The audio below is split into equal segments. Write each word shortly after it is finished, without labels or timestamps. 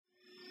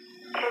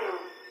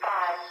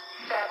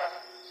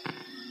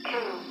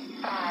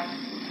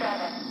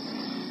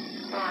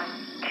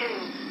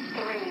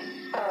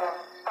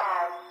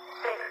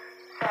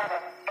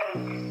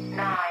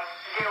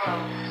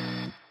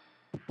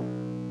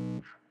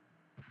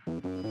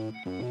Hello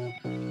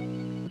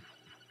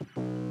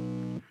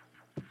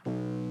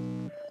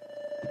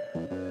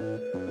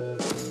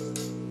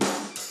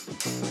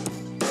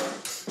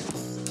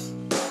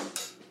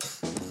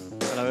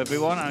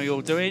everyone, how are you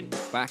all doing?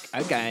 Back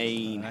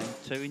again.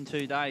 Two in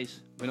 2 days.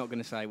 We're not going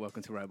to say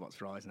welcome to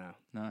Robots Rise now.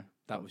 No.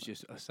 That was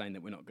just us saying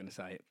that we're not going to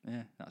say it.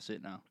 Yeah, that's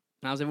it now.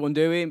 How's everyone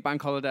doing? Bank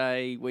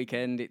holiday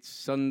weekend. It's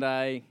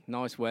Sunday.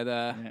 Nice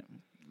weather. Yeah.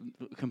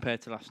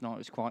 Compared to last night, it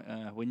was quite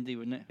windy,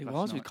 wasn't it? It last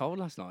was. It night? was cold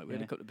last night. We had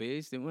Yeah. a couple of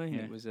beers, didn't we? Yeah.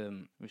 It was It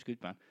was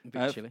good, man. a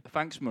bit chilly.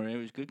 Thanks, Murray. It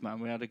was good, man.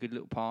 We had a good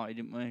little party,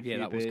 didn't we? Yeah,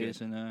 that was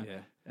good. And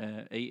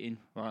Yeah. eating.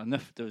 Well,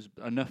 there was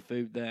enough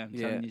food there. I'm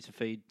telling you to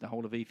feed the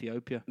whole of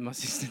Ethiopia. My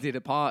sister did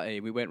a party.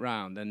 We went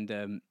round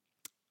and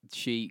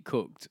she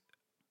cooked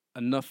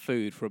enough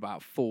food for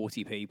about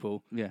 40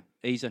 people. Yeah,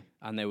 easy.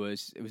 And it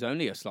was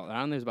only us lot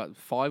around. There was about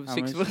 5 or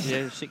 6 of us.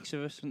 Yeah, 6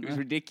 of us. It was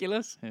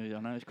ridiculous. Yeah, I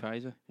know, it's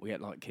crazy. We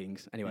ate like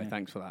kings. Anyway, Yeah.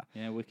 thanks for that.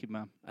 Yeah, wicked,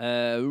 man.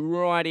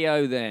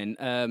 Rightio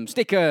then.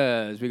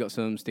 Stickers. We got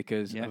some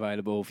stickers Yeah.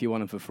 available if you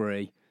want them for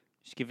free.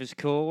 Just give us a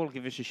call,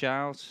 give us a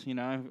shout,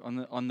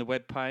 on the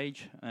web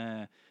page.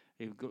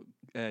 You've got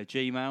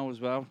Gmail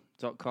as well,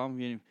 .com,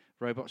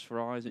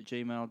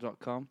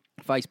 robotsforeyes@gmail.com.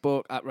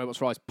 Facebook at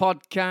Robots Rise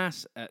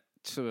Podcast at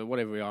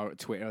whatever we are at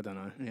Twitter. I don't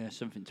know. Yeah,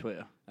 something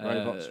Twitter.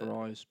 Robots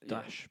for Eyes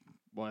yeah.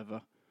 -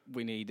 whatever.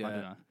 We need. I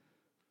don't know.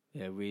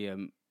 Yeah, we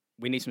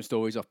need some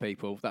stories off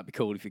people. That'd be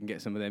cool if you can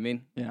get some of them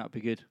in. Yeah, that'd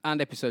be good.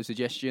 And episode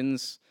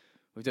suggestions.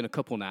 We've done a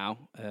couple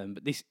now,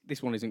 but this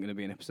one isn't going to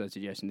be an episode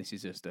suggestion. This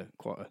is just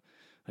quite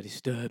a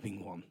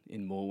disturbing one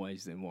in more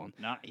ways than one.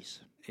 Nice.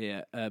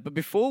 Yeah, but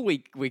before we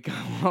go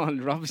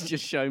on, Rob's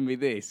just shown me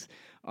this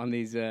on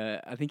his,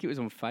 I think it was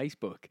on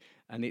Facebook,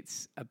 and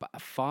it's about a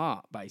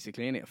fart,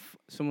 basically, and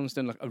someone's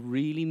done like a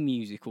really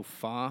musical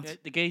fart. Yeah,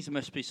 the geezer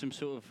must be some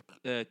sort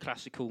of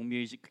classical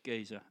music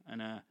geezer,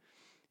 and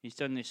he's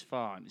done this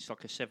fart, and it's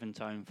like a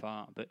 7-tone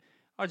fart, but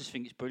I just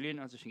think it's brilliant.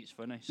 I just think it's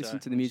funny. Listen so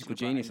to the musical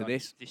just about genius it, of like,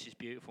 this. This is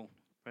beautiful.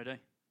 Ready?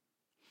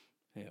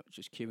 Yeah,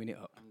 just queuing it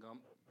up. Hang on.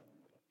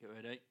 Get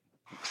ready.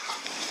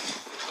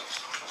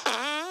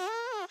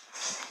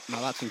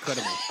 Now that's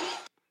incredible.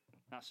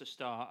 That's a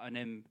start, and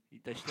then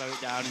they slow it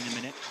down in a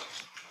minute.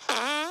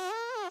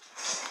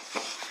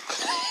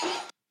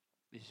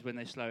 This is when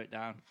they slow it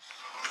down.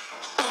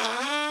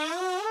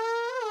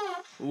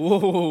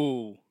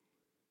 Whoa!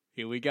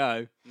 Here we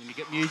go. And then you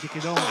get music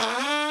and all.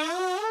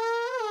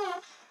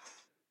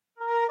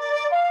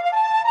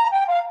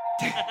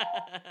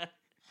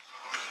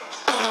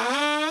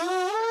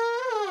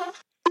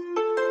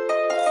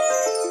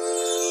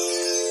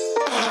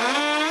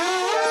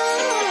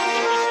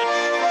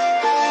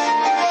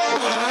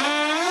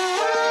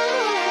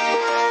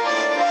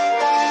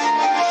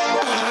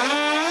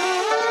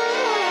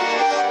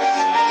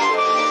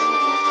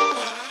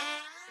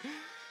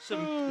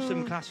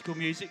 Some classical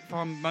music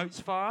from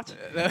Mozart.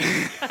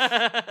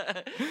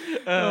 That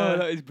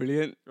is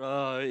brilliant.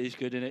 Oh, it is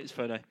good, and it's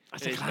funny.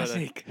 That's It a is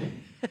funny. classic.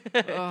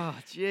 Oh,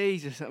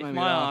 Jesus, that If made me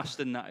my laugh. arse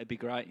done that, it'd be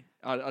great.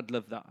 I'd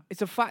love that.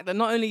 It's a fact that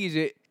not only is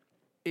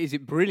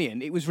it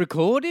brilliant, it was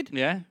recorded.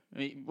 Yeah.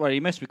 Well, he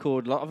must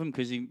record a lot of them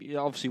because he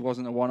obviously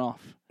wasn't a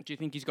one-off. Do you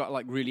think he's got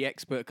like really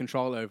expert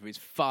control over his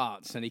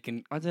farts and he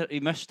can He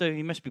must do.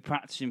 He must be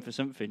practicing for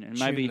something, and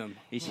maybe tune them?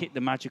 he's hit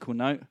the magical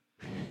note.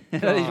 Oh,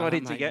 that he's that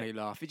wanted to made get. me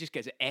laugh. It just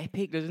gets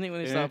epic, doesn't it,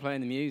 when they Yeah. start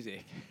playing the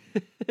music?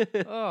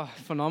 Oh,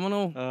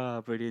 phenomenal. Oh,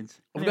 brilliant.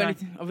 Have we got Anyway,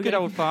 anything? Have we good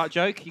got old fart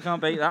joke. You can't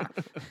beat that.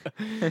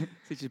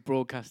 This just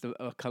broadcast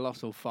a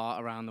colossal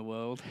fart around the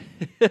world.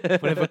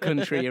 Whatever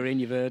country you're in,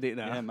 you've heard it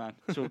now. Yeah, man.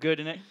 It's all good,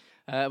 isn't it?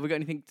 Have we got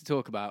anything to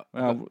talk about?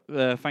 Well,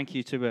 thank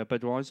you to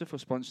Budweiser for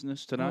sponsoring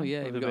us today. Oh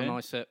yeah, with we've the got a beer.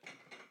 nice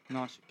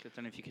Nice. I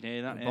don't know if you can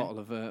hear that. Yeah. bottle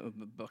of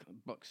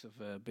box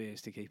of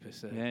beers to keep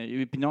us. Yeah, it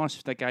would be nice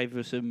if they gave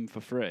us them for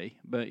free,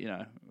 but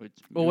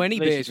Or any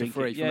at least beers for drink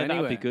free it. from yeah, that would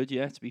anywhere. be good.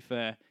 Yeah, to be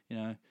fair,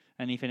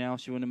 anything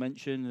else you want to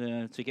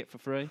mention to get for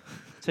free?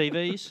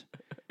 TVs,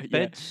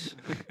 beds.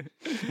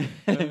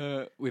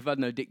 We've had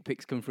no dick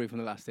pics come through from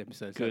the last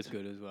episode, so that's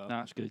good as well.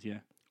 That's good.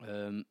 Yeah.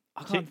 I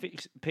Tit can't,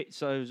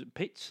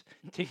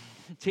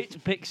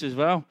 pics as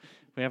well.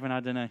 We haven't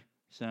had any,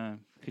 so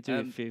could do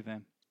a few of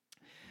them.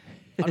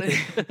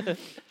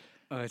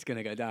 it's going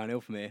to go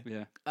downhill from here.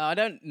 Yeah. I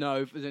don't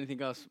know if there's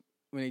anything else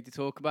we need to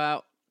talk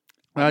about.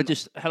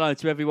 Just hello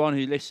to everyone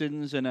who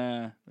listens, and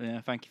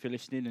thank you for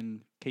listening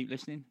and keep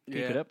listening. Keep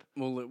it up.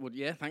 Well,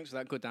 yeah, thanks for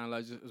that. Good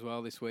downloads as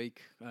well this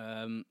week.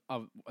 To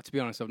be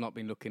honest, I've not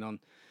been looking on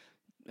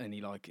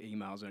any like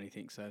emails or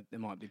anything, so there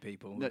might be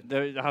people.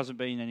 There hasn't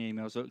been any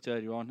emails looked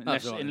earlier on,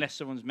 That's right. unless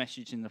someone's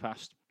messaged in the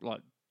past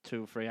like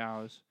 2 or 3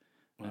 hours.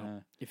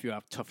 Well, if you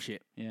have tough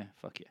shit. Yeah,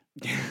 fuck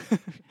you.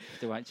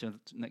 Still wait till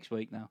next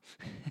week now.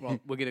 Well,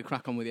 we're going to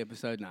crack on with the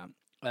episode now.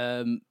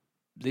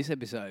 This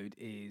episode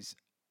is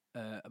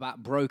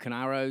about broken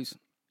arrows,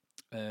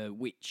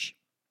 which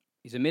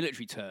is a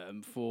military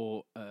term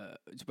for,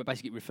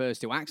 basically refers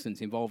to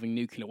accidents involving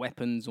nuclear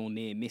weapons or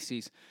near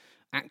misses.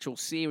 Actual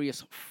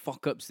serious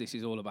fuck-ups this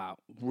is all about.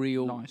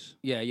 Real. Nice.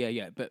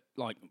 Yeah. But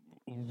like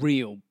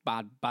real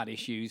bad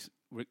issues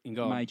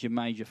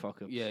Major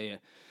fuck ups. Yeah, yeah.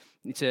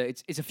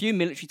 It's a few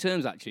military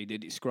terms actually to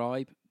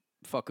describe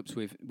fuck ups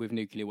with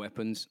nuclear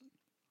weapons.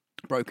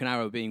 Broken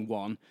arrow being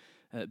one.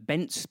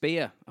 Bent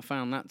spear. I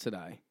found that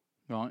today.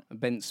 Right. A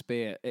bent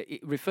spear.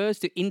 It refers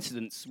to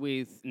incidents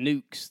with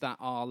nukes that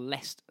are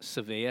less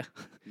severe.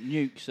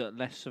 Nukes are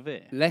less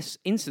severe. Less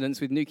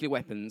incidents with nuclear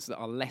weapons that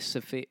are less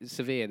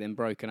severe than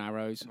broken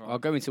arrows. Right. I'll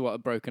go into what a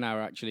broken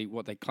arrow actually,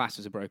 what they class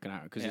as a broken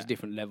arrow, because there's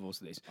different levels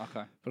to this.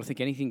 Okay. But I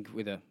think anything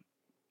with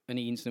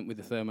any incident with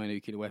a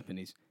thermonuclear weapon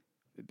is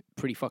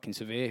pretty fucking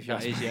severe. If you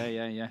That ask is,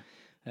 me.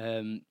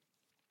 yeah.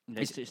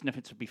 It's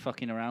nothing to be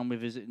fucking around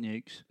with, is it,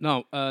 nukes?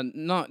 No,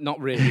 not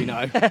really.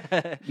 No,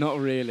 not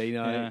really.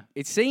 No, Yeah.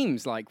 it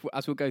seems like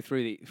as we'll go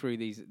through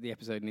the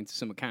episode and into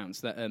some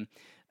accounts that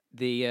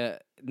the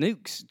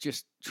nukes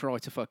just try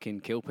to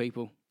fucking kill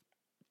people.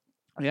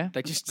 Yeah.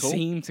 They just Cool.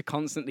 seem to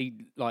constantly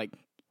like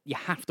you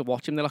have to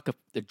watch them. They're like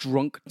a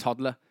drunk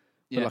toddler.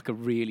 They're Yeah. like a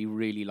really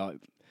really like.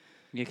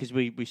 Yeah, because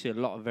we see a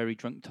lot of very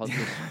drunk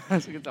toddlers.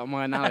 That's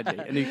my analogy.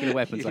 A nuclear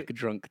weapon's like a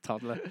drunk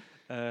toddler.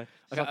 It's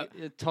like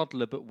a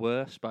toddler, but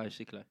worse,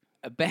 basically.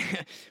 A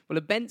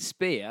bent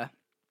spear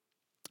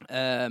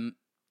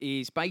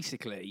is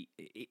basically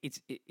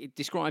it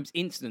describes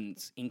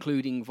incidents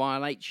including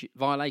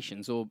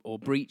violations or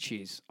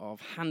breaches of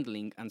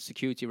handling and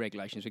security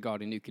regulations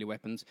regarding nuclear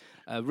weapons.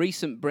 A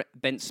recent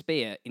bent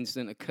spear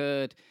incident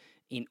occurred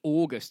in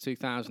August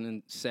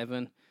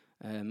 2007.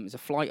 It was a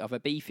flight of a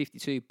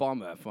B-52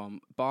 bomber from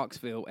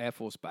Barksville Air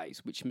Force Base,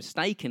 which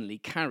mistakenly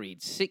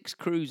carried 6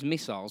 cruise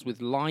missiles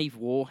with live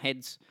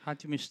warheads. How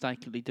do you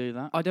mistakenly do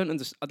that? I don't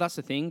understand. That's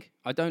the thing.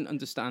 I don't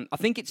understand. I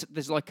think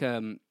there's a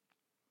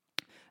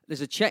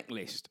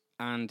checklist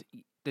and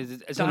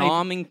there's an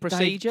arming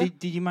procedure. Dave,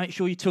 did you make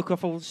sure you took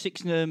off all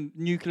 6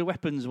 nuclear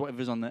weapons,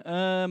 whatever's on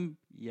there?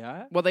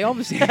 Yeah. Well, they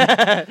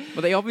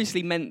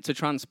obviously meant to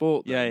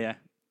transport them. Yeah.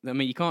 I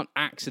mean, you can't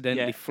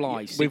accidentally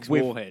fly 6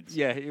 with warheads.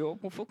 Yeah.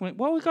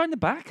 Well, we go in the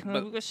back.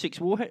 We've got 6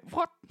 warheads.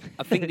 What?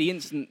 I think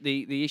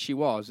the issue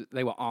was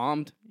they were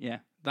armed. Yeah.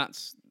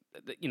 That's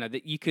that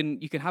you can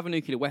have a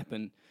nuclear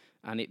weapon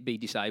and it be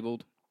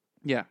disabled.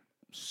 Yeah.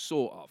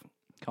 Sort of.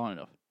 Kind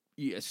of.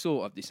 Yeah,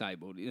 sort of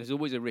disabled. There's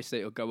always a risk that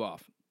it'll go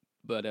off,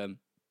 but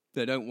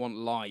they don't want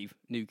live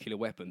nuclear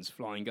weapons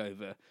flying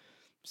over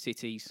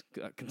cities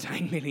that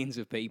contain millions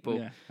of people.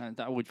 Yeah, and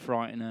that would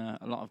frighten a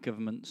lot of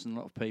governments and a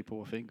lot of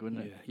people, I think,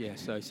 wouldn't it? Yeah.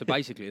 So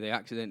basically, they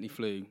accidentally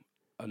flew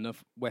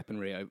enough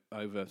weaponry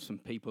over some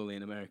people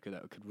in America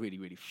that could really,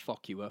 really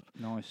fuck you up.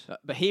 Nice.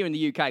 But here in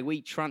the UK,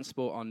 we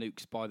transport our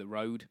nukes by the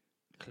road.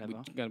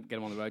 Clever. We get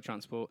them on the road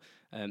transport.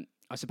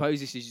 I suppose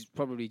this is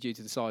probably due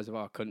to the size of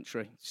our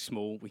country. It's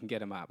small, we can get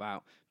them out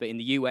about. But in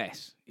the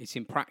US, it's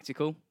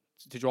impractical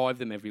to drive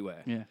them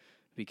everywhere. Yeah.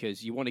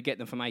 Because you want to get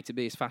them from A to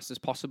B as fast as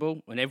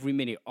possible, and every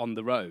minute on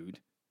the road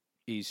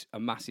is a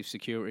massive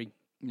security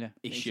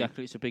issue.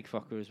 Exactly. It's a big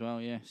fucker as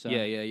well, yeah. So.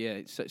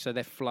 Yeah. So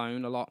they're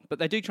flown a lot. But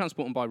they do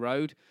transport them by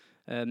road.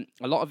 A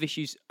lot of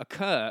issues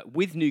occur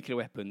with nuclear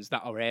weapons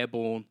that are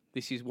airborne.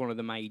 This is one of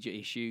the major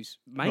issues,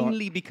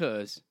 mainly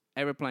because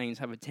aeroplanes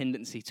have a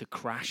tendency to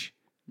crash.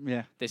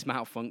 Yeah. There's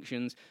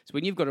malfunctions. So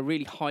when you've got a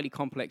really highly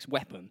complex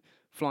weapon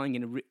flying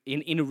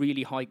in a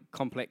really high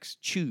complex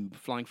tube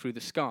flying through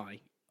the sky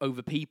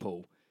over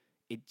people,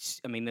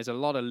 there's a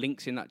lot of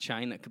links in that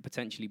chain that could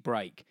potentially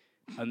break,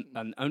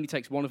 and only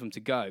takes one of them to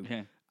go,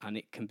 and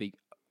it can be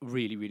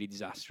really, really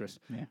disastrous.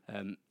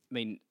 Yeah.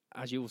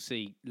 As you'll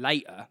see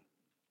later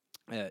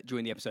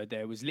during the episode,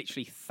 there was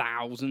literally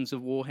thousands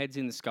of warheads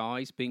in the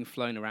skies being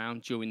flown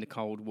around during the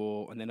Cold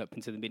War and then up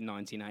into the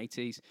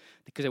mid-1980s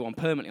because they were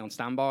permanently on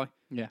standby.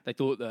 Yeah. They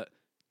thought that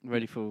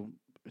ready for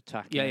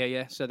attack.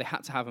 Yeah. So they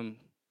had to have them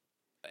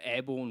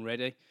airborne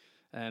ready,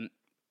 and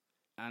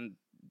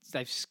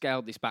they've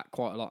scaled this back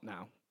quite a lot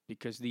now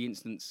because the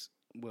incidents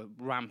were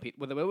ramping.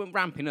 Well, they weren't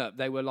ramping up.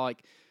 They were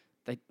like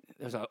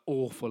there's an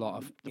awful lot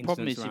of the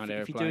problem incidents is around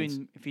if airplanes.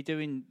 you're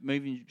doing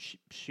moving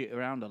shit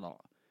around a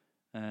lot,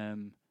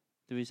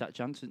 there is that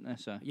chance, isn't there?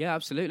 So Yeah,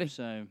 absolutely.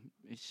 So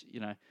it's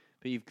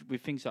but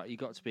with things like you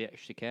got to be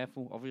extra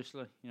careful.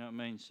 Obviously, you know what I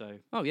mean. So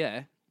Oh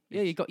yeah.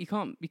 You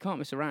can't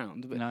mess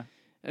around. But no.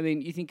 I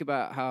mean, you think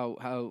about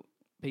how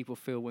people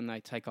feel when they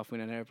take off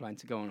in an airplane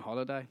to go on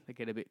holiday. They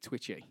get a bit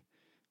twitchy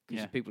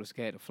because people are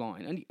scared of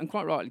flying, and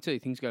quite rightly too.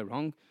 Things go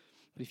wrong,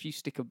 but if you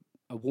stick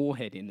a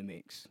warhead in the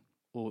mix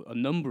or a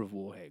number of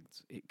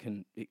warheads, it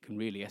can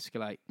really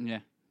escalate. Yeah,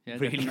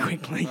 really definitely.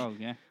 quickly. Oh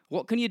yeah.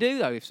 What can you do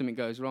though if something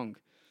goes wrong?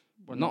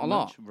 Well, not a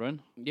lot.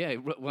 Run. Yeah,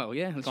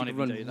 unless Can't you even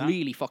run do that.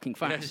 really fucking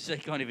Yeah, fast. you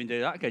can't even do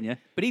that, can you?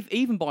 But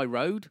even by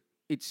road,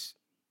 it's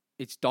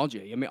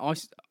dodgy. I mean, I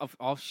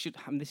should.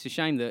 This is a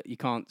shame that you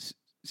can't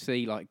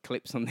see like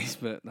clips on this,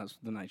 but that's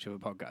the nature of a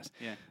podcast.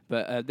 Yeah.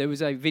 But there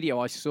was a video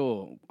I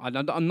saw.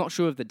 I'm not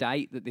sure of the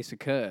date that this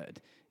occurred,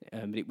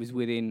 but it was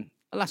within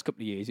the last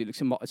couple of years. It's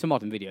a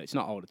modern video. It's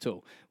not old at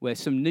all. Where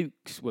some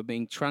nukes were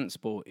being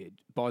transported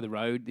by the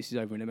road. This is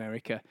over in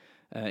America.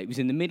 It was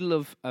in the middle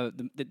of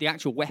the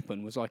actual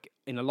weapon was like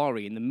in a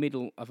lorry in the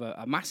middle of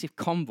a massive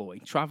convoy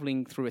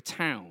traveling through a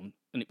town,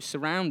 and it was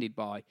surrounded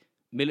by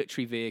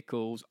military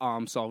vehicles,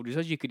 armed soldiers,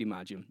 as you could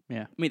imagine.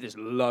 Yeah. I mean, there's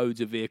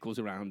loads of vehicles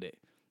around it.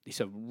 It's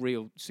a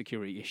real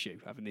security issue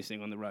having this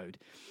thing on the road.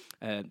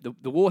 The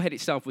warhead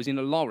itself was in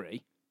a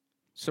lorry,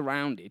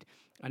 surrounded,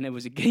 and there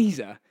was a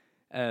geezer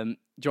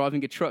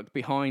driving a truck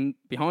behind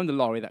the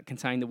lorry that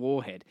contained the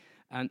warhead,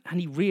 and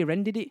he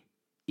rear-ended it.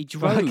 He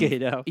drove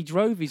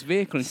his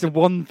vehicle. It's the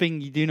one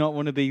thing you do not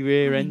want to be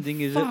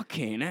rear-ending, is it?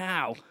 Fucking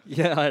hell!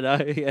 Yeah, I know.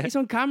 Yeah. It's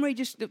on camera. It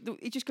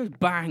just goes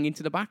bang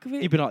into the back of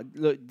it. You'd be like,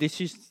 look, this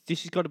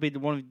has got to be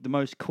one of the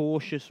most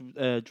cautious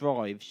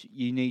drives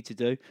you need to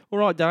do. All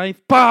right,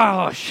 Dave.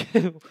 Bosh!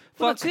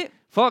 That's it.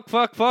 Fuck.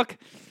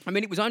 I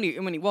mean,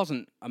 it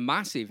wasn't a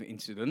massive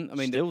incident. I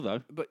mean, still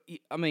though. But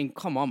I mean,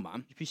 come on,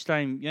 man. If you're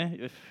staying,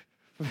 yeah.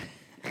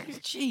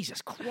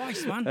 Jesus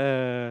Christ,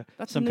 man.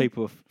 Some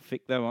people are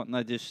thick though, aren't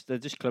they? They're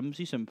just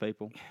clumsy. Some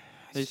people.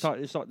 It's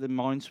like the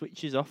mind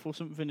switches off or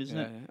something, isn't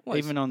it? Well,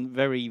 even on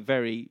very,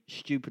 very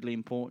stupidly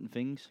important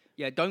things.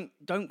 Yeah, don't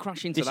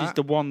crash into This is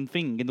the one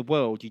thing in the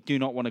world you do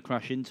not want to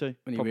crash into.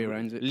 When you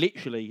rearrange it.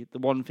 Literally, the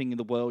one thing in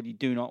the world you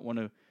do not want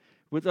to.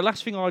 Well, the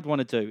last thing I'd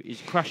want to do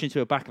is crash into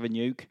the back of a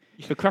nuke.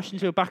 But crash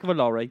into the back of a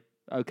lorry,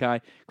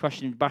 okay.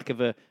 Crash into the back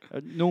of a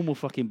normal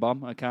fucking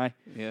bomb, okay.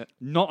 Yeah.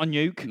 Not a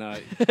nuke. No.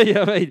 You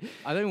know what I mean?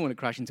 I don't want to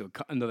crash into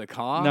another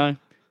car. No.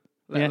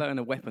 Let alone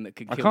a weapon that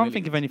could kill I can't millions.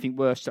 think of anything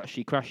worse to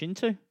actually crash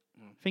into.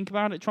 Think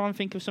about it. Try and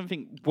think of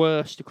something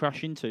worse to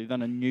crash into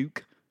than a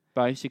nuke,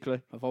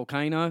 basically. A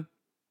volcano.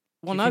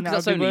 Well, you no, think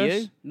because that's that would be only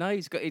worse? you.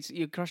 No,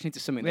 you're crashing into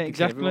something Yeah, that can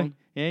kill exactly. everyone.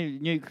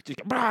 Yeah,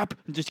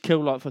 nuke just kill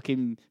like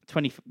fucking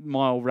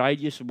 20-mile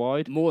radius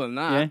wide. More than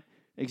that. Yeah,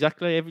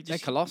 exactly. They're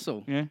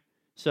colossal. Yeah.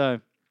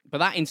 So, But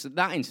that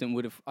incident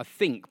would have, I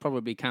think,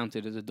 probably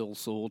counted as a dull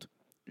sword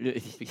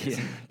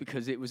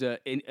because it was a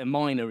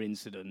minor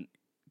incident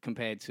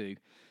compared to,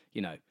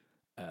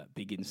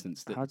 big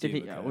incidents that how did do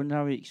I occur. wonder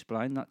how he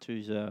explained that to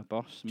his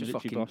boss, Just military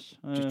fucking- boss.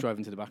 Just drove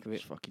into the back of it.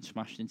 Just fucking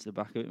smashed into the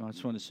back of it. I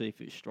just wanted to see if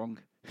it was strong.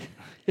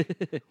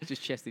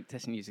 Just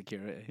testing your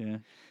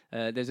security.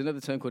 Yeah. There's another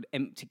term called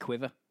empty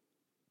quiver.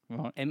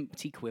 Right.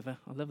 Empty quiver.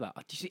 I love that.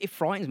 It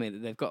frightens me that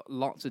they've got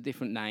lots of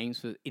different names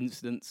for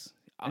incidents.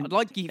 I'd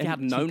like if you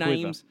had no Empty quiver.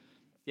 names.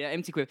 Yeah,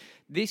 empty quiver.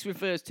 This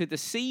refers to the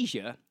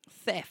seizure,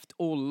 theft,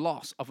 or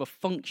loss of a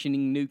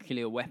functioning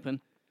nuclear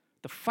weapon.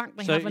 The fact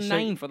they have a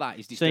name for that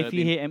is So disturbing. if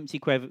you hear empty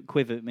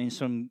quiver, it means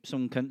some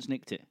cunt's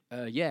nicked it,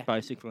 yeah,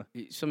 basically.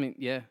 it's something.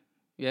 Yeah.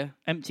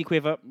 Empty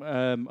quiver.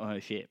 Oh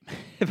shit.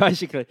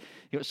 Basically,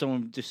 you got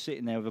someone just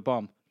sitting there with a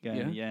bomb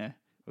going, yeah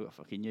we've got a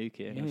fucking nuke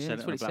here. Yeah, Sell that's it on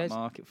what the it black says.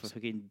 market for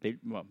fucking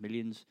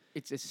millions.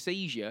 It's a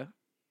seizure,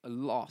 a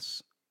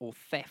loss, or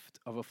theft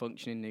of a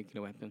functioning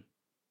nuclear weapon.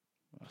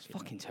 That's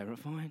fucking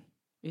terrifying,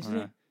 isn't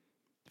it?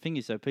 The thing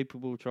is, though,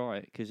 people will try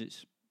it because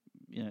it's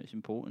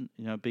important.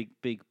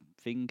 Big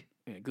thing.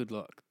 Yeah, good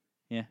luck.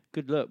 Yeah,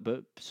 good luck.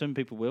 But some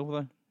people will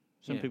though.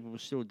 Some Yeah. people will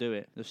still do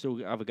it. They'll still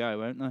have a go,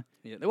 won't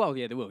they? Yeah, they will.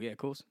 Yeah, of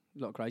course. A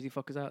lot of crazy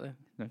fuckers out there.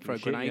 Don't give Throw a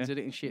shit, grenades at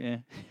it and shit.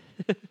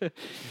 Yeah.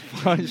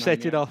 Try and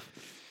set it off.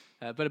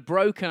 But a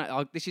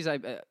broken. This is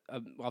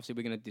obviously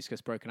we're going to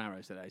discuss broken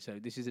arrows today. So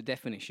this is a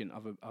definition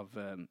of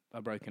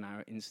a broken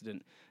arrow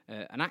incident: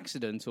 an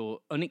accident or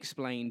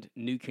unexplained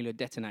nuclear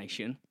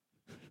detonation.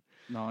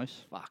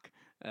 Nice. Fuck.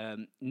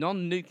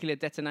 Non-nuclear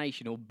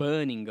detonation or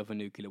burning of a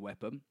nuclear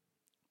weapon,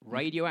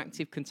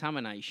 radioactive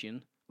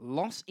contamination,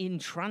 loss in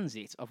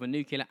transit of a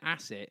nuclear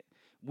asset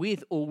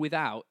with or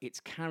without its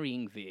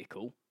carrying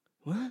vehicle.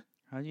 What?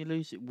 How do you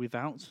lose it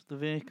without the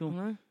vehicle?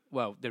 No.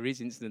 Well, there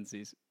is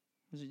instances.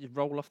 Does it just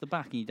roll off the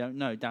back and you don't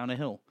know down a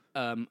hill?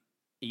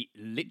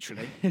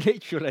 Literally.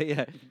 Literally,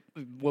 yeah.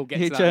 We'll get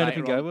You to that turn up later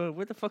and go, on. well,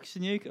 where the fuck's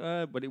the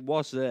nuke? But it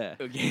was there.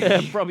 Yeah.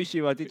 I promise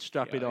you, I did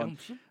strap it on.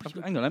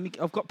 Hang on,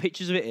 I've got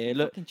pictures of it here.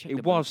 Look, Fucking check it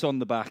the was on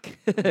the back.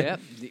 Yeah,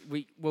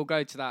 we'll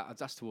go to that.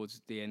 That's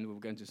towards the end. We'll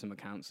go into some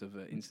accounts of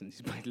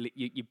instances. But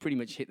you pretty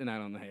much hit the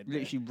nail on the head.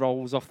 Literally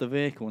rolls off the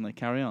vehicle and they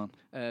carry on.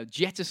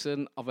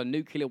 Jettison of a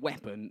nuclear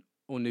weapon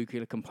or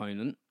nuclear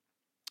component.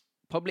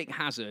 Public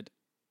hazard.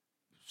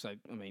 So,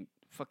 I mean,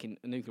 fucking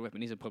a nuclear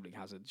weapon is a public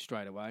hazard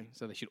straight away.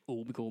 So they should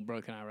all be called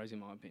broken arrows, in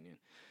my opinion.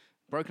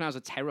 Broken arrows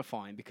are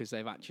terrifying because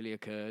they've actually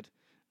occurred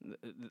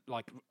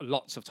like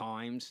lots of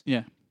times.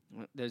 Yeah.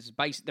 They're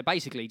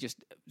basically just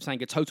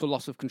saying a total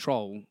loss of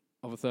control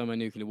of a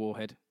thermonuclear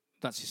warhead.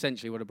 That's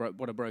essentially what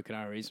a broken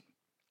arrow is.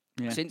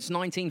 Yeah. Since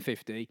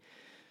 1950,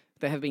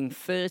 there have been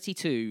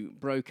 32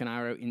 broken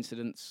arrow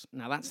incidents.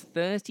 Now, that's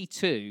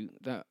 32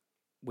 that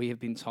we have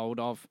been told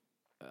of.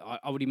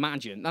 I would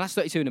imagine. Now, that's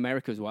 32 in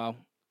America as well.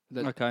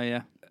 Okay,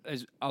 yeah.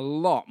 There's a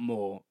lot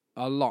more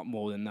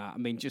than that. I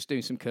mean, just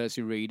doing some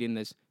cursory reading,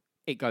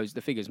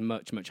 the figure's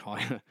much, much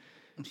higher.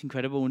 It's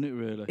incredible, isn't it,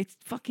 really?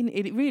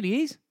 It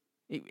really is.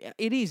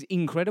 It is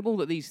incredible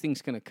that these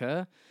things can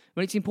occur.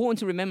 But it's important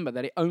to remember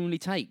that it only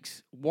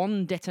takes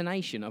one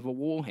detonation of a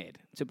warhead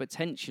to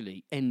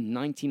potentially end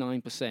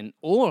 99%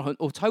 or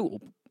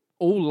total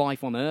all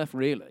life on Earth,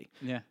 really.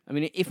 Yeah. I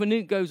mean, if a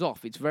nuke goes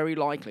off, it's very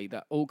likely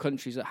that all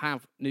countries that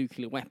have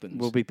nuclear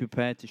weapons We'll be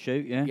prepared to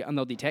shoot, yeah. and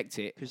they'll detect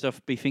it. Because they'll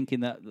be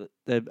thinking that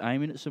they're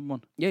aiming at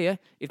someone. Yeah, yeah.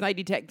 If they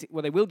detect it,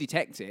 well, they will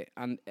detect it,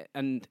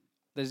 and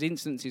there's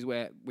instances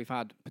where we've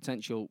had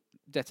potential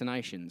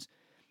detonations,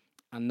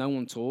 and no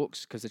one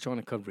talks because they're trying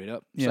to cover it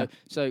up. Yeah.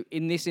 So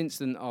in this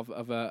instant of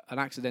an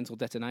accidental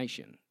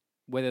detonation,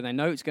 whether they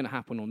know it's going to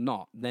happen or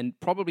not, then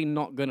probably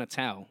not going to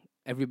tell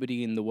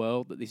everybody in the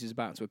world that this is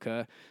about to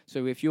occur.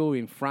 So if you're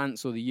in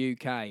France or the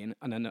UK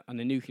and a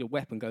nuclear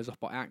weapon goes off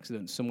by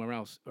accident somewhere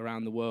else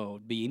around the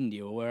world, be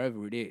India or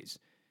wherever it is,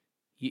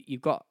 you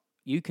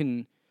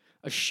can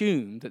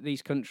assume that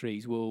these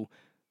countries will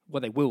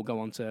go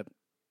on to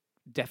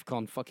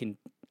DEFCON fucking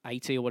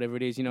 80 or whatever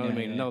it is, you know what I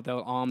mean? Yeah.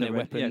 They'll arm their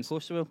weapons. Yeah, of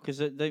course they will. Because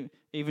they,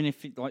 even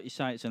if, like you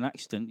say, it's an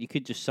accident, you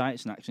could just say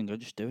it's an accident, go,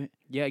 just do it.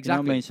 Yeah, You know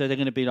exactly. what I mean? So they're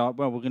going to be like,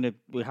 well,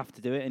 we have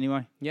to do it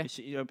anyway. Yeah.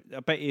 I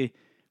bet you,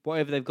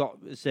 whatever they've got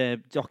as their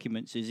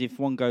documents is if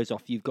one goes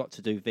off, you've got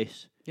to do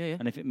this. Yeah, yeah.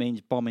 And if it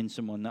means bombing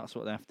someone, that's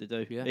what they have to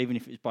do. Yeah. Even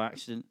if it's by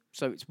accident.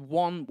 So it's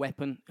one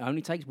weapon. It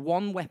only takes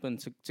one weapon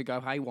to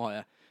go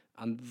haywire,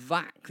 and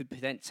that could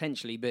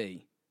potentially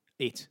be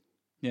it.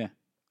 Yeah.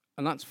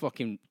 And that's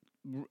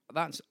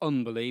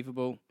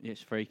unbelievable.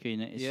 It's freaky,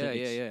 isn't it?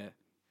 Yeah.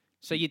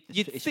 So you'd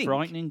It's think,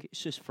 frightening.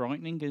 It's just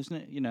frightening, isn't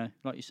it? You know,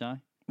 like you say.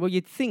 well,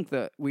 you'd think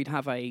that we'd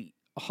have a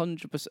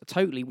 100%,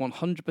 totally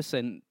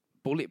 100%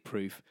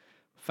 bulletproof,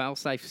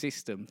 fail-safe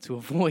system to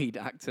avoid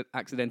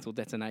accidental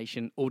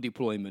detonation or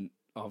deployment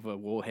of a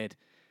warhead.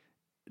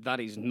 That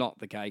is not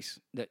the case.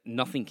 That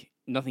nothing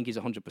is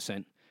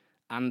 100%,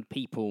 and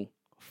people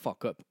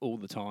fuck up all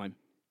the time.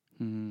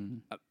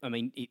 I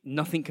mean,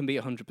 nothing can be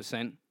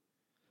 100%.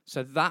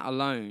 So that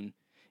alone,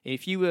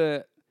 if you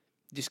were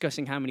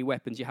discussing how many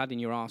weapons you had in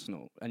your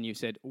arsenal, and you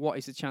said, what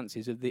is the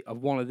chances of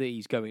one of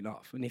these going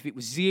off? And if it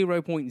was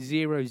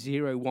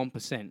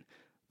 0.001%,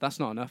 that's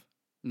not enough.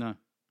 No.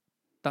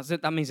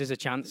 That means there's a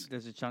chance.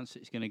 There's a chance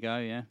it's going to go,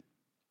 yeah.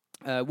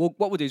 What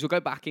we'll do is we'll go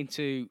back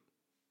into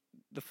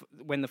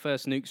when the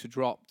first nukes were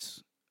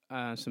dropped,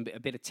 a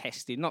bit of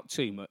testing, not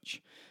too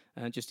much,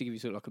 just to give you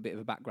sort of like a bit of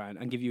a background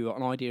and give you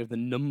an idea of the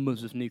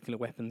numbers of nuclear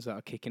weapons that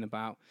are kicking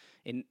about.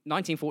 In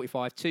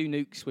 1945, 2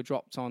 nukes were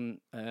dropped on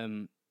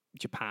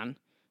Japan,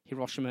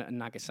 Hiroshima and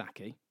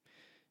Nagasaki.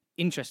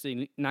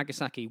 Interestingly,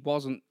 Nagasaki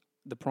wasn't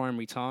the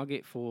primary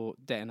target for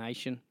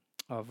detonation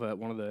of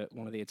one of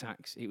the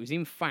attacks. It was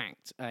in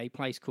fact a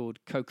place called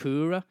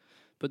Kokura,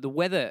 but the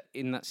weather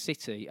in that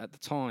city at the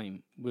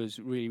time was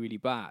really, really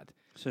bad.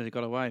 So they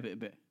got away with it a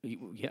bit.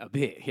 Yeah, a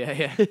bit.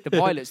 Yeah. The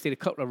pilots did a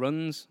couple of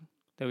runs.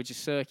 They were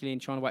just circling,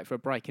 trying to wait for a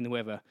break in the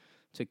weather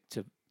to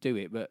do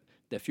it, but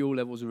their fuel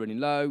levels were running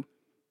low.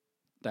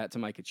 They had to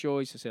make a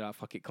choice. They said, "Oh,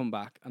 fuck it, come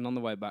back." And on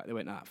the way back, they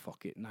went, "Ah,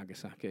 fuck it,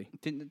 Nagasaki."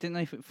 Didn't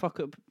they fuck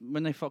up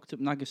when they fucked up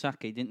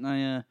Nagasaki? Didn't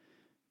they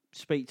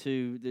speak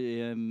to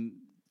the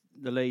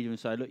leader and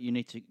say, "Look, you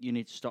need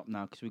to stop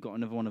now because we've got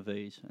another one of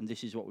these, and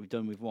this is what we've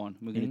done with one.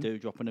 We're going to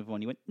drop another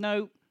one." He went,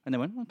 "No," and they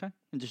went, "Okay,"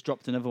 and just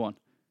dropped another one.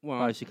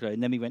 Well, basically,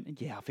 and then he went,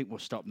 "Yeah, I think we'll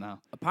stop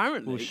now.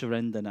 apparently, We'll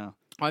surrender now."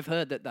 I've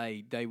heard that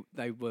they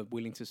were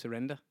willing to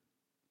surrender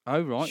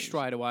Oh right,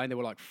 straight away. They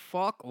were like,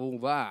 "Fuck all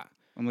that."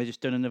 and they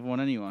just done another one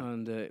anyway.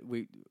 And I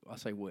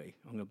say we.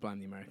 I'm going to blame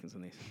the Americans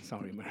on this.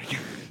 Sorry, America.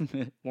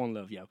 One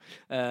love, yo.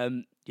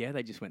 Yeah,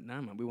 they just went,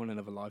 "Nah, man, we want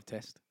another live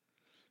test."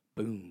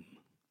 Boom.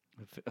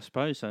 I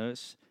suppose so.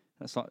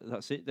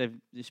 That's it.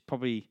 It's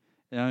probably,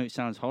 you know, it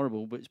sounds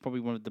horrible, but it's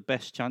probably one of the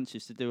best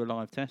chances to do a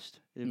live test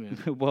in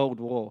World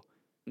War.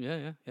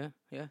 Yeah.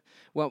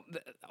 Well,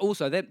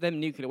 also, them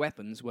nuclear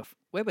weapons were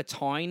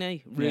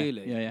tiny,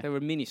 really. Yeah. They were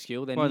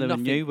minuscule. Well, they were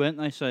nothing. new, weren't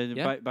they? So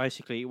Yeah.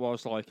 basically, it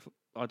was like,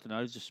 I don't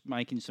know, just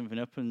making something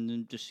up and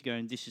then just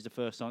going, "This is the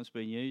first time it's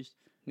been used."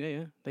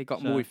 Yeah. They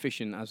got So- more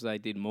efficient as they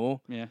did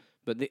more. Yeah.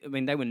 But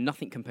they were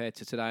nothing compared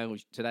to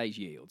today's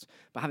yields.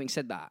 But having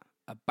said that,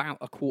 about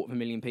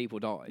 250,000 people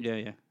died.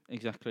 Yeah,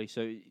 exactly.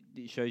 So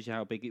it shows you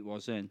how big it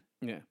was then.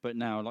 Yeah. But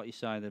now, like you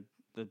say, the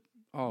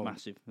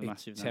massive,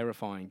 It's now.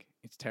 terrifying.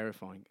 It's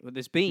terrifying. But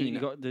there's You been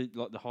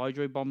got the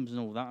hydro bombs and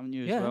all that, haven't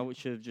you, as Yeah. well,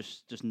 which are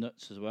just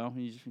nuts as well.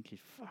 And you're just thinking,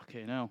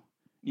 fucking hell.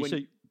 You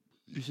When-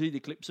 see the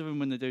clips of them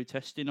when they do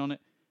testing on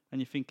it,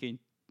 and you're thinking,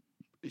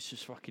 it's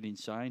just fucking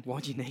insane. why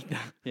do you need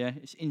that? Yeah,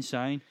 it's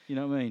insane. You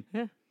know what I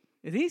mean?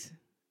 It is.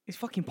 It's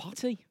fucking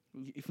potty.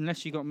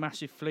 Unless you got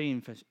massive flea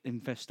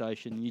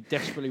infestation, you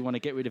desperately want to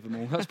get rid of them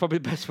all. That's probably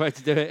the best way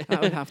to do it.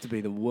 That would have to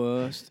be the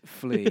worst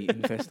flea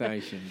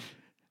infestation.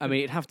 I mean,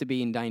 it'd have to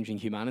be endangering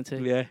humanity.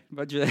 Yeah,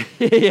 imagine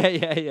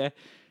that.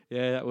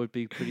 Yeah, that would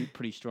be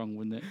pretty strong,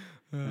 wouldn't it?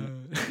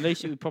 At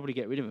least it would probably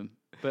get rid of them.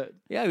 But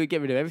Yeah, we'd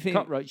get rid of everything.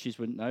 cockroaches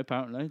wouldn't know.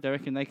 Apparently, they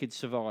reckon they could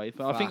survive.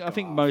 But I think off.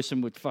 most of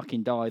them would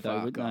fucking die though,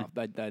 Fuck wouldn't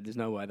off. There's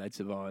no way they'd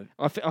survive.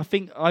 they? I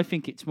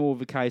think it's more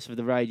of a case of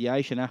the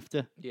radiation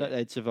after Yeah. that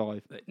they'd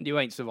survive. You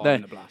ain't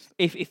surviving a blast.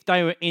 If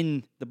they were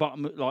in the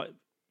bottom, like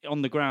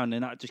on the ground,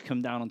 and that just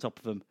come down on top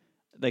of them,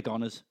 they're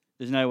goners.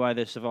 There's no way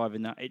they're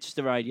surviving that. It's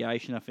the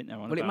radiation. I think they're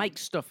on. Well, about.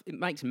 it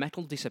makes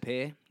metal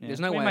disappear. Yeah. There's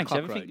no Well, way it a makes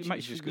cockroach everything. It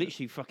makes is just gonna-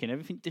 literally fucking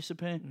everything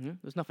disappear.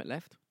 There's nothing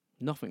left.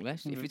 Nothing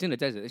left. If Mhm. it's in a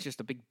desert, it's just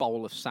a big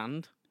bowl of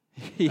sand.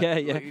 yeah.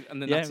 And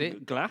then yeah, that's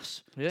it.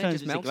 Glass. Yeah, it Turns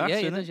just into melts. glass, Yeah,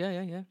 it doesn't does.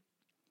 Yeah.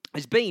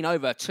 There's been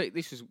over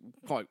this is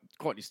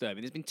quite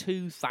disturbing. There's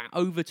been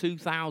over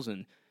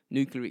 2,000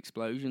 nuclear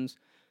explosions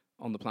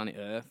on the planet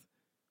Earth,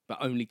 but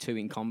only 2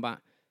 in combat.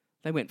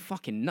 They went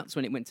fucking nuts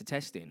when it went to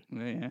testing.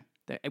 Yeah.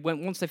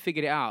 Once they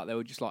figured it out, they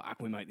were just like, "How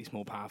can we make this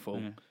more powerful?"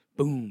 Yeah.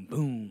 Boom,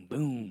 boom,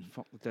 boom.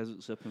 Fuck the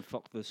deserts up and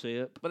fuck the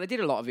sea up. But they did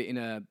a lot of it in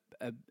a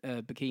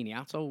Bikini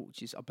Atoll,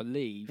 which is, I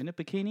believe, In a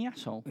bikini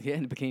asshole. yeah,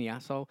 in the Bikini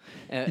Atoll,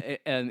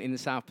 in the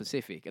South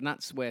Pacific, and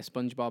that's where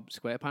SpongeBob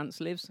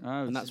SquarePants lives, Oh,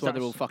 and so that's why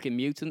they're all fucking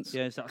mutants.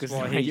 Yes, that's 'cause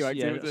why of he's,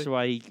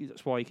 radioactivity.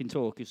 that's why he can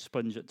talk. Is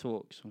Sponge that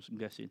talks. I'm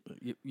guessing.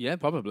 Yeah,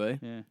 probably.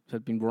 Yeah. So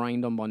they've been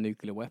rained on by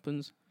nuclear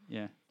weapons.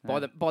 Yeah. By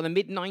the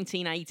mid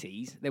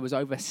 1980s, there was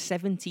over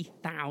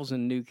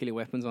 70,000 nuclear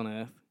weapons on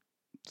Earth.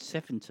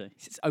 70.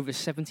 It's over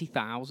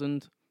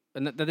 70,000.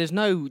 And there's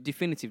no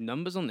definitive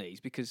numbers on these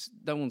because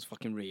no one's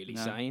fucking really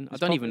No. saying. I There's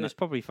don't even know. There's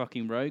probably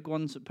fucking rogue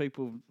ones that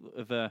people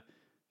have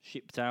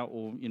shipped out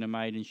or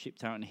made and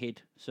shipped out and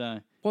hid. So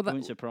Well, it that,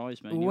 wouldn't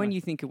surprise me. well, when anyway.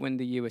 you think of when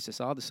the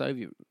USSR, the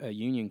Soviet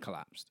Union,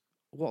 collapsed,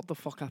 what the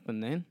fuck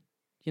happened then?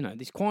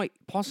 It's quite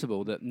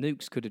possible that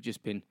nukes could have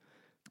just been.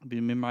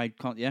 been made,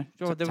 can't yeah?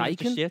 They would have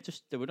taken?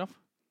 just they would have.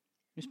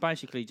 It's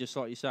basically just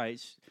like you say.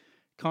 It's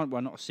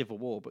not a civil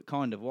war, but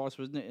kind of was,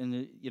 wasn't it?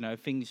 And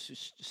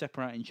things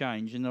separate and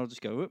change, and they'll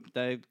just go up.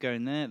 They're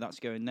going there, that's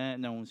going there.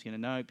 No one's going to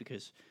know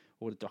because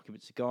all the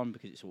documents are gone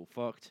because it's all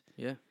fucked.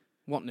 Yeah.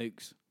 What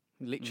nukes?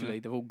 Literally,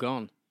 they've all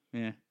gone.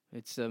 Yeah,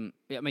 It's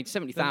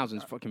 70,000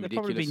 is fucking they've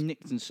ridiculous. probably been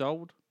nicked and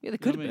sold. Yeah, they You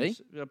could know be. what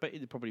I mean? I bet you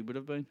they probably would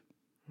have been.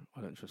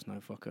 I don't trust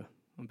no fucker.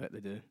 I bet they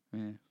do.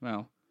 Yeah.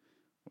 Well,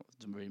 it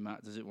doesn't really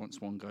matter, does it?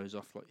 Once one goes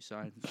off, like you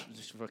say, it's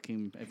just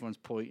fucking everyone's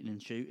pointing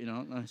and shooting,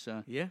 aren't they?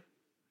 So Yeah.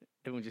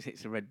 Everyone just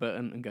hits the red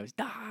button and goes,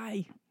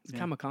 die! It's Yeah.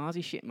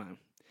 kamikaze shit, man.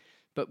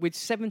 But with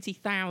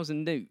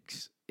 70,000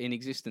 nukes in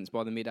existence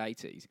by the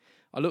mid-80s,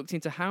 I looked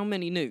into how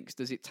many nukes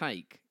does it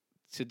take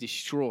to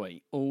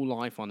destroy all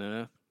life on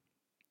Earth.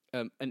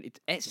 And its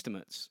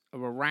estimates are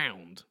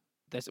around,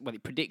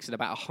 it predicts that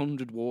about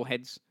 100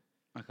 warheads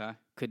okay.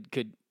 could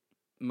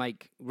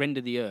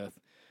render the Earth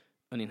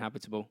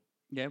uninhabitable.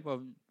 Yeah.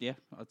 Well. Yeah.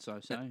 I'd say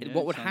so. Yeah,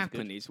 What would sounds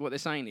happen good. is, what they're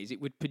saying is, it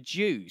would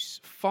produce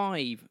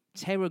 5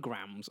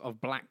 teragrams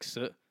of black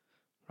soot,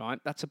 right?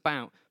 That's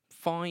about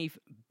 5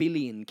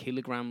 billion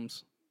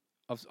kilograms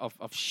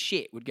of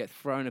shit would get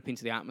thrown up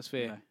into the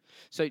atmosphere. Yeah.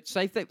 So,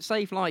 say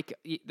if like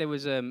there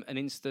was an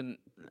instant.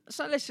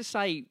 So let's just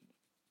say,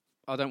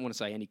 I don't want to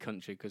say any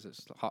country because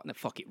it's hot. No,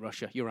 fuck it,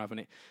 Russia. You're having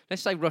it.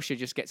 Let's say Russia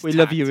just gets. We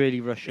love attacked. you, really,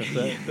 Russia,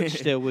 but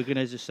still, we're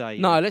gonna just say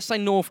No, let's say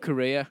North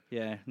Korea.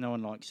 Yeah, no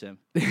one likes them.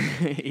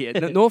 Yeah,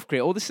 North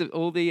Korea. All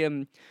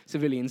the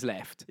civilians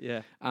left,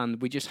 Yeah,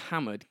 and we just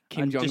hammered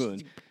Kim And Jong just-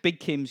 Un. Big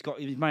Kim's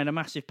he's made a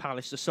massive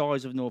palace the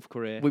size of North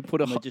Korea. We put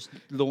a and we're just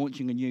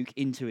launching a nuke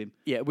into him,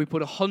 We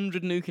put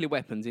 100 nuclear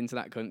weapons into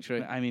that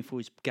country. aiming for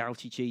his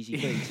gouty, cheesy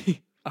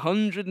feet.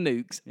 100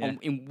 nukes Yeah.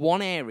 in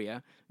one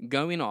area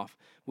going off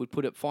would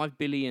put up 5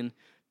 billion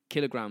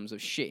kilograms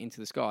of shit into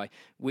the sky,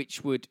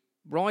 which would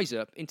rise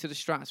up into the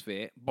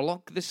stratosphere,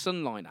 block the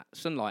sunlight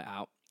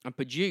out, and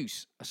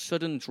produce a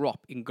sudden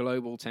drop in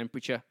global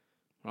temperature.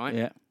 Right?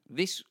 Yeah,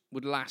 This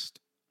would last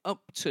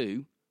up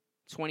to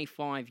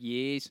 25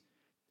 years,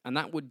 and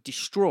that would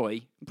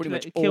destroy pretty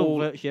much kill all.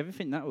 virtually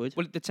everything. That would.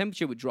 Well, the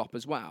temperature would drop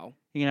as well.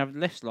 You're gonna have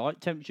less light.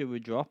 Temperature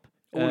would drop.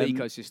 All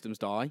ecosystems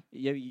die.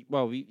 Yeah,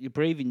 your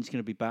breathing's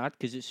gonna be bad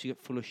because it's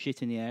full of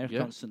shit in the air Yeah.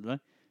 constantly.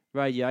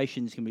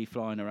 Radiation's gonna be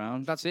flying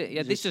around. That's it.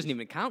 Yeah, Is this this- doesn't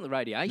even count the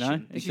radiation. No,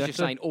 This is just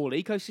exactly. saying all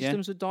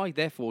ecosystems would die,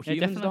 therefore Yeah,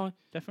 humans definitely. die.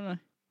 Definitely.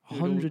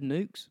 100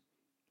 nukes.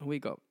 And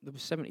there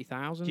was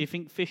 70,000. Do you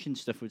think fish and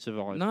stuff would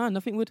survive? No,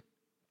 nothing would.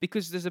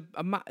 Because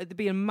there'd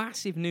be a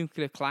massive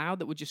nuclear cloud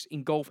that would just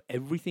engulf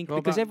everything. What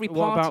because about, every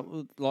what part.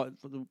 about like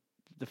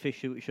the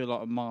fish which are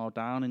like a mile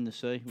down in the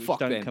sea, which Fuck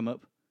don't them. come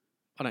up?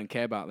 I don't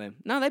care about them.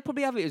 No, they'd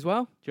probably have it as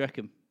well. Do you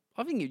reckon?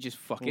 I think you'd just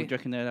fuck Or do you it.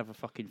 reckon they'd have a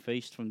fucking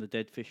feast from the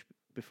dead fish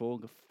before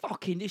and go,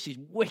 fucking, this is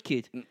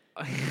wicked? Mm.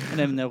 And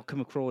then they'll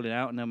come crawling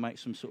out and they'll make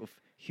some sort of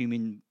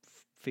human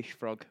fish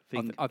frog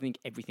thing. I think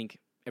everything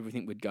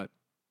would go.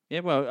 Yeah,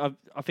 well,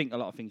 I think a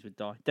lot of things would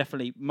die.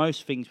 Definitely,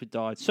 most things would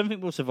die.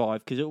 Something will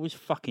survive because it always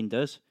fucking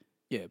does.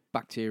 Yeah,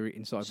 bacteria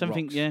inside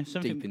Something, rocks yeah,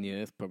 something. deep in the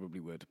earth probably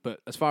would.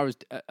 But as far as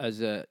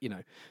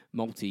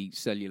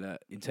multicellular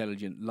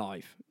intelligent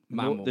life,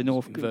 mammals, The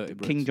North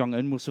invertebrates, King Jong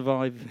Un will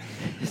survive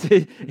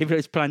if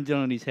it's planted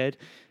on his head.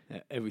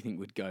 everything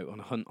would go on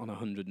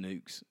 100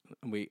 nukes.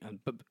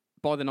 But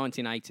by the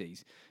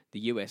 1980s, the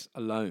US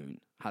alone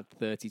had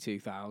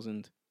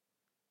 32,000.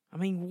 I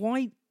mean,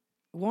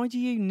 why do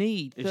you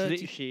need It's 30?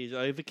 literally is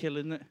overkill,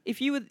 isn't it?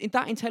 If you were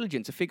that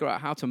intelligent to figure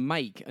out how to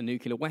make a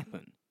nuclear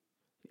weapon,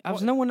 has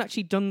What- no one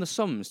actually done the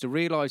sums to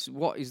realise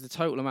what is the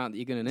total amount that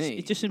you're going to need?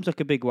 It just seems like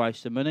a big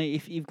waste of money.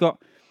 If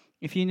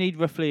you need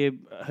roughly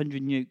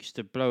 100 nukes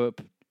to blow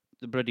up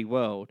the bloody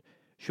world,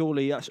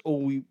 surely that's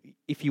all.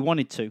 If you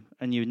wanted to,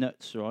 and you're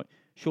nuts, right?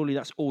 Surely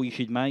that's all you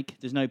should make.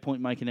 There's no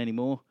point making any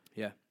more.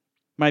 Yeah.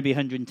 Maybe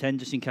 110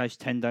 just in case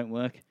 10 don't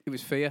work. It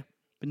was fear.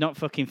 But not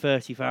fucking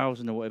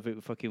 30,000 or whatever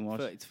it fucking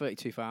was. It's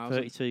 32,000.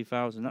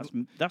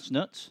 32,000. That's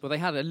nuts. Well, they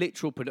had a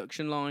literal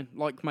production line,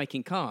 like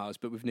making cars,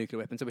 but with nuclear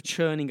weapons. They were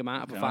churning them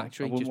out of a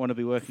factory. I wouldn't want to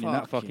be working in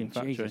that fucking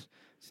factory. Jesus.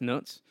 It's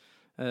nuts.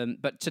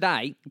 But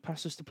today,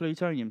 Pass us the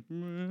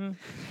plutonium.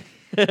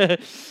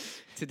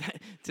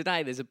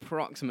 today there's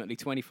approximately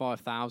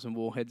 25,000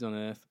 warheads on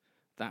Earth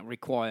that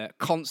require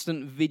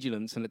constant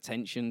vigilance and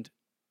attention,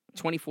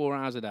 24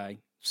 hours a day,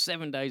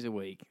 7 days a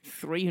week,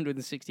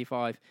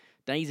 365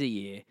 days a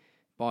year,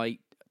 by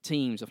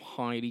teams of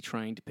highly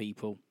trained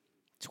people.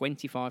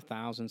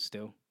 25,000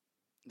 still.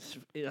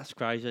 That's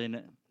crazy, isn't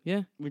it?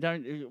 Yeah.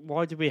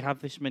 Why do we have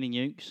this many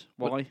nukes?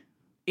 Why? Well,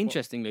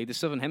 interestingly, the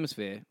Southern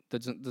Hemisphere,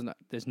 there's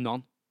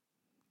none.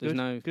 There's Good.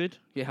 no. Good.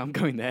 Yeah, I'm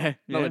going there.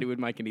 Not Yeah. that it would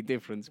make any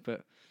difference,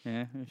 but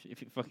Yeah.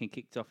 If it fucking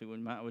kicked off, it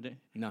wouldn't matter, would it?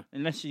 no.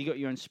 Unless you got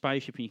your own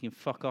spaceship and you can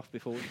fuck off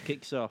before it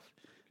kicks off.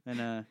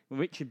 And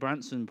Richard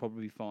Branson would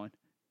probably be fine.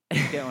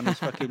 Get on his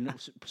fucking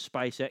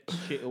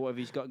SpaceX shit or whatever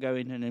he's got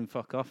going and then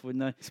fuck off,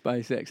 wouldn't they?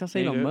 SpaceX. That's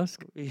There you Elon go.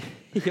 Musk.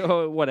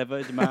 Or whatever,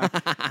 it doesn't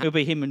matter. It'll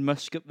be him and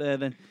Musk up there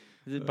then.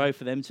 Both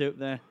of them two up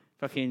there.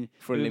 Fucking.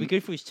 For a It would be lim-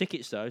 good for his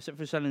tickets though, except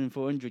for selling them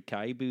for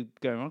 100k. He'd be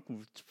going on for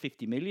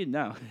 50 million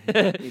now.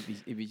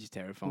 It'd be just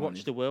terrifying.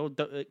 Watch the world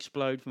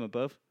explode from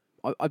above.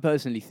 I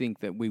personally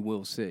think that we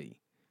will see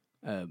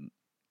a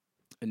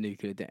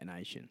nuclear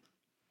detonation.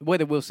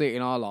 Whether we'll see it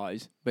in our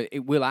lives, but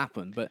it will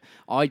happen. But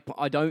I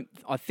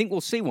think we'll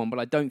see one, but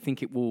I don't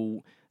think it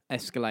will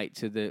escalate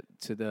to the.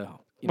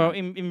 Well,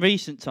 in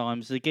recent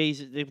times, the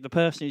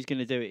person who's going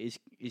to do it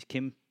is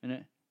Kim, isn't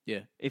it?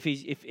 Yeah. If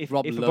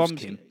Rob if a loves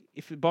bomb's Kim.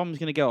 if a bomb's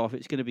going to go off,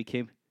 it's going to be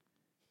Kim,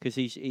 because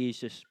he's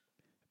just a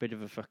bit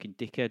of a fucking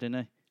dickhead, isn't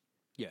he?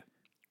 Yeah.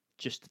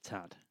 Just a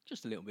tad.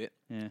 Just a little bit.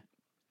 Yeah.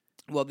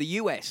 Well, the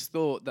US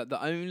thought that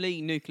the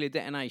only nuclear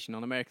detonation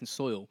on American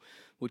soil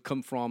would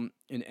come from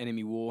an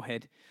enemy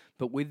warhead.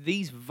 But with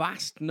these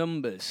vast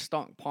numbers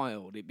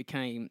stockpiled, it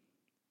became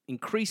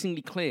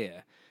increasingly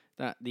clear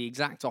that the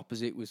exact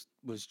opposite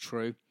was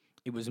true.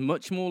 It was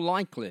much more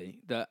likely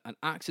that an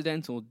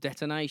accidental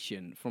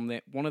detonation from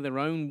one of their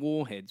own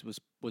warheads was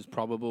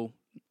probable.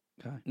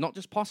 Okay. Not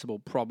just possible,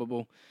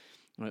 probable.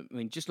 I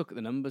mean, just look at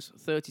the numbers.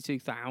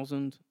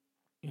 32,000.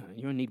 You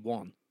only need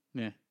one.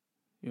 Yeah.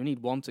 You need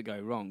one to go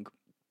wrong.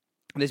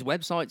 There's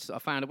websites. I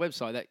found a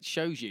website that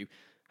shows you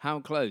how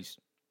close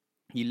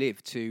you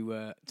live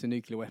to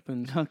nuclear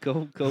weapons. Oh,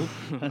 cool.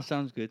 That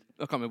sounds good.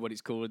 I can't remember what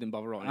it's called. I didn't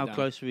bother writing How it down.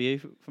 close were you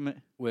from it?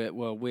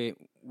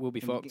 We'll be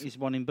fucked. Is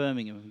one in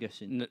Birmingham, I'm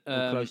guessing.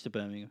 Or close to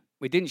Birmingham.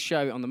 We didn't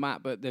show it on the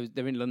map, but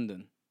they're in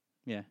London.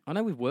 Yeah. I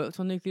know we've worked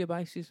on nuclear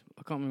bases.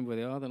 I can't remember where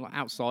they are. They're like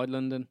outside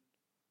London.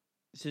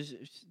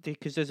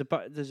 Because there's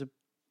a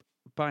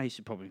base,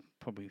 probably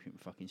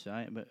shouldn't fucking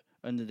say it, but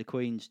under the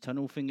Queen's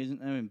Tunnel thing,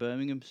 isn't there, in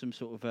Birmingham? Some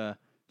sort of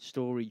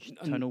storage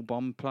tunnel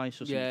bomb place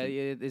or something.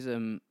 Yeah. There's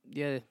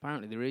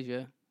apparently there is.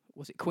 Yeah.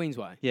 Was it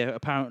Queensway? Yeah,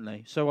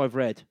 apparently. So I've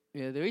read.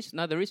 Yeah, there is.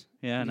 No, there is.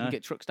 Yeah, I You know. can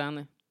get trucks down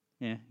there.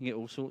 Yeah, you get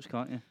all sorts,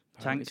 can't you?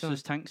 Apparently so.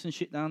 There's tanks and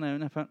shit down there,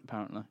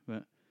 apparently.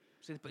 But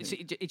But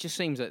it just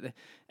seems that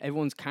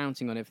everyone's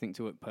counting on everything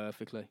to work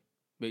perfectly,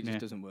 but it just Yeah.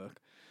 doesn't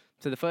work.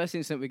 So the first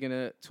incident we're going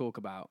to talk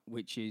about,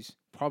 which is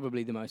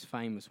probably the most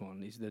famous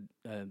one, is the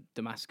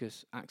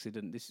Damascus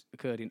accident. This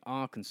occurred in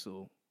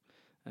Arkansas,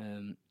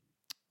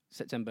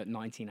 September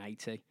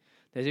 1980.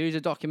 There is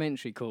a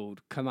documentary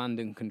called Command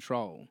and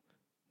Control,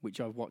 which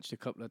I've watched a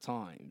couple of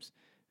times.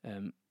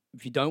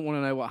 If you don't want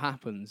to know what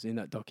happens in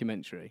that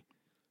documentary,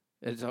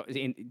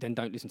 then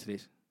don't listen to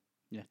this.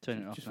 yeah, turn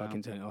it off. Just now.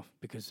 fucking turn it off,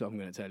 because I'm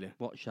going to tell you.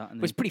 Watch that and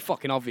But it's then pretty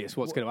fucking obvious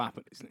what's going to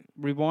happen, isn't it?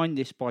 rewind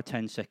this by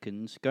 10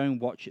 seconds. Go and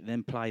watch it,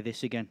 then play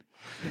this again.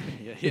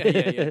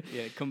 Yeah.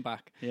 Come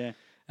back. Yeah.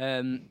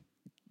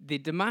 The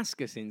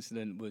Damascus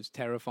incident was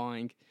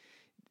terrifying.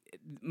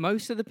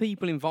 Most of the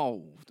people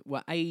involved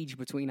were aged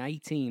between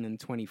 18 and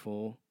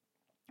 24.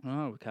 Oh,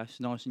 okay. It's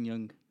nice and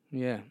young.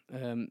 Yeah.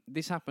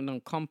 This happened on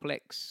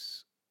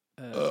Complex.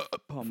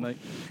 Pardon me.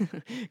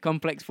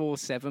 Complex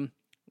 47,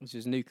 which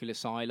is a nuclear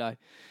silo.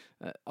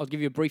 I'll give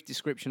you a brief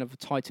description of a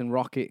Titan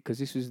rocket, because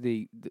this was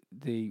the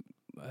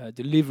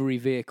delivery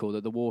vehicle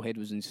that the warhead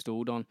was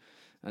installed on.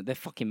 They're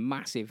fucking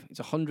massive. It's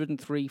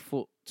 103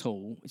 foot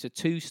tall. It's a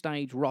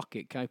 2-stage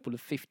rocket capable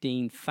of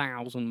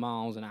 15,000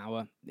 miles an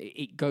hour.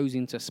 It goes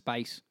into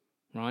space,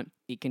 right?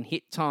 It can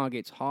hit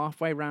targets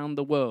halfway around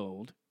the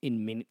world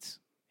in minutes.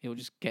 It'll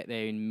just get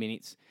there in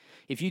minutes.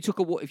 If you took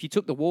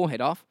the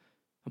warhead off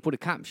and put a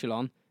capsule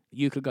on,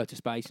 you could go to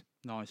space.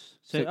 Nice.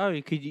 So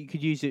you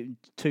could use it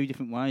 2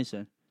 different ways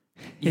then.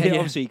 Yeah.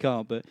 Obviously you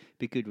can't, but it'd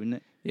be good, wouldn't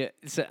it? Yeah,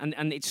 so,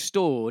 and it's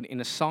stored in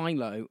a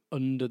silo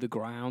under the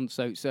ground.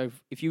 So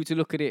if you were to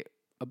look at it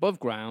above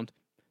ground,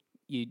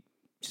 you'd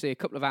see a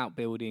couple of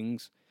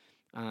outbuildings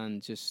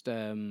and just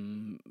a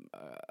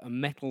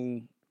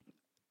metal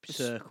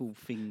circle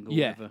thing or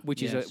Yeah, whatever.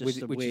 which is it's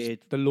just a which weird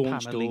is the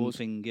launch panelling doors.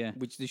 thing. Yeah,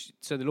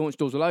 So the launch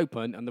doors will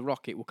open and the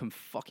rocket will come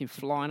fucking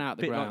flying out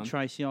the bit ground. like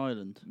Tracy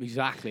Island.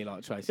 Exactly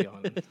like Tracy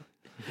Island.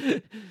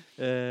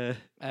 Uh,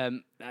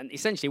 And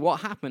essentially,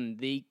 what happened?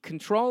 The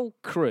control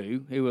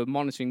crew who were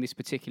monitoring this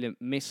particular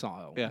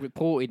missile Yeah.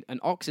 reported an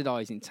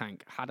oxidizing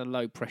tank had a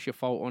low pressure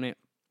fault on it.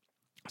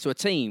 So a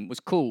team was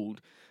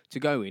called to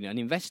go in and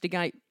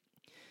investigate.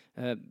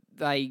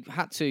 They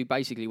had to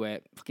basically wear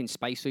fucking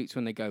spacesuits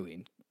when they go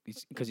in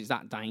because it's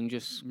that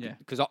dangerous. Yeah.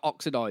 Because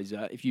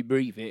oxidizer, if you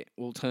breathe it,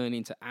 will turn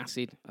into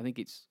acid. I think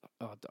it's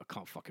I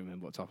can't fucking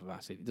remember what type of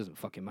acid. It doesn't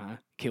fucking matter.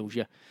 Kills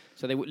you.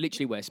 So they would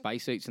literally wear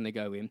spacesuits and they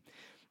go in.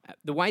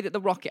 The way that the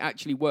rocket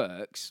actually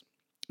works,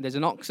 there's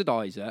an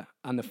oxidizer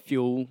and the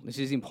fuel. This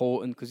is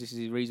important because this is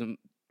the reason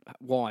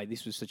why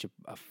this was such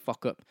a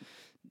fuck up.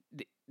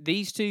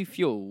 These two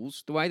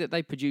fuels, the way that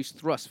they produce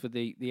thrust for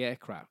the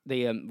aircraft,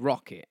 the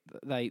rocket,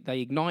 they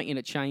ignite in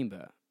a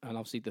chamber, and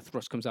obviously the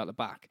thrust comes out the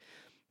back.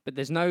 But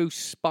there's no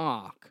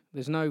spark,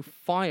 there's no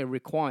fire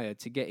required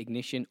to get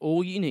ignition.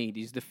 All you need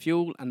is the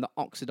fuel and the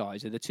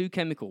oxidizer, the two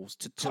chemicals,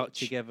 to touch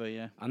together.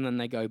 Yeah. and then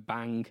they go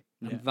bang,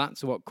 and Yeah.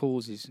 that's what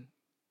causes.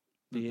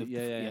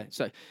 Yeah.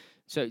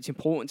 So it's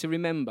important to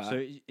remember.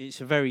 So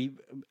it's a very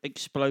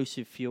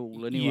explosive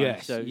fuel anyway.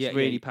 Yes, So it's yeah,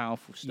 really yeah.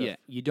 powerful stuff. Yeah,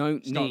 you don't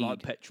It's need not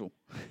like petrol.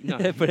 no,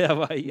 Put it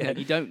that way. Yeah. no,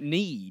 you don't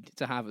need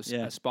to have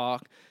a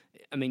spark.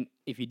 I mean,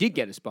 if you did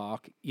get a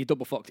spark, you're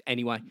double fucked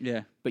anyway.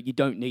 Yeah. But you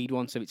don't need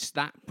one, so it's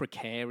that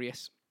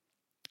precarious.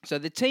 So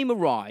the team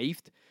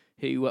arrived,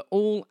 who were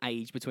all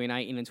aged between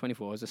 18 and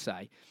 24, as I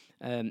say.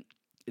 In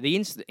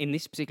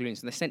this particular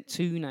instance, they sent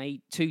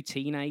two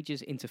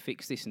teenagers in to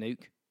fix this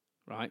nuke,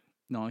 right?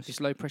 Nice. This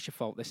low pressure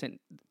fault. They sent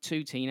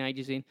two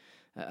teenagers in.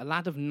 A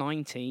lad of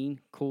 19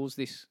 caused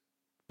this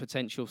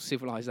potential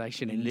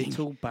civilization ending.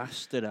 Little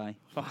bastard, eh?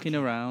 Fucking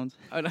around.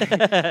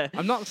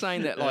 I'm not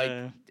saying that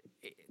like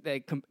they're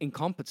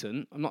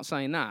incompetent. I'm not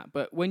saying that.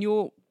 But when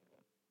you're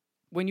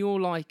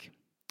like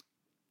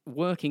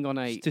working on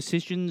a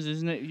decisions,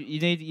 isn't it?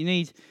 You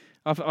need.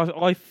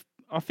 I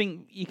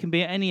think you can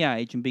be at any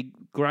age and be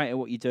great at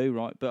what you do,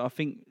 right? But I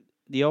think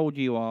the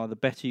older you are, the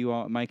better you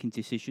are at making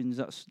decisions.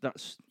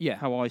 That's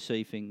how I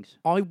see things.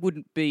 I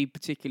wouldn't be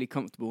particularly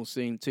comfortable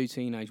seeing two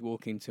teenagers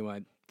walk into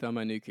a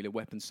thermonuclear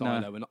weapon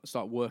silo and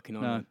start working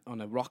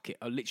on a rocket,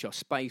 literally a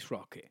space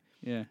rocket.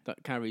 Yeah,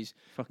 that carries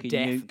fucking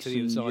death nukes to the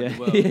other side of the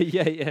world.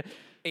 yeah.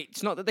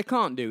 It's not that they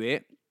can't do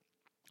it,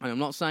 and I'm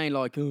not saying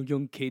like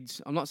young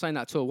kids. I'm not saying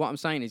that at all. What I'm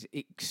saying is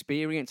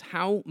experience.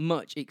 How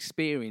much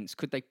experience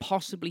could they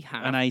possibly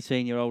have? An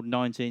 18-year-old,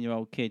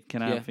 19-year-old kid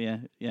can have,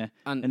 yeah.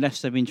 And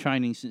unless they've been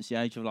training since the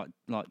age of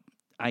like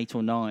 8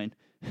 or 9.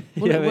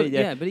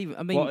 Yeah, but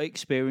even what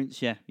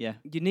experience? Yeah.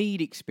 You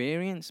need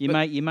experience. You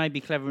may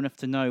be clever enough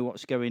to know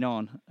what's going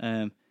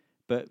on,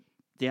 but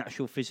the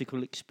actual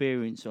physical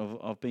experience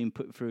of being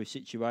put through a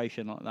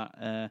situation like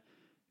that,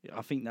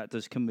 I think that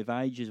does come with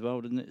age as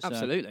well, doesn't it? So,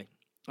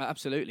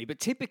 Absolutely. But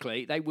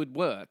typically they would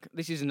work.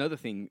 This is another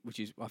thing which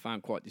is I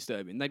found quite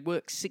disturbing. They'd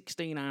work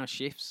 16-hour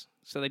shifts,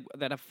 so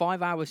they'd have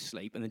 5 hours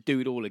sleep and they'd do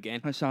it all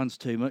again. That sounds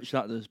too much.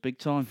 That does big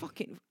time.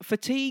 Fucking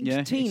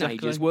fatigued teenagers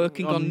exactly.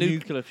 working on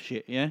nuclear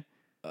shit. Yeah.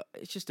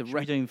 It's just a Should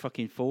be doing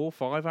fucking 4 or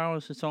 5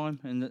 hours a time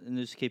and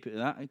just keep it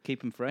at that,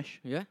 keep them fresh.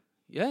 Yeah.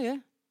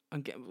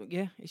 And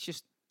it's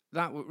just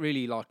that would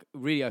really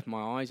opened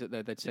my eyes that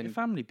they'd send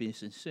family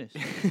business, sis.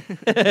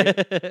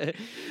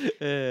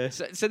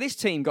 So this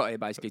team got here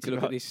basically to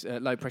look at this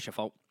low pressure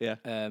fault. Yeah.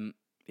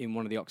 In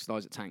one of the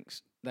oxidizer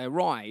tanks. They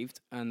arrived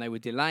and they were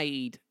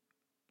delayed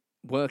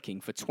working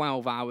for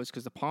 12 hours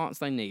because the parts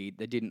they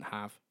didn't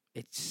have.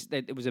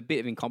 It was a bit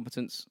of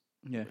incompetence.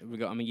 Yeah.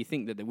 I mean, you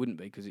think that there wouldn't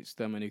be because it's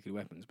thermonuclear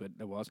weapons, but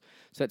there was.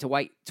 So they had to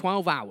wait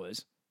 12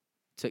 hours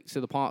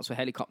so the parts were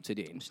helicoptered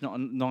in. It's not a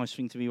nice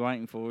thing to be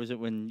waiting for, is it,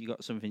 when you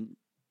got something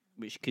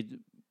which could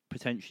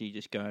potentially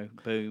just go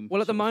boom? Well,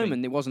 at the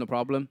moment, it wasn't a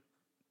problem.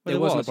 Well, there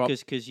was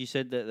because you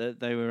said that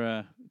they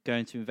were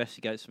going to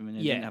investigate something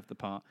and didn't have the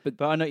part. But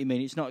I know what you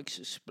mean. It's not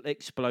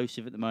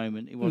explosive at the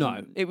moment. It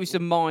wasn't. No, it was a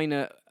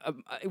minor.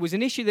 It was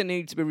an issue that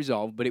needed to be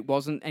resolved, but it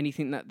wasn't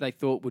anything that they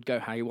thought would go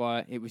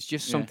haywire. It was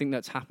just something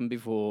that's happened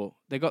before.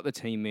 They got the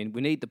team in. We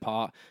need the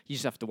part. You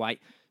just have to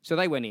wait. So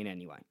they went in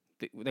anyway.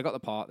 They got the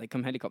part. They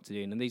come helicoptered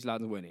in, and these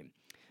lads went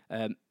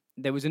in.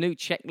 There was a new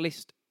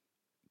checklist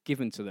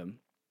given to them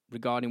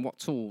regarding what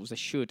tools they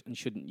should and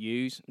shouldn't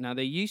use. Now,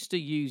 they're used to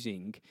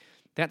using.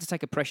 They had to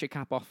take a pressure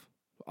cap off.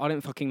 I don't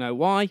fucking know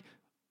why.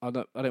 I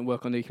don't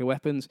work on nuclear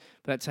weapons,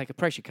 but they had to take a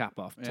pressure cap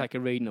off, take a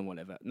reading and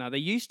whatever. Now, they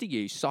used to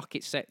use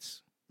socket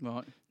sets.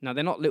 Right. Now,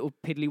 they're not little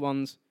piddly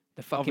ones.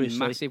 They're fucking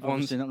massive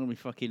ones. They're not going to be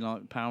fucking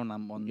like pound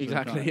lamp ones.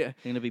 Exactly, yeah. They're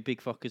going to be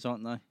big fuckers,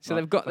 aren't they? So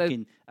like they've got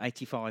fucking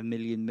 85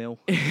 million mil.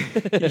 Yeah.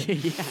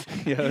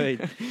 You know what I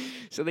mean?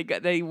 So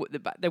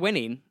they went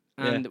in,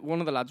 and one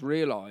of the lads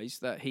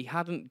realised that he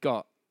hadn't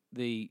got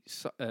the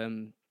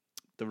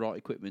right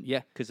equipment.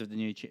 Yeah. Because of the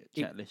new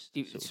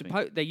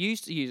checklist. They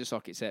used to use a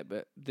socket set,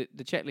 but the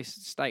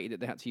checklist stated that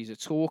they had to use a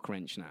torque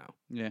wrench now.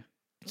 Yeah.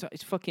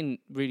 it's fucking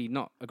really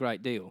not a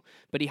great deal.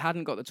 But he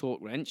hadn't got the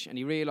torque wrench, and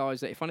he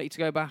realised that if I need to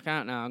go back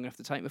out now, I'm going to have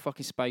to take my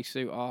fucking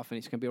spacesuit off, and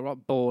it's going to be a right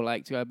ball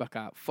ache to go back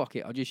out. Fuck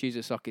it, I'll just use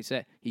a socket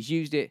set. He's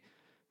used it.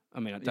 I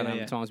mean, I've done it how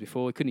many times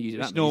before. He couldn't use it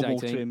It's that many. normal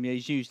to him. Yeah,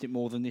 he's used it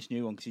more than this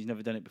new one because he's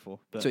never done it before.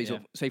 But so he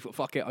thought,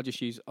 fuck it, I'll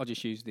just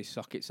use this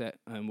socket set,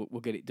 and we'll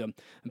get it done.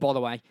 And by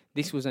the way,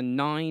 this was a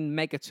 9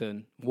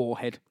 megaton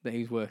warhead that he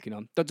was working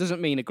on. That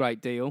doesn't mean a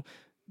great deal,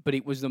 but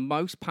it was the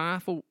most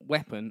powerful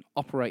weapon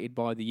operated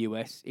by the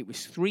US. It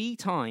was 3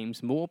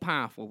 times more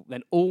powerful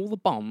than all the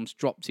bombs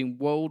dropped in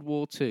World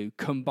War II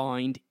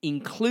combined,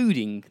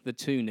 including the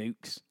 2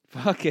 nukes.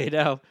 Fucking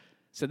hell.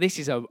 So this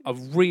is a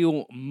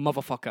real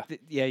motherfucker.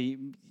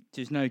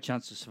 There's no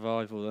chance of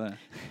survival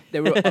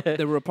there.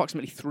 There were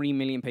approximately 3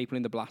 million people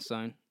in the blast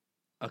zone.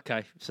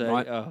 Okay, so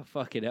Right. oh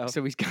fucking hell.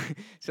 So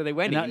so they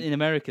went in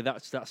America,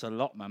 that's a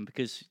lot, man,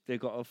 because they've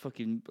got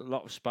a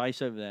lot of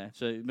space over there.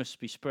 So it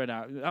must be spread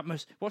out.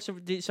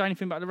 Did it say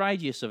anything about the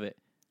radius of it?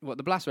 What,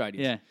 the blast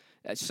radius? Yeah,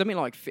 It's something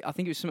like I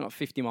think it was something like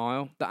 50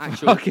 mile. That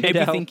actual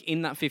everything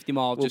in that 50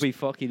 mile will just be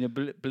fucking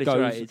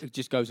obliterated. it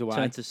just goes away.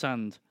 Turned to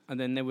sand. And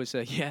then there was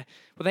well,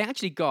 they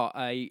actually got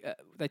they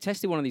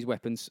tested one of these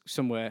weapons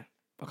somewhere.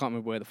 I can't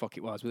remember where the fuck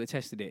it was, but they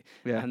tested it.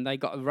 Yeah. And they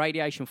got a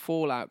radiation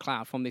fallout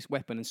cloud from this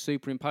weapon and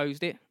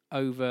superimposed it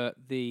over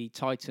the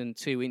Titan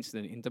II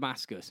incident in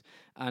Damascus.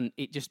 And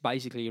it just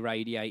basically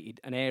irradiated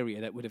an area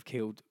that would have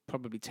killed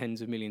probably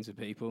tens of millions of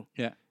people.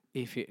 Yeah.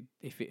 If it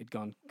had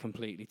gone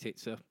completely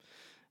tits up.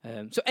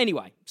 So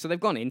anyway, so they've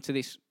gone into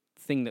this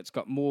thing that's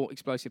got more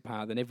explosive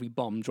power than every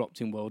bomb dropped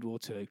in World War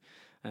II.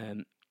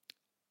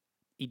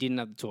 He didn't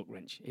have the torque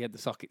wrench. He had the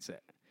socket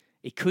set.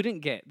 He couldn't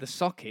get the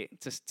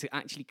socket to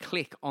actually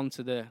click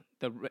onto the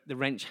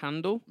wrench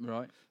handle,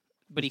 Right.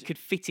 but he could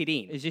fit it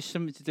in. Is this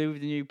something to do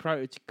with the new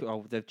prototype?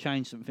 Oh, they've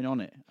changed something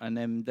on it, and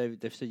then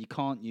they've said you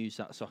can't use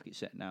that socket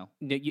set now.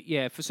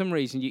 Yeah, for some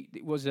reason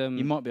it was. You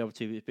might be able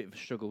to. It's a bit of a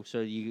struggle. So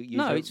you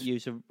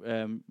use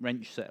a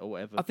wrench set or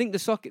whatever. I think the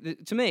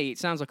socket, to me, it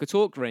sounds like a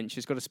torque wrench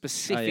has got a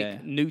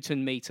specific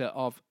Newton meter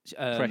of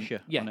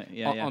pressure on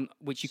it. On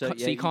which you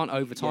can't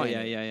over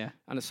tighten. Yeah.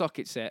 And a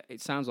socket set,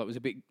 it sounds like it was a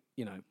bit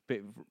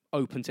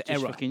open to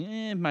error.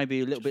 Maybe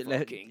a little bit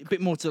a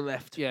bit more to the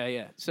left.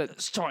 Yeah. So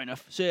it's tight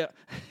enough. So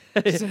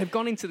they've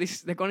gone into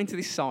this. They've gone into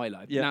this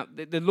silo. Yeah. Now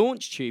the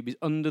launch tube is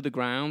under the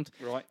ground.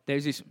 Right.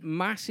 There's this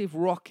massive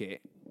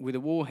rocket with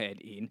a warhead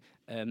in,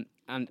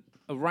 and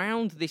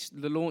around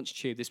the launch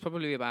tube, there's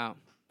probably about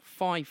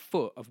 5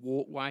 foot of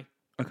walkway.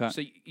 Okay.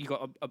 So you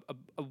got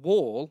a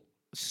wall,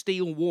 a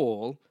steel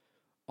wall,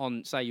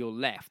 on, say, your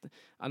left,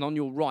 and on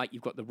your right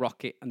you've got the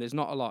rocket, and there's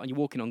not a lot, and you're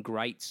walking on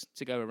grates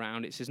to go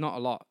around it, so there's not a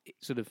lot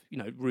sort of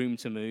room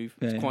to move.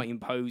 It's quite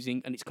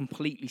imposing, and it's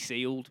completely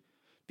sealed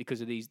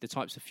because of the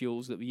types of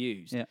fuels that we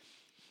use. Yeah.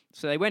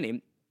 So they went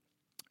in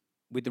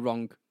with the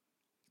wrong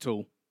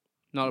tool.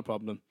 Not a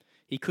problem.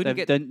 He couldn't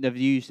They've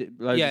used it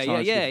loads of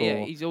times before.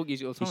 Yeah. He's all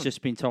used it all the time. He's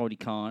just been told he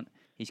can't.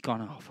 He's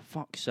gone, oh, for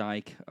fuck's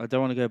sake, I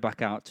don't want to go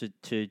back out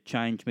to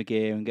change my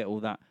gear and get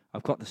all that.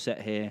 I've got the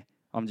set here.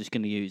 I'm just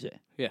going to use it.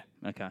 Yeah.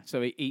 Okay.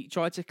 So he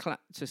tried to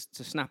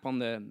snap on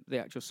the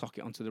actual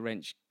socket onto the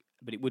wrench,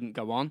 but it wouldn't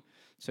go on.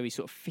 So he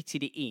sort of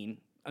fitted it in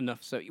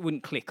enough so it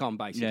wouldn't click on,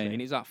 basically. Yeah.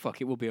 And he's like, fuck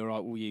it, we'll be all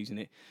right, we're using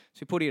it. So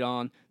he put it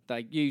on.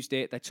 They used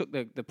it. They took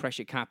the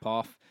pressure cap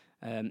off.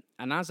 And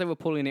as they were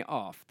pulling it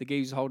off, the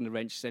geezer holding the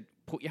wrench said,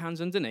 put your hands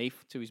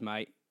underneath, to his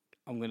mate.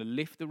 I'm going to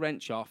lift the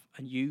wrench off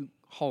and you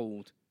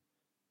hold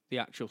the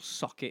actual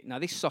socket. Now,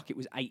 this socket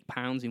was 8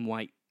 pounds in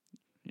weight.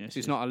 Yes, So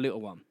it's not a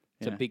little one.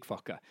 It's a big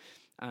fucker.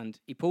 And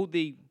he pulled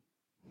the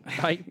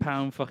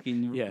 £8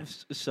 fucking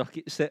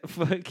socket set.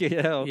 Fucking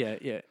hell.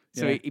 Yeah.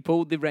 So he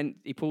pulled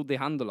the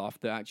handle off,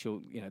 the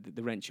actual,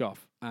 the wrench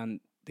off, and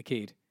the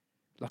kid,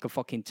 like a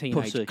fucking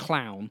teenage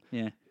clown,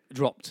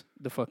 dropped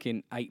the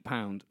fucking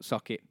 £8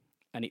 socket,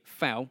 and it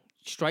fell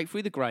straight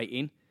through the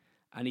grating.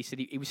 And he said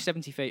he was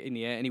 70 feet in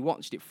the air, and he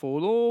watched it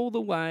fall all the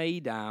way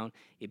down.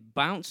 It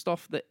bounced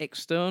off the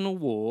external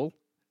wall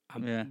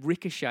and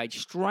ricocheted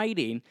straight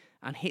in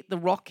and hit the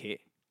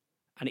rocket.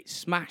 And it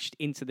smashed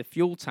into the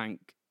fuel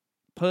tank,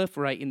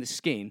 perforating the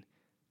skin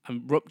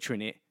and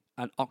rupturing it,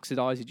 and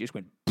oxidizer just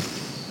went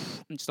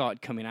and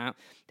started coming out.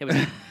 There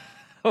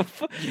was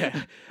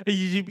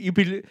You'd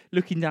be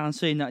looking down,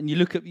 seeing that, and you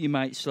look at your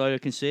mate slowly. I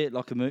can see it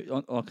like a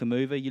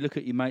movie. You look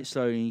at your mate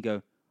slowly, and you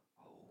go,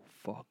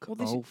 "Oh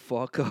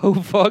fuck! Oh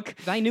fuck!"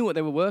 They knew what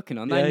they were working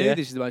on. They knew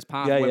this is the most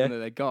powerful weapon that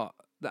they got.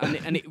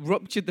 And it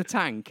ruptured the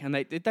tank, and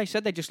they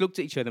said they just looked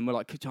at each other and were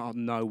like, "Oh,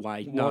 no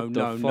way, no.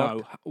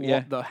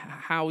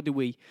 How do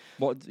we?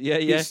 What?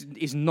 This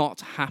is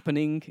not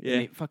happening." Yeah.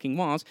 And it fucking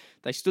was.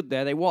 They stood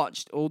there, they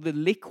watched all the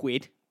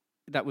liquid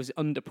that was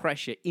under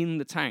pressure in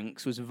the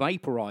tanks was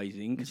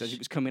vaporizing as it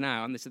was coming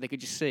out, and they said they could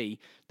just see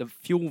the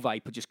fuel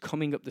vapor just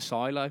coming up the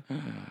silo,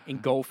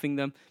 engulfing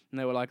them, and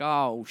they were like,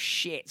 "Oh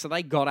shit!" So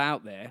they got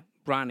out there,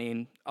 ran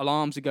in.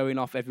 Alarms are going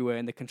off everywhere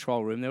in the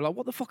control room. They were like,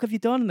 "What the fuck have you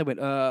done?" And they went,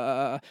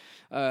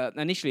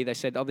 Initially, they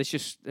said, "Oh, there's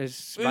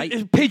It's a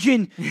vape."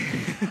 pigeon.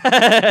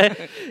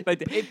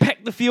 It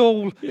pecked the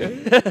fuel.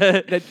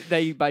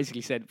 They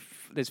basically said,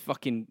 "There's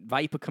fucking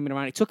vapor coming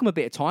around." It took them a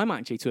bit of time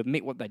actually to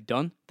admit what they'd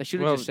done. They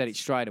should have just said it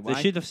straight away.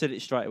 They should have said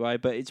it straight away,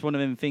 but it's one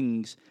of them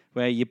things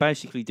where you're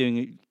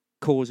basically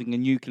causing a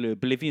nuclear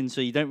oblivion,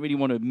 so you don't really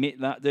want to admit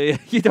that, do you?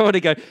 You don't want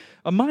to go,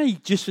 I may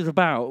just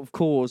about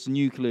cause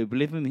nuclear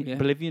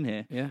oblivion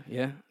here.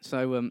 Yeah.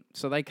 So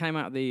they came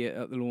out of the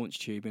launch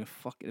tube and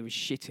there was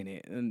shit in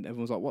it, and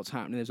everyone was like, "What's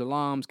happening?" There's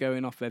alarms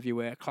going off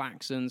everywhere,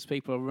 klaxons,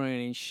 people are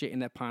running, shit in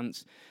their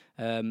pants.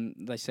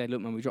 They said, "Look,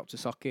 man, we dropped a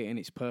socket and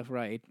it's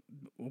perforated.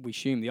 We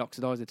assume the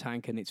oxidizer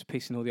tank, and it's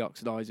pissing all the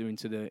oxidizer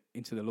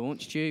into the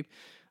launch tube."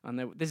 And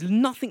there's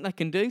nothing they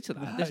can do to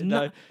that. There's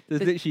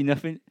literally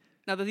nothing.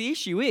 Now, the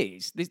issue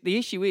is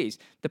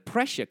the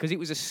pressure, because it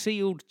was a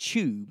sealed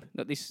tube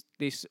that this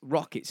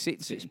rocket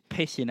sits in. It's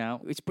pissing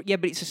out. But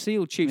it's a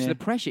sealed tube, so the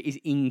pressure is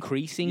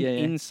increasing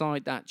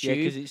inside that tube.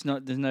 Yeah, because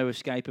there's no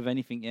escape of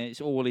anything. Yeah, it's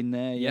all in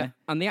there. Yeah,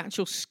 and the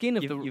actual skin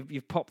of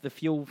you've popped the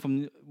fuel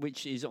from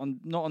which is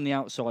not on the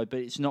outside, but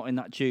it's not in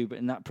that tube,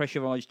 and that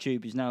pressurized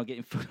tube is now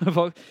getting full of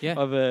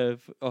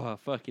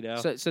fucking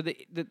hell. So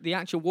the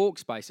actual walk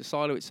space, the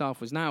silo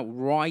itself, was now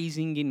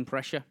rising in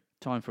pressure.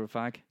 Time for a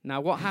fag. Now,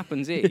 what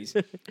happens is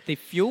the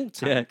fuel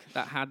tank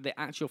that had the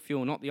actual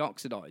fuel, not the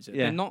oxidizer,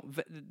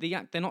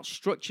 they're not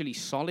structurally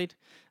solid.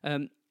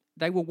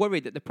 They were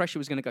worried that the pressure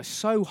was going to go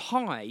so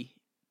high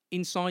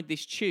inside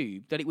this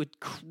tube that it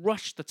would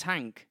crush the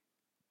tank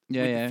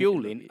with the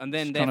fuel in, and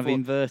then kind of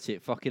invert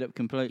it, fuck it up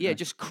completely. Yeah,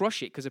 just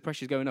crush it because the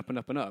pressure's going up and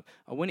up and up.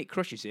 And when it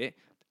crushes it,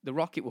 the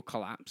rocket will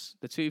collapse.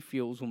 The two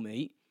fuels will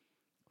meet.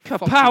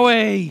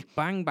 Kapowie!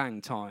 Bang bang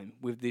time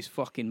with this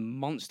fucking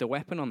monster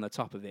weapon on the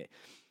top of it.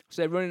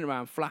 So they're running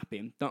around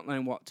flapping, not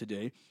knowing what to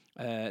do.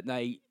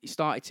 They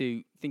started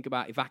to think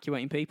about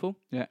evacuating people.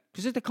 Yeah.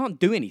 Because they can't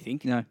do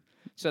anything. No.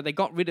 So they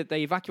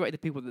evacuated the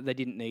people that they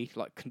didn't need,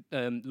 like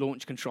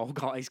launch control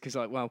guys, because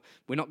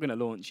we're not going to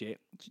launch it.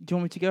 Do you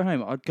want me to go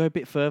home? I'd go a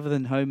bit further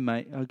than home,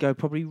 mate. I'd go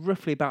probably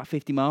roughly about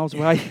 50 miles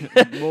away.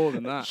 More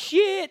than that.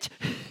 Shit!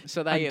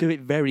 So I'd do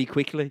it very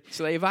quickly.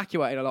 So they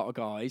evacuated a lot of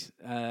guys.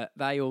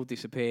 They all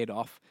disappeared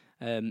off.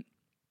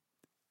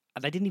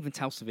 They didn't even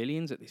tell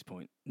civilians at this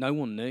point. No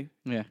one knew.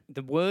 Yeah.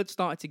 The word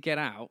started to get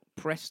out.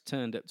 Press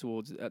turned up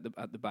towards at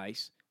the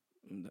base.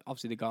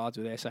 Obviously, the guards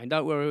were there saying,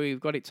 "Don't worry,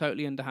 we've got it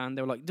totally underhand."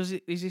 They were like,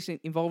 "Is this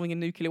involving a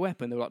nuclear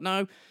weapon?" They were like,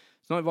 "No,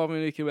 it's not involving a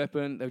nuclear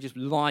weapon." They were just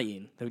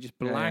lying. They were just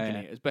blagging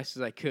it as best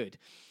as they could.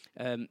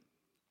 They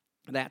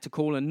had to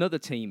call another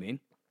team in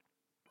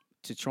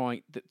to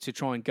try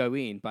and go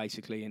in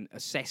basically and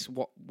assess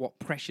what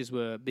pressures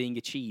were being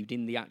achieved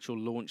in the actual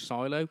launch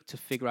silo to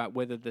figure out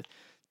whether the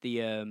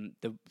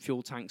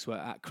fuel tanks were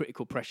at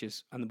critical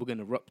pressures and were going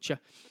to rupture.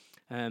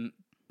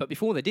 But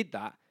before they did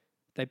that,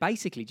 they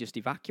basically just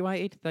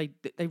evacuated.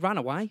 They ran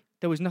away.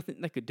 There was nothing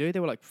they could do.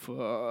 They were like,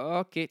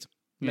 "Fuck it,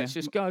 let's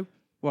just go."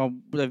 Well,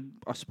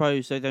 I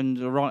suppose they've done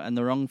the right and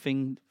the wrong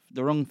thing.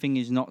 The wrong thing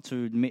is not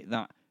to admit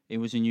that it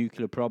was a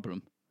nuclear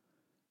problem,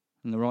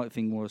 and the right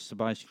thing was to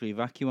basically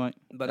evacuate.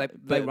 But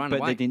they ran away.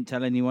 But they didn't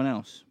tell anyone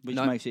else, which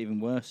makes it even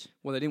worse.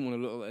 Well, they didn't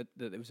want to look at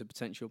that there was a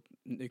potential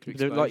nuclear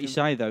explosion. Like you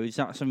say, though, is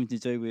that something to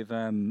do with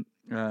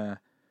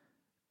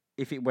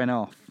if it went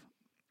off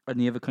and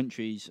the other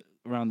countries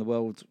around the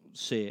world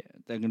see it,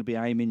 they're going to be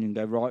aiming and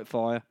go, right,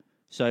 fire.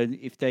 So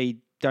if they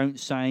don't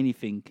say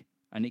anything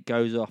and it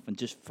goes off, and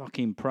just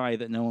fucking pray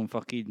that no one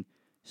fucking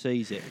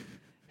sees it.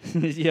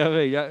 You know what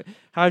I mean?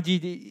 How do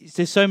you?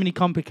 There's so many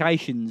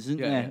complications,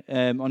 isn't there,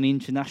 on the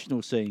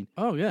international scene?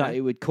 Oh yeah, that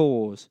it would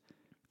cause.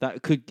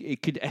 That could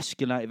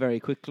escalate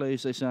very quickly,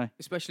 as they say.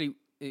 Especially,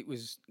 it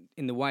was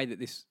in the way that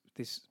this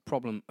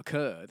problem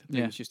occurred.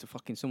 It was just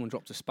someone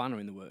dropped a spanner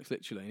in the works,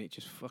 literally, and it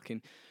just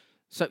fucking.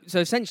 So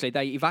essentially,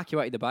 they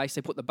evacuated the base.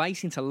 They put the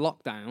base into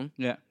lockdown.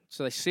 Yeah.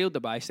 So they sealed the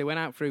base. They went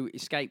out through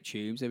escape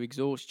tubes, their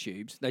exhaust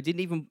tubes. They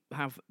didn't even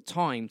have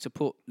time to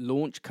put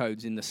launch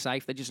codes in the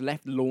safe. They just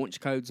left launch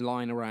codes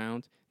lying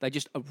around. They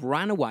just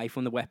ran away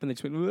from the weapon. They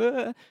just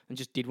went and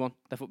just did one.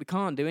 They thought, we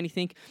can't do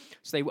anything.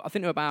 So I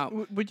think they were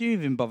about... Would you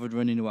even bothered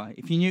running away?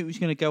 If you knew it was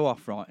going to go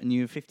off, right, and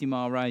you were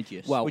 50-mile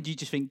radius, would you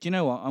just think, do you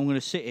know what, I'm going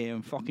to sit here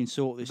and fucking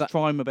sort this,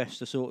 try my best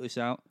to sort this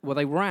out? Well,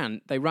 they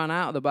ran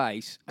out of the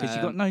base. Because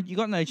you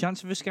got no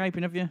chance of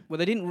escaping, have you? Well,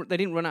 they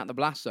didn't run out the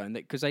blast zone,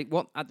 because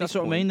That's what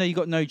I mean, you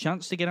got no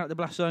chance to get out the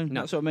blast zone.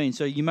 No. That's what I mean.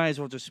 So you may as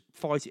well just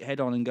fight it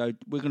head on and go,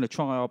 we're going to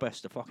try our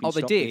best to fucking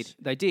stop this.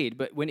 They did,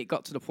 but when it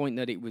got to the point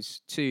that it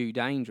was too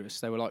dangerous,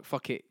 they were like,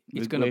 fuck it,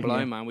 it's going to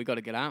blow, man, we got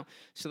to get out.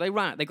 So they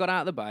got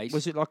out of the base.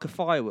 Was it like a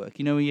firework?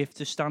 You know, where you have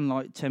to stand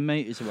like 10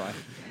 metres away?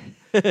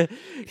 Did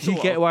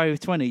you get away with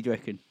 20, do you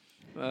reckon?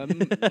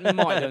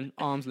 Might have done,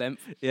 arm's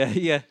length.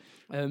 Yeah.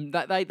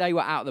 They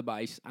were out of the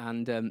base,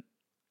 and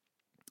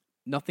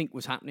nothing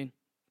was happening.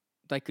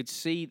 They could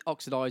see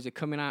oxidizer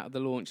coming out of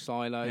the launch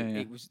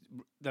silo.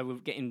 They were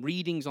getting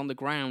readings on the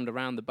ground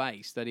around the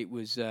base that it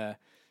was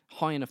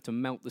high enough to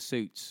melt the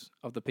suits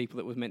of the people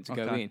that was meant to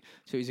go Okay. in.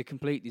 So it was a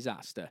complete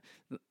disaster.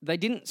 They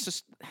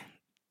didn't.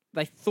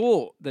 They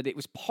thought that it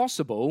was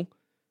possible,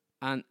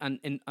 and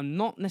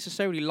not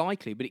necessarily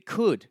likely, but it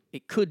could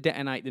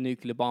detonate the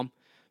nuclear bomb.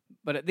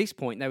 But at this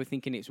point, they were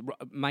thinking it's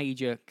a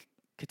major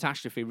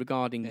catastrophe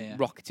regarding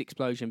rocket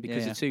explosion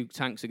because the two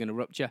tanks are going to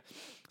rupture.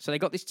 So they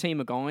got this team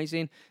of guys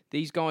in.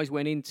 These guys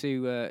went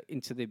into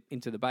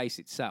the base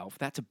itself.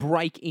 They had to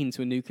break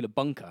into a nuclear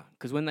bunker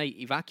because when they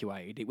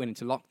evacuated, it went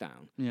into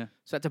lockdown. Yeah.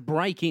 So they had to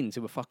break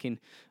into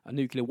a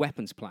nuclear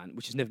weapons plant,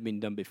 which has never been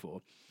done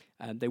before.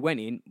 They went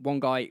in. One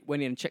guy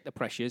went in and checked the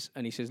pressures,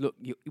 and he says, "Look,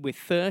 we're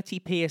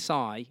 30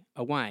 psi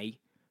away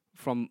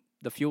from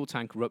the fuel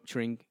tank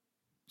rupturing.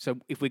 So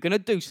if we're going to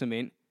do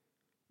something,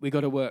 we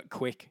got to work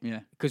quick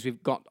because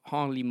we've got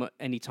hardly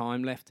any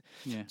time left."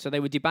 Yeah. So they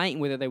were debating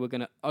whether they were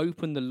going to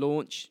open the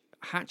launch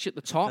hatch at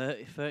the top.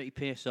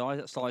 30 psi.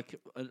 That's like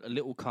a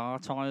little car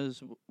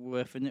tire's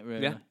worth, isn't it?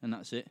 Really? Yeah. And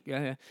that's it.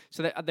 Yeah.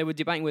 So they were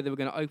debating whether they were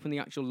going to open the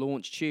actual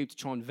launch tube to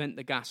try and vent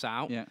the gas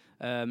out. Yeah.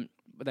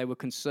 But they were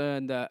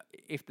concerned that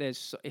if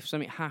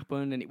something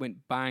happened and it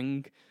went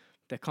bang,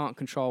 they can't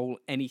control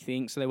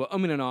anything. So they were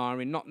umming and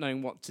ahhing, not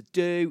knowing what to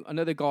do.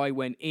 Another guy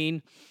went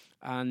in,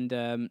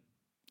 and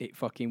it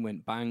fucking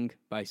went bang.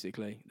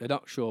 Basically, they're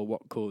not sure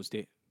what caused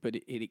it, but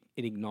it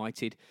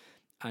ignited,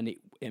 and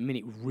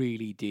it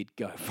really did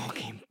go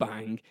fucking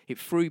bang. It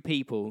threw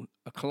people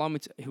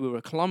who were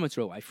a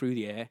kilometre away through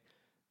the air.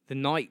 The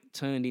night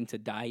turned into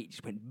day. It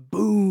just went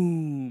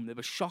boom. There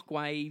were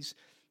shockwaves.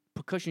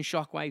 Percussion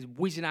shockwaves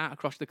whizzing out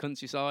across the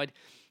countryside.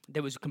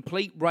 There was a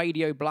complete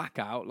radio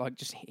blackout, like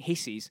just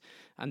hisses.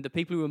 And the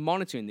people who were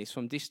monitoring this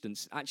from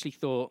distance actually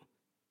thought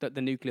that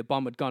the nuclear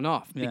bomb had gone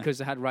off because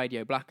they had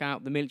radio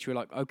blackout. The military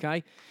were like,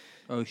 okay,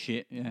 oh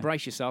shit,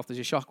 brace yourself. There's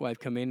a shockwave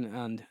coming,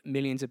 and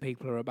millions of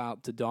people are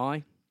about to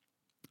die.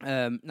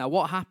 Now,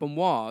 what happened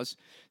was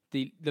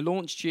the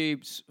launch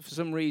tubes, for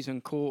some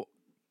reason, caught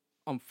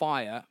on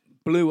fire,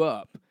 blew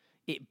up.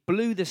 It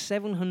blew the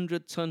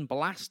 700-ton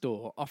blast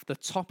door off the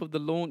top of the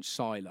launch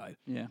silo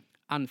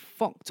and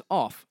fucked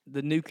off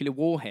the nuclear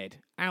warhead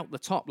out the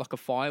top like a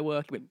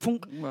firework. It went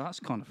punk. Well,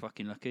 that's kind of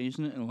fucking lucky,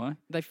 isn't it, in a way?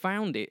 They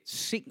found it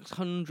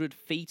 600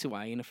 feet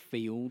away in a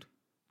field,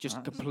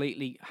 just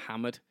completely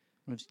hammered.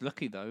 It's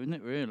lucky, though, isn't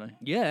it, really?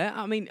 Yeah,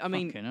 I mean,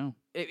 Fucking hell.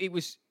 it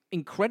was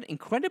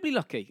incredibly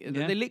lucky.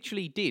 Yeah. They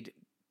literally did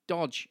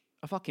dodge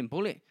a fucking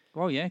bullet.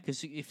 Well, yeah,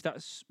 because if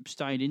that's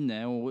stayed in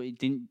there or it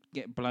didn't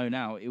get blown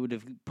out, it would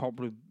have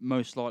probably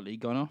most likely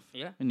gone off.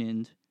 Yeah. In the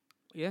end.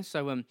 Yeah.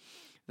 So,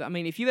 I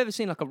mean, if you've ever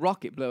seen like a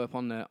rocket blow up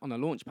on a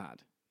launch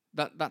pad,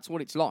 that's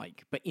what it's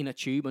like, but in a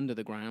tube under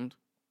the ground.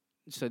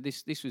 So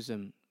this was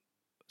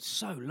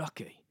so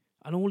lucky,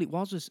 and all it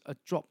was a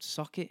dropped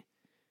socket.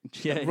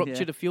 That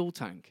ruptured a fuel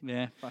tank.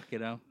 Yeah, fuck it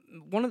hell.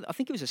 I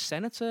think it was a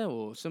senator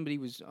or somebody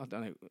was, I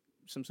don't know,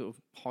 some sort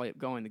of high up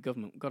guy in the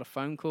government got a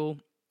phone call.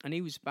 And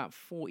he was about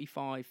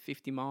 45,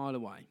 50 mile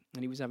away,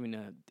 and he was having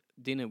a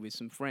dinner with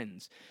some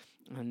friends,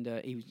 and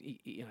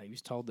he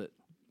was told that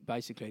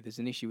basically there's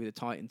an issue with the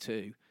Titan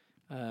II.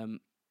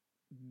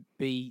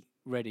 Be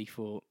ready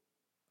for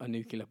a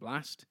nuclear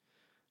blast.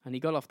 And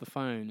he got off the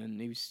phone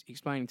and he was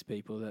explaining to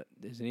people that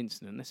there's an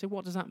incident. They said,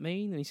 "What does that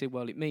mean?" And he said,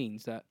 "Well, it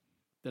means that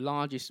the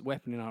largest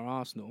weapon in our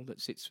arsenal that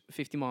sits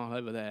 50 mile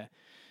over there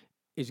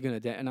is going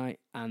to detonate,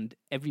 and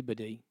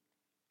everybody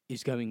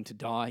is going to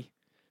die."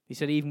 He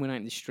said he even went out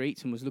in the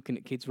streets and was looking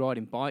at kids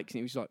riding bikes, and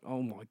he was like,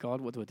 "Oh my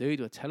God, what do I do?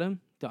 Do I tell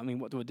them?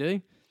 What do I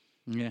do?"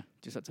 Yeah.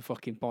 Just had to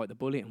fucking bite the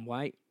bullet and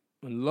wait.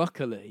 And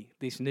luckily,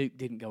 this nuke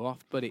didn't go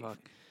off, but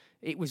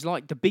it was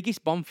like the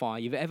biggest bonfire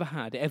you've ever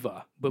had,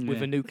 but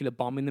with a nuclear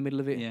bomb in the middle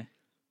of it. Yeah.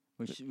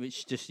 Which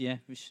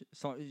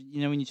it's like,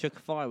 you know, when you chuck a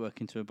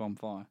firework into a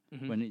bonfire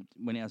when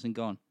it hasn't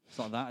gone. It's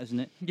like that, isn't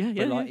it?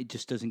 Yeah, but it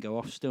just doesn't go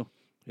off still.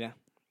 Yeah.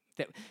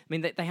 I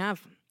mean, they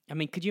have. I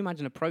mean, could you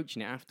imagine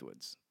approaching it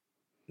afterwards,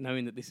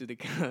 knowing that this had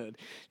occurred?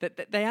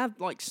 That they have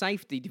like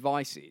safety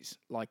devices,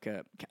 like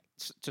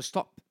to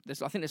stop. I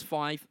think there's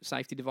 5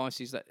 safety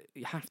devices that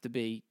you have to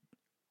be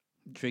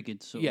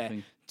triggered, sort of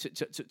thing.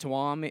 To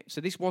arm it. So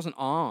this wasn't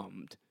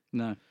armed.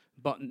 No.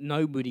 But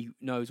nobody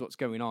knows what's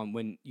going on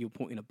when you're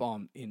putting a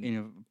bomb in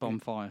a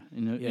bonfire.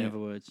 In other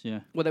words,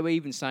 yeah. Well, they were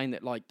even saying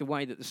that like the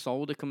way that the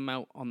solder can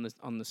melt on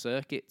the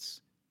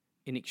circuits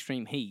in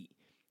extreme heat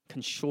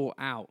can short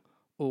out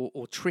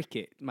or trick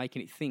it,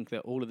 making it think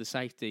that all of the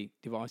safety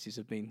devices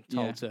have been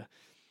told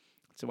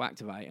to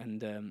activate,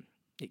 and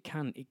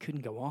it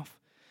couldn't go off.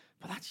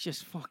 But that's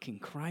just fucking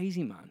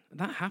crazy, man.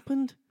 That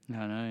happened. No,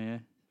 yeah.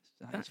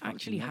 That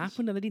actually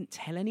happened, and they didn't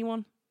tell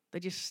anyone. They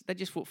just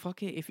thought,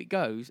 fuck it. If it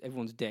goes,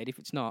 everyone's dead. If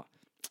it's not,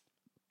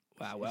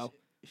 well.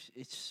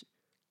 It's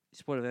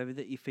whatever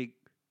that you think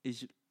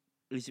is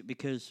it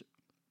because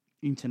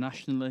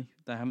internationally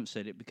they haven't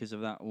said it because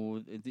of that, or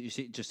is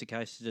it just a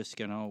case of just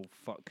going, oh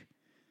fuck,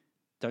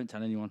 don't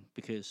tell anyone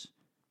because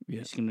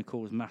it's going to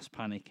cause mass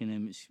panic and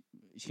then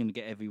it's going to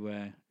get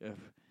everywhere.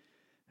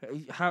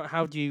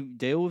 How do you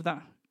deal with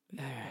that?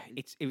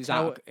 It was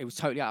How- it was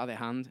totally out of their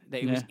hand.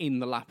 That it was Yeah. in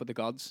the lap of the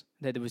gods.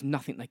 There was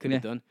nothing they could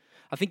have Yeah. done.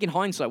 I think in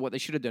hindsight, what they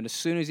should have done, as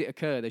soon as it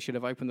occurred, they should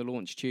have opened the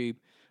launch tube,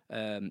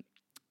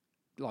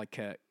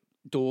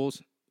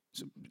 doors,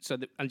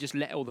 and just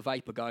let all the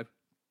vapor go,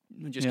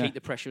 and just Yeah. keep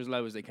the pressure as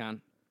low as they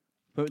can.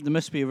 But there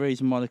must be a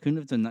reason why they couldn't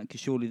have done that,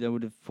 because surely they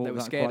would have thought They were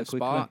that scared quite of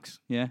quickly. sparks.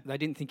 Yeah, They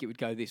didn't think it would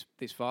go this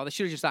far. They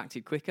should have just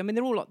acted quick. I mean,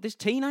 they're all like, there's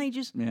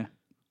teenagers. yeah.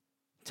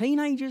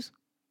 Teenagers?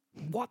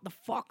 What the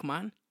fuck,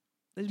 man?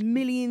 There's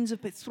millions of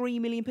 3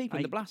 million people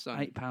in the blast zone.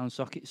 £8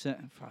 socket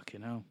set.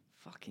 Fucking hell.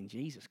 Fucking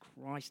Jesus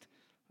Christ.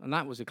 And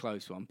that was a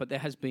close one. But there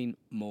has been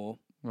more.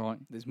 Right.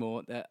 There's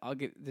more.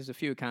 There's a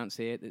few accounts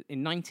here.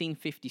 In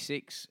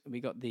 1956, we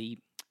got the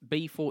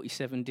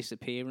B-47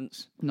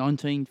 disappearance.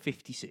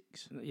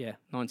 1956. Yeah,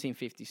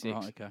 1956.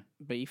 Right, okay.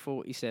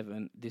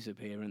 B-47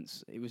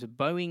 disappearance. It was a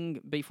Boeing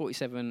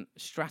B-47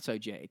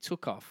 Stratojet. It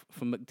took off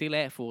from MacDill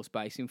Air Force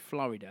Base in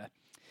Florida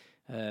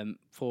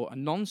for a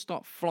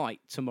non-stop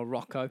flight to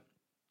Morocco.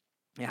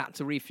 It had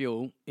to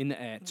refuel in the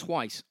air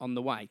twice on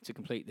the way to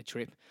complete the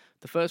trip.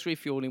 The first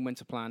refueling went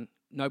to plan,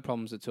 no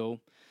problems at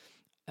all.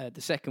 The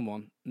second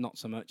one, not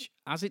so much.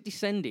 As it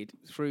descended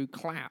through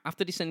cloud,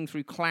 after descending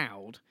through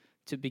cloud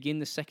to begin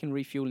the second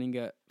refueling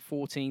at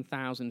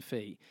 14,000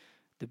 feet,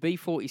 the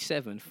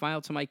B-47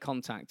 failed to make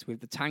contact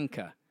with the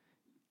tanker,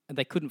 and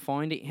they couldn't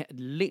find it. It had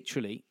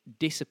literally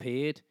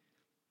disappeared.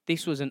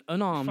 This was an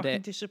unarmed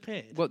Fucking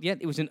disappeared. Well, yeah,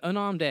 it was an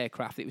unarmed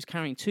aircraft. It was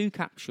carrying 2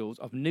 capsules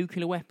of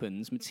nuclear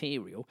weapons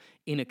material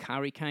in a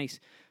carry case.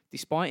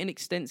 Despite an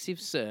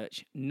extensive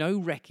search, no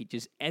wreckage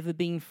has ever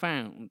been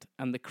found,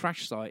 and the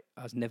crash site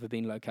has never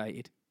been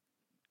located.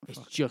 It's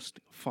just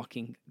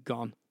fucking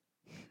gone.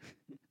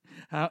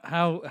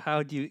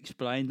 How do you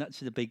explain that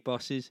to the big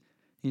bosses?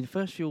 The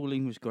first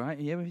fueling was great.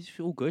 Yeah, it was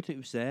all good. It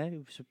was there.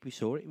 We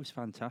saw it. It was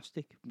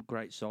fantastic.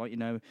 Great site.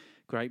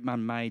 Great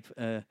man-made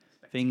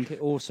thing.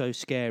 Also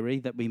scary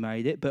that we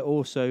made it, but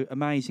also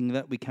amazing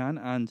that we can,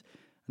 and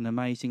an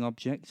amazing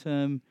object.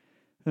 When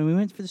we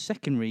went for the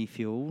second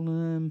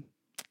refuel,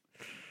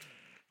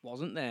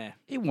 Wasn't there?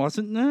 it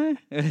wasn't there.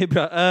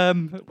 But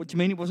what do you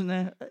mean it wasn't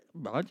there?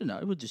 I don't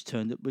know. We just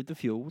turned up with the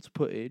fuel to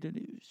put in, and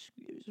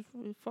it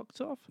was fucked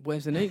off.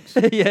 Where's the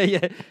nukes?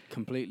 yeah.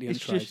 Completely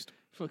It's untraced. just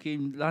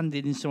fucking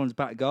landed in someone's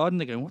back garden.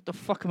 They're going, "What the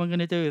fuck am I going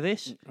to do with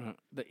this?"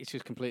 It's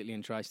just completely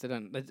untraced.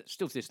 They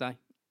still to this day.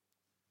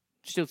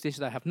 Still to this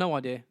day, have no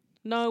idea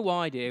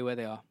where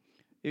they are.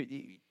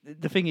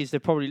 The thing is, they're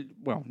probably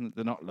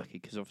they're not lucky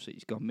because obviously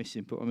it's gone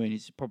missing. But I mean,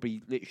 it's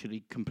probably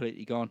literally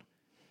completely gone.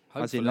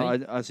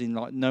 Hopefully. As in,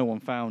 no one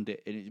found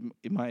it, and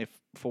it might have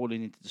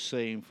fallen into the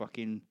sea and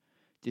fucking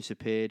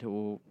disappeared,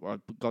 or I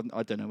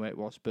don't know where it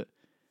was, but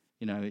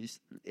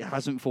it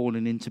hasn't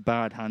fallen into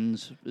bad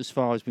hands as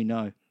far as we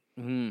know,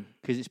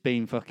 because it's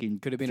been fucking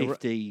Could have been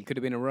 50, could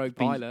have been a rogue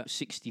been pilot.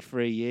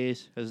 63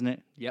 years, hasn't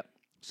it? Yep.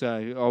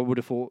 So I would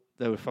have thought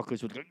there were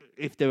fuckers would,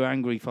 if they were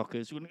angry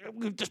fuckers,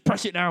 would just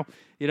press it now.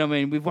 You know what I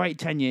mean? We've waited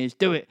 10 years,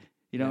 do it.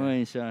 You know what I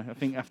mean? So I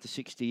think after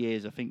 60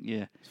 years, it's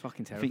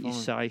fucking I terrifying. think you're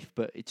safe,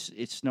 but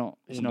it's not.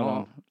 It's Or not. not.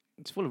 On.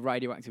 It's full of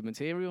radioactive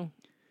material.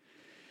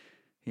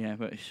 Yeah,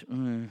 but it's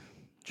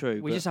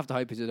true. We but just have to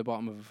hope it's at the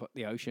bottom of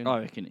the ocean. I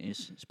reckon it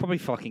is. It's probably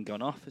fucking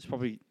gone off. It's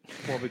probably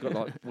got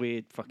like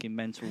weird fucking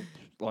mental,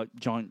 like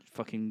giant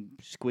fucking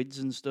squids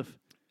and stuff.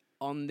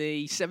 On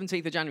the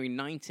 17th of January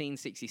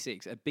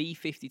 1966, a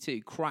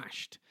B-52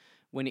 crashed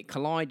when it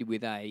collided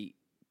with a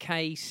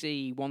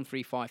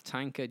KC-135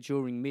 tanker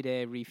during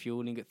mid-air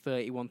refueling at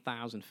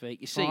 31,000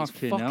 feet. You see, it's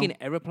Fucking fucking hell.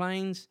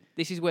 aeroplanes.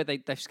 This is where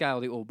they've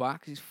scaled it all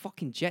back. It's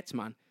fucking jets,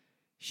 man.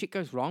 Shit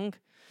goes wrong.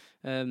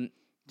 Do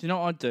you know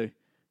what I'd do?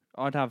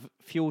 I'd have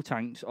fuel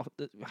tanks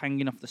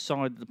hanging off the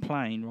side of the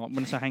plane, right?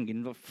 When I say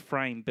hanging, the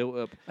frame built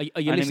up. Are you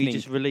and listening? then we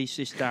just release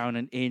this down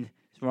and in,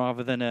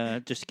 rather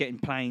than just getting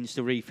planes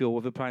to refuel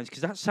other planes,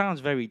 because that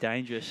sounds very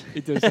dangerous.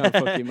 It does sound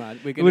fucking mad.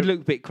 It would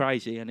look a bit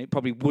crazy, and it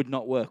probably would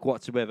not work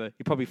whatsoever.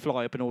 You'd probably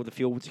fly up and all the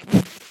fuel would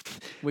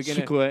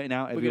squirting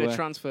out We're everywhere. going to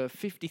transfer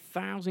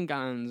 50,000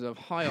 gallons of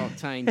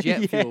high-octane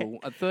jet Yeah. fuel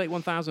at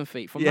 31,000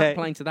 feet from Yeah. that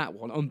plane to that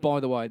one. And by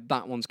the way,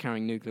 that one's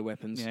carrying nuclear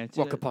weapons. Yeah,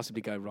 What could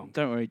possibly go wrong?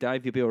 Don't worry,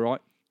 Dave, you'll be all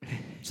right.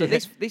 So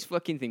this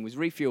fucking thing was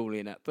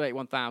refueling at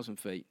 31,000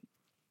 feet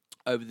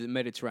over the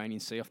Mediterranean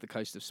Sea off the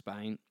coast of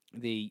Spain.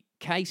 The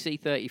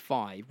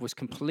KC-35 was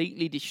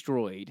completely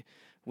destroyed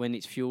when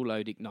its fuel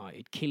load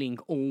ignited, killing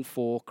all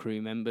 4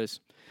 crew members.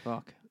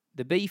 Fuck.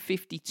 The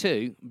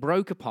B-52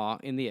 broke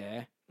apart in the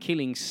air,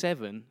 killing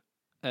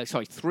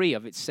 3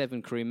 of its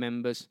 7 crew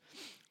members.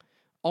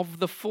 Of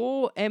the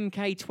 4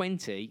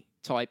 Mk-20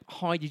 type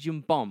hydrogen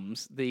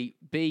bombs the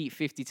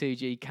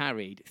B-52G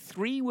carried,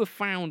 3 were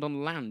found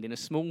on land in a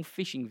small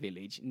fishing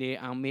village near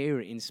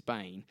Almeria in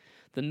Spain.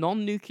 The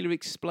non-nuclear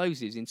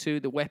explosives in 2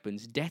 of the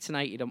weapons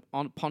detonated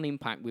upon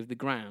impact with the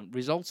ground,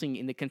 resulting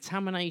in the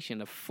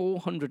contamination of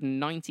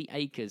 490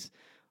 acres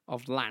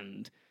of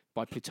land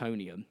by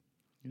plutonium.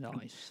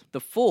 Nice. The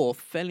 4th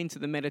fell into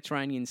the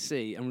Mediterranean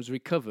Sea and was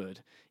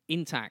recovered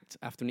intact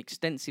after an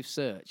extensive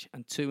search,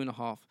 and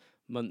 2.5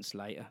 months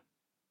later.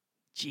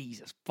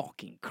 Jesus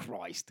fucking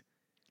Christ.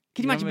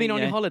 Can you know imagine what I being mean? on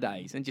your Yeah.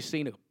 holidays and just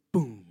seeing a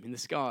boom in the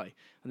sky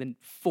and then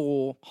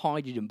 4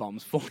 hydrogen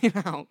bombs falling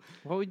out?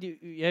 What would you?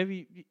 Yeah,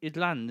 you'd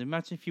land.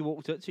 Imagine if you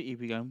walked up to it, you'd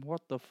be going,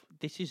 "What the?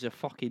 This is a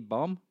fucking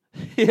bomb."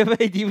 Yeah,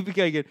 mate, you would be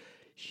going,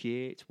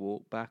 "Shit,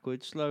 walk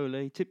backwards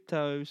slowly,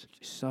 tiptoes."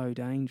 So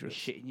dangerous.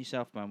 Shitting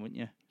yourself, man, wouldn't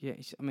you? Yeah,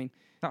 I mean,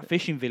 That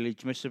fishing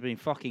village must have been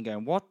fucking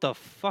going, "What the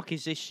fuck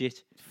is this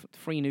shit?"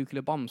 3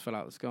 nuclear bombs fell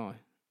out of the sky,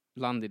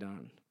 landed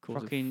on,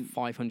 caused Fucking a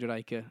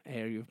 500-acre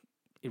area of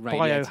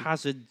irradiated.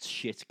 Biohazard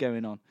shit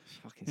going on. It's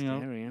fucking you know.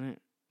 scary, isn't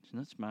it? It's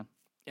nuts, man.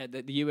 Yeah,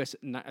 the US.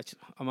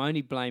 I'm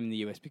only blaming the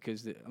US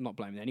because I'm not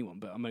blaming anyone,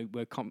 but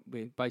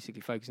we're basically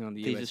focusing on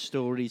the These are US.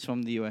 stories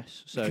from the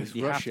US, so Because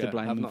you Russia have to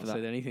blame have them not for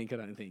said that. anything, I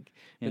don't think.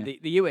 Yeah.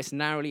 But the US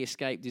narrowly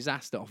escaped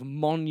disaster of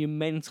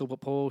monumental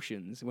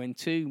proportions when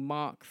 2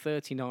 Mark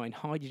 39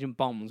 hydrogen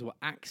bombs were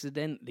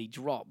accidentally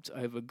dropped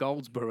over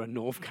Goldsboro,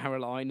 North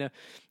Carolina,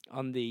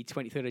 on the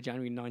 23rd of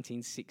January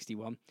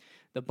 1961.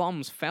 The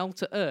bombs fell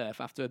to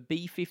Earth after a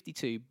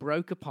B-52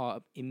 broke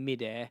apart in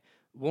midair.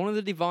 One of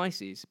the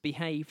devices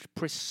behaved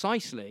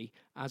precisely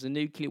as a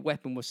nuclear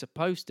weapon was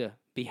supposed to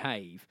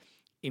behave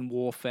in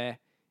warfare.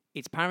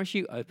 Its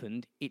parachute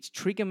opened, its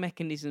trigger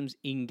mechanisms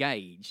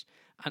engaged,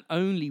 and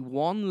only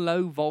one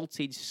low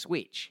voltage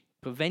switch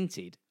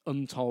prevented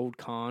untold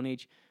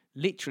carnage.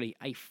 Literally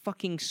a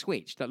fucking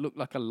switch that looked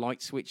like a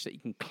light switch that you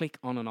can click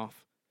on and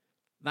off.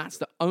 That's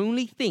the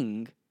only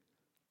thing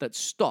that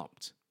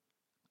stopped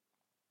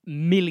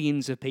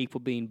millions of people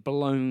being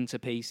blown to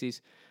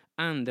pieces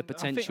and the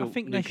potential. I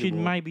think they nuclear should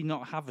war. maybe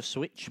not have a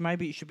switch.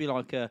 Maybe it should be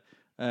like a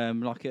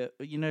like the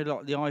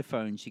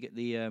iPhones. You get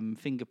the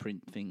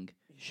fingerprint thing.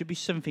 It should be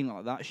something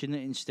like that, shouldn't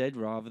it? Instead,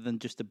 rather than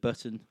just a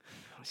button.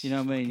 It's You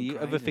know what I mean? fucking The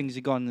other crazy. things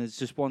are gone. There's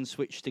just one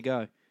switch to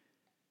go.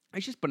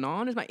 It's just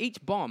bananas, mate. Each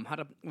bomb had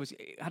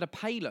a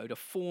payload of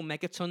 4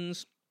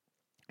 megatons,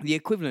 the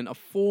equivalent of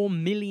 4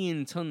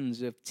 million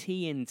tons of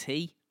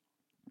TNT.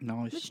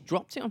 Nice. Just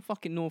dropped it on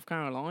fucking North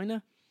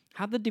Carolina.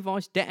 Had the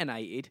device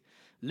detonated,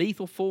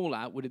 lethal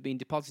fallout would have been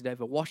deposited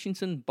over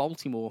Washington,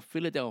 Baltimore,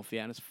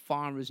 Philadelphia, and as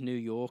far as New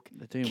York.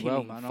 They're doing Killing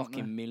well, man. Aren't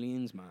fucking they?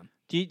 millions, man.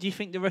 Do you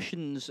think the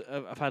Russians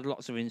have had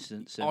lots of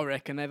incidents I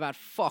reckon they've had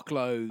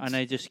fuckloads. and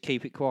they just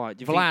keep it quiet?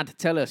 Do you think- Vlad,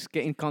 tell us.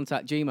 Get in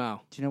contact.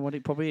 Gmail. do you know what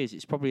it probably is?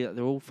 It's probably that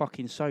they're all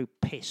fucking so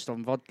pissed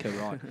on vodka,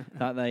 right?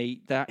 that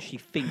they actually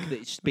think that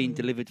it's been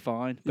delivered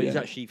fine, but it's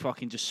Yeah. actually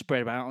fucking just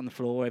spread about on the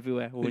floor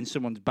everywhere or in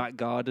someone's back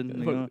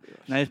garden. You Well, know? And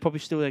they're probably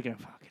still there going,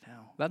 fucking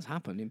hell. That's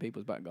happened in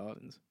people's back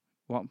gardens.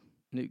 What?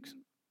 Nukes.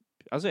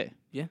 Has it?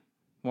 Yeah.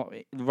 What?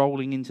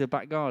 Rolling into the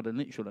back garden,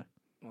 literally.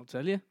 I'll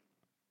tell you.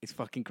 It's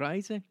fucking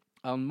crazy.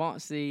 On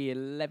March the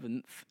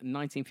 11th,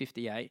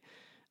 1958,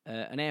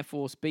 an Air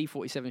Force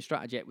B-47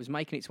 Stratojet was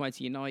making its way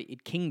to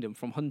United Kingdom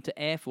from Hunter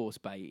Air Force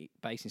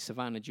Base in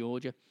Savannah,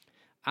 Georgia.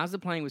 As the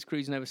plane was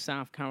cruising over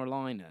South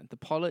Carolina, the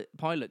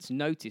pilots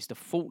noticed a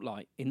fault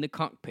light in the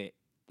cockpit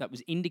that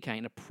was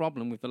indicating a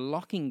problem with the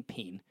locking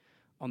pin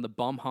on the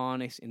bomb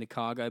harness in the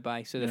cargo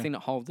bay. So the Yeah. thing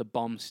that holds the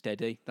bomb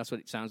steady. That's what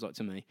it sounds like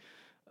to me.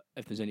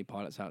 If there's any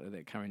pilots out there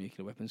that carry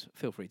nuclear weapons,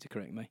 feel free to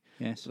correct me.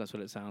 Yes. So that's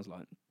what it sounds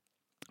like.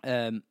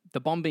 The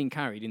bomb being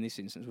carried in this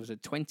instance was a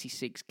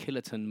 26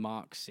 kiloton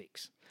Mark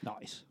 6.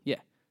 Nice.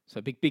 So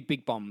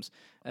big bombs.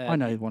 I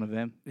know one of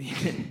them.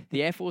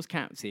 The Air Force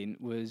captain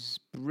was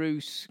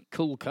Bruce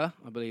Kulka,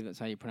 I believe that's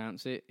how you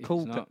pronounce it. If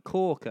it's not,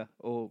 Corker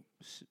or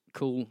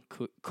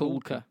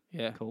Kulka.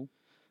 Yeah. cool.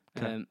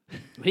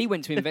 He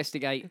went to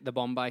investigate the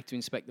bomb bay to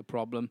inspect the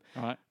problem.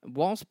 All right.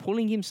 Whilst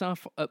pulling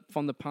himself up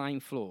from the plane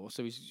floor,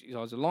 so he's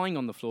either lying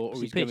on the floor or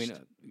Was he's he going.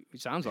 pissed?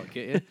 It sounds like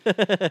it.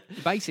 Yeah.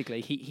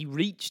 Basically, he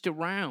reached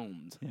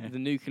around Yeah. the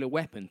nuclear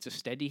weapon to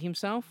steady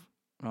himself,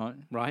 Right.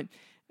 right?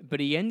 But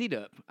he ended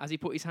up, as he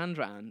put his hand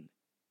around,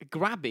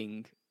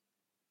 grabbing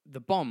the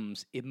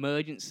bomb's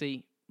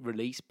emergency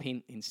release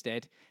pin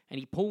instead, and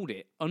he pulled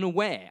it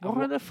unaware of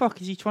Why the fuck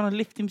is he trying to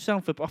lift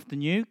himself up off the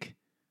nuke?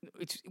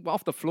 it's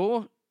off the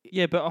floor.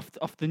 Yeah, but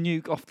off the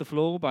nuke, off the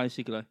floor,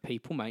 basically.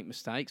 People make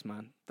mistakes,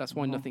 man. That's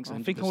why nothing's 100%.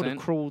 I think I would have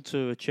crawled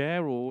to a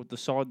chair or the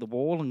side of the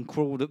wall and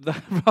crawled up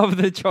that rather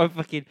than try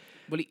fucking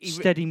Well,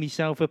 steady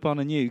myself up on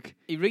a nuke.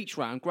 he reached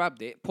round,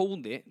 grabbed it,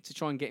 pulled it to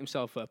try and get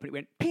himself up, and it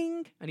went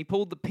ping, and he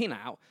pulled the pin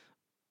out.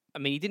 I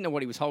mean, he didn't know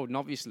what he was holding,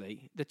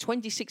 obviously. The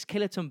 26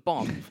 kiloton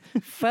bomb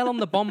fell on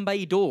the bomb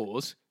bay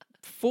doors,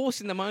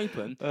 forcing them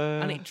open,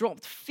 and it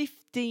dropped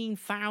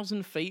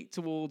 15,000 feet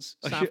towards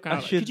South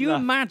Carolina. Could you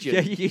imagine?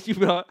 Yeah, you'd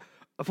be like,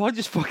 have I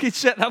just fucking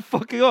set that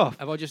fucking off?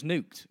 Have I just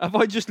nuked? Have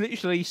I just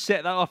literally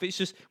set that off? It's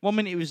just 1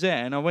 minute it was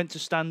there and I went to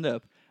stand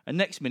up, and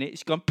next minute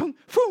it's gone boom,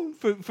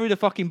 boom, through the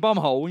fucking bomb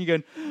hole, and you're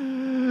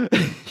going,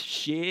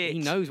 shit. He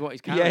knows what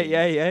he's carrying.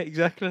 Yeah,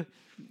 exactly.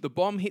 The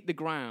bomb hit the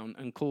ground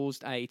and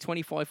caused a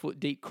 25-foot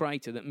deep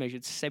crater that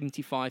measured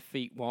 75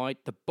 feet wide.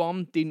 The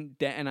bomb didn't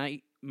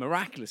detonate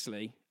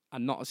miraculously,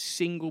 and not a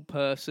single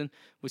person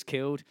was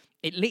killed.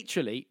 It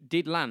literally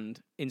did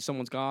land in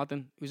someone's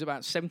garden. It was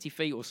about 70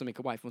 feet or something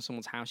away from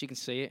someone's house. You can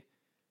see it.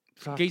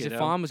 Geezer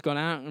farmer's gone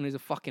out and there's a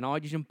fucking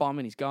hydrogen bomb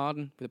in his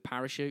garden with a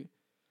parachute.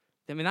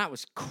 I mean, that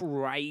was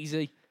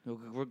crazy.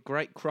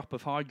 Great crop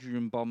of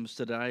hydrogen bombs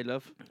today,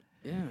 love.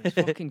 Yeah, it's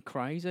fucking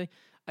crazy.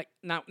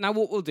 Now,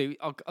 what we'll do,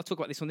 I'll talk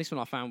about this one. This one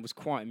I found was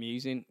quite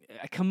amusing.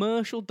 A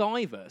commercial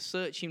diver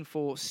searching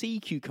for sea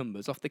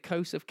cucumbers off the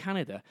coast of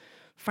Canada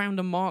found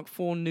a Mark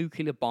IV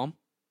nuclear bomb.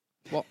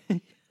 What?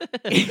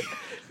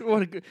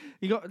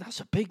 That's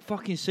a big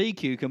fucking sea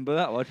cucumber,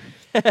 that one.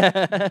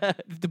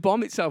 The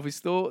bomb itself is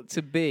thought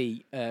to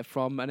be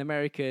from an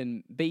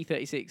American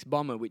B-36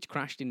 bomber which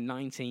crashed in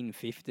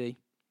 1950.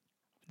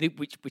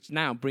 Which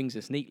now brings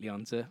us neatly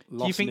onto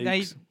lost Do you think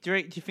nukes. do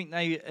you think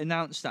they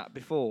announced that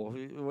before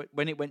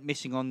when it went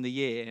missing on the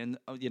year and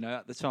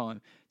at the time?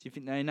 Do you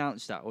think they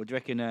announced that, or do you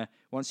reckon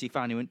once he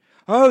found it, went,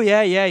 oh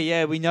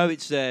yeah, we know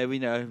it's there, we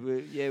know,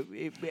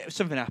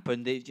 something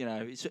happened,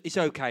 it's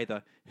okay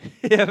though.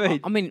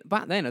 I mean,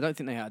 back then I don't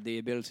think they had the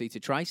ability to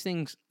trace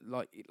things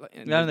like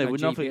no, they would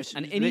not.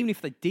 And even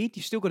if they did,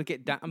 you still got to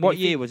get that. What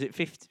year was it?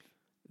 50?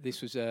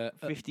 This was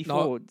 54.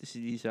 No, This is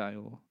you say,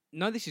 or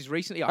no, this is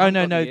recently. oh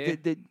no.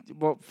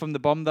 What from the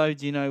bomb though?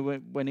 Do you know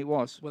when it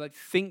was? Well, I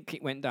think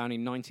it went down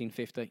in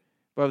 1950.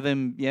 Well,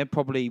 then, yeah,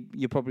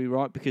 you're probably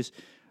right, because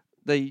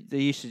they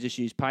used to just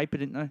use paper,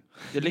 didn't they?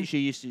 They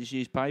literally used to just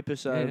use paper.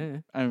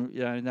 So,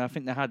 and I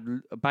think they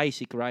had a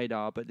basic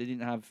radar, but they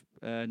didn't have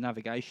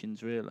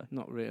navigations really.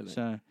 Not really.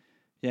 So,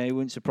 yeah, it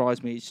wouldn't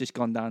surprise me. It's just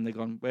gone down. They've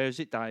gone, where is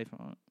it, Dave?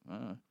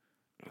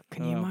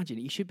 Can you imagine?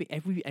 You should be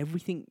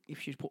everything.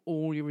 If you should put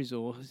all your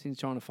resources in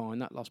trying to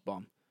find that lost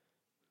bomb,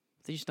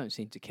 they just don't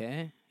seem to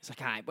care. It's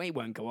like, hey, well, it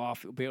won't go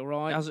off. It'll be all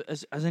right.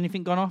 Has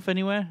anything gone off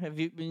anywhere? Have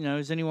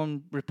has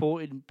anyone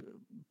reported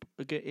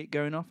it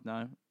going off?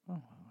 No.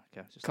 Oh,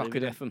 okay.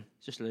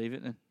 Just leave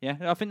it then. Yeah,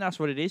 I think that's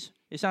what it is.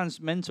 It sounds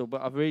mental,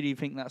 but I really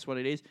think that's what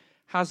it is.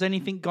 Has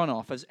anything gone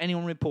off? Has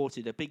anyone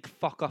reported a big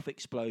fuck off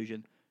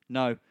explosion?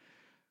 No.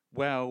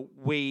 Well,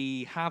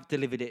 we have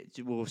delivered it,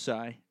 we'll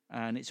say,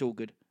 and it's all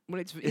good. Well,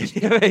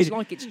 it's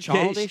like it's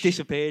childish. It's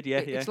disappeared, yeah.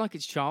 It's like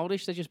it's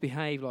childish. They just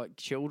behave like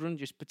children,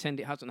 just pretend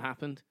it hasn't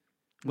happened.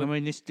 I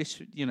mean, this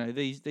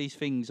these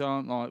things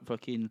aren't like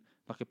fucking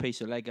like a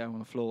piece of Lego on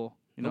the floor.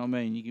 You know what I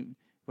mean?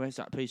 Where's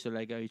that piece of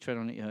Lego? You tread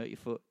on it, you hurt your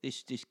foot.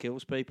 This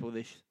kills people.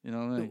 You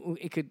know what I mean?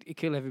 It could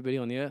kill everybody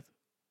on the earth.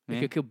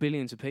 It could kill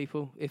billions of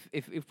people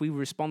if we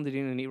responded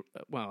in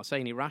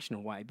an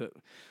irrational way. But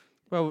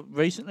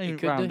recently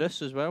around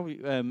us as well.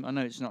 I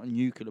know it's not a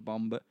nuclear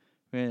bomb, but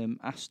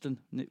Aston,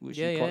 which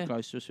is quite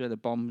close to us, we had a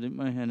bomb, didn't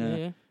we?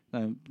 And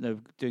they're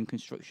doing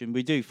construction.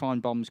 We do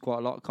find bombs quite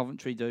a lot.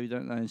 Coventry do,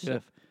 don't they? And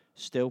stuff.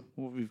 Still,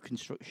 with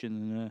construction,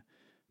 and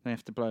they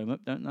have to blow them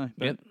up, don't they?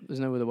 But there's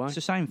no other way. It's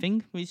the same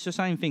thing.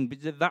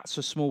 But that's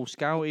a small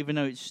scale, even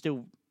though it's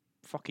still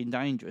fucking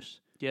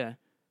dangerous. Yeah.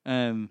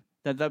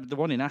 The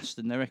one in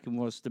Aston, they reckon,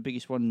 was the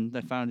biggest one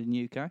they found in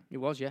the UK. It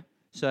was, yeah.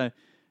 So,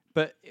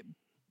 but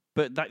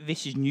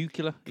this is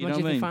nuclear. You know what I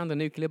mean? If they found a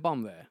nuclear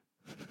bomb there.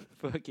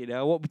 Fucking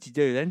hell, what would you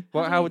do then?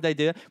 How would they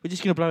do that? We're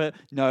just going to blow it up.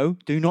 No,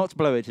 do not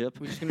blow it up.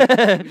 We're just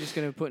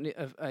going to put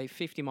a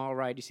 50-mile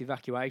radius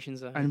evacuation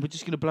zone. And we're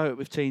just going to blow it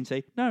with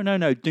TNT.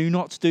 No, do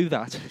not do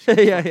that.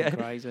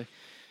 Crazy.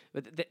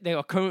 But there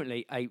are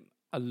currently a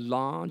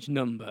large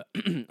number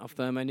of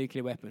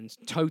thermonuclear weapons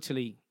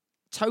totally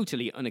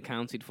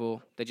unaccounted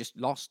for. They're just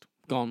lost,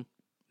 gone,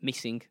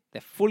 missing. They're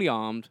fully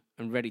armed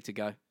and ready to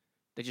go.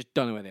 They just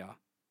don't know where they are.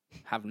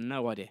 Have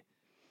no idea.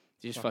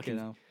 They're just fucking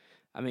hell.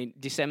 I mean,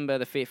 December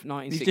the 5th,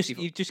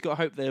 1964. You've just got to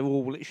hope they're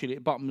all literally at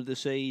the bottom of the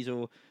seas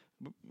or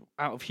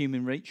out of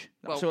human reach.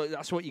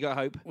 That's what you got to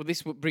hope. Well,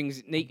 this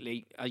brings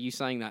neatly, are you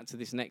saying that, to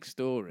this next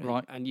story?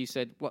 Right. And you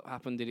said, what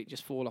happened? Did it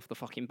just fall off the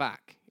fucking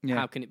back? Yeah.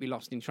 How can it be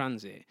lost in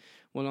transit?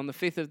 Well, on the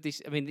 5th of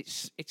this, I mean,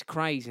 it's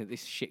crazy that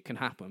this shit can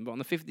happen, but on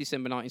the 5th of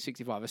December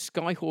 1965, a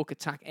Skyhawk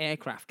attacked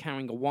aircraft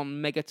carrying a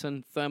 1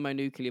 megaton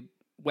thermonuclear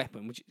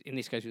weapon, which in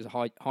this case was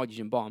a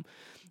hydrogen bomb.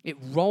 It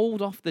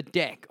rolled off the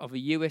deck of a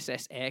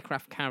USS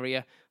aircraft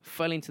carrier,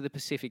 fell into the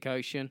Pacific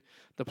Ocean.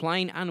 The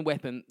plane and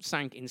weapon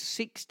sank in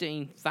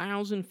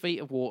 16,000 feet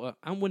of water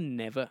and were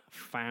never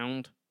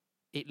found.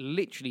 It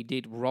literally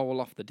did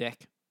roll off the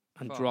deck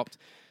and dropped.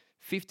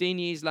 15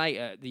 years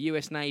later, the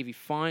US Navy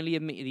finally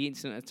admitted the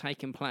incident had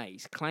taken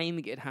place,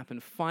 claiming it had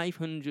happened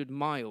 500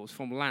 miles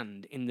from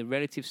land in the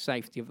relative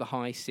safety of the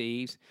high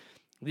seas.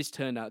 This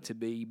turned out to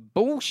be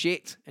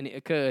bullshit, and it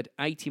occurred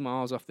 80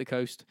 miles off the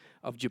coast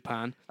of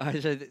Japan.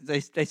 They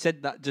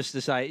said that just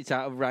to say it's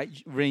out of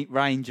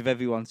range of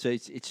everyone. So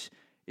it's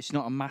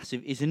not a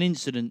massive. It's an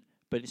incident,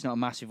 but it's not a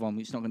massive one.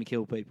 It's not going to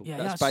kill people. Yeah,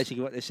 that's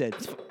basically what they said.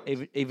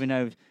 Even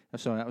though,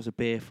 sorry, that was a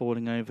beer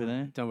falling over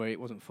there. Don't worry, it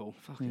wasn't full.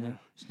 Fucking hell.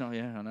 It's not.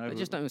 Yeah, I know. They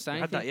just don't say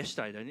anything. I had that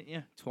yesterday, don't it?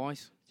 Yeah,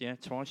 twice. Yeah,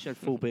 twice. You had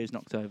 4 beers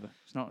knocked over.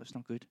 It's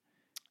not good.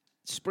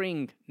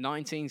 Spring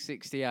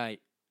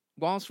 1968.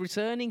 Whilst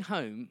returning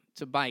home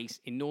to base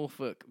in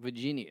Norfolk,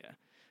 Virginia,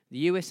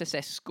 the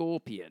USS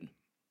Scorpion,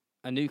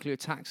 a nuclear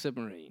attack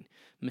submarine,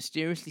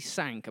 mysteriously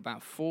sank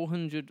about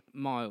 400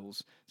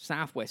 miles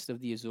southwest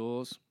of the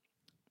Azores.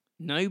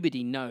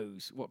 Nobody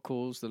knows what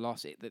caused the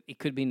loss. It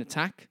could have been an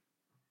attack.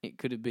 It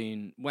could have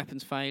been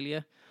weapons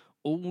failure.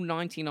 All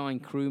 99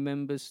 crew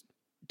members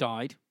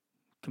died.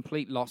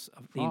 complete loss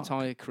of the Fuck.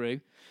 entire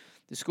crew.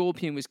 The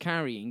Scorpion was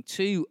carrying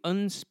 2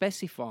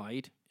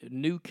 unspecified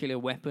nuclear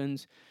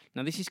weapons.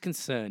 Now, this is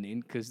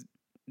concerning because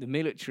the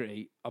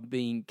military are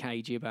being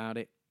cagey about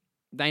it.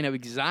 They know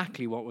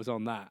exactly what was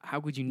on that.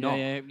 How could you not?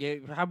 Yeah.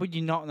 How would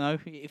you not know?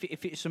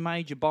 If it's some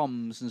major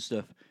bombs and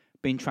stuff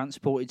being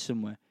transported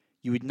somewhere,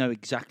 you would know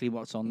exactly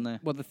what's on there.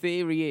 Well, the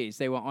theory is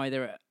they were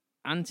either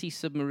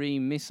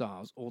anti-submarine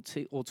missiles or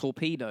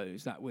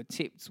torpedoes that were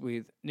tipped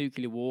with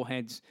nuclear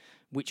warheads,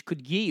 which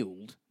could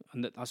yield,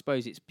 and that I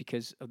suppose it's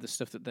because of the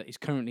stuff that is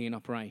currently in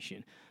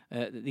operation,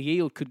 that the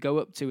yield could go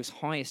up to as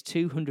high as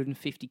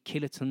 250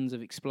 kilotons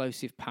of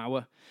explosive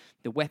power.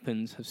 The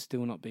weapons have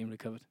still not been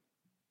recovered.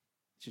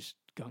 It's just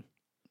gone.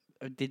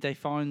 Did they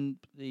find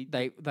the?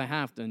 They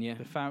have done, yeah.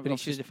 They found, But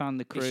obviously they found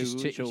the crew. It's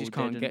just, which you all just dead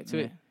can't and- get to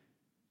yeah. it.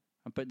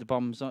 But the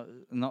bombs are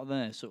not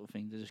there, sort of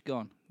thing. They're just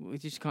gone. We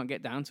just can't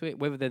get down to it,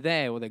 whether they're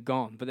there or they're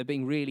gone. But they're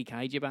being really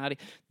cagey about it.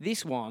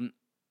 This one,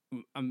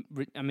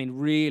 I mean,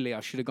 really,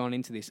 I should have gone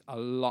into this a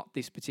lot.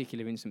 This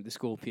particular incident, the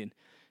Scorpion,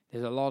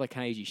 there's a lot of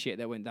cagey shit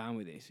that went down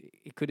with this.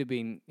 It could have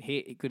been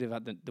hit. It could have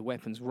had the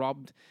weapons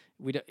robbed.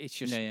 It's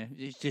just, Yeah.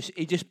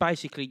 It just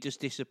basically just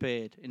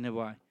disappeared in a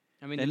way.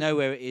 I mean, They know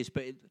where it is,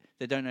 but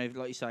they don't know,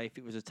 like you say, if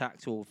it was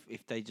attacked or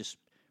if they just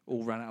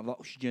all ran out of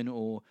oxygen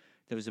or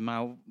there was a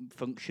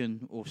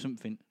malfunction or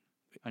something,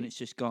 and it's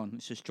just gone.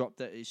 It's just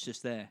dropped. It's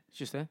just there. It's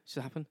just there. It's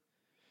just happened.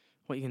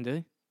 What you can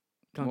do?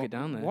 Can't get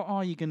down there. What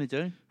are you going to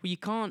do? Well, you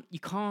can't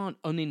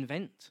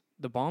uninvent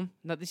the bomb.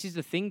 No, this is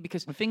the thing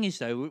because The thing is,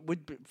 though,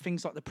 would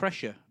things like the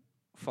pressure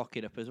fuck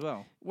it up as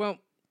well? well,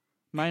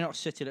 May not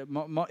set it up.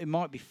 It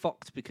might be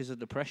fucked because of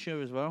the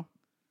pressure as well.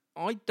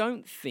 I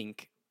don't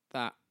think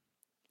that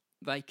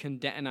they can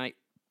detonate.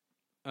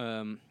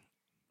 They're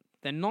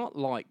not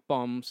like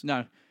bombs.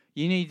 No,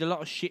 you need a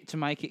lot of shit to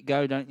make it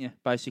go, don't you?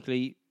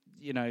 Basically,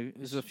 you know.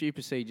 There's a few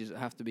procedures that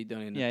have to be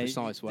done in Yeah, a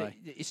precise way.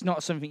 It's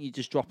not something you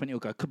just drop and it'll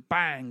go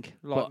kabang.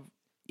 Like, But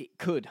it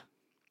could.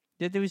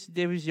 yeah, there is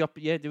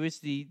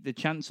the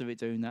chance of it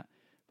doing that,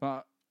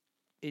 but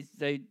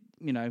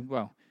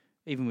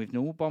even with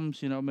normal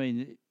bombs, you know what I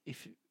mean.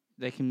 If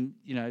they can,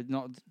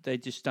 they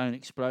just don't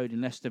explode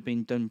unless they've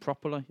been done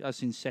properly,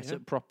 as in set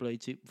up properly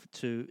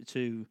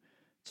to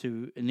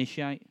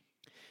initiate.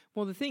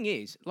 Well, the thing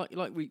is, like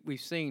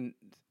we've seen.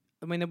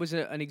 I mean, there was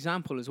an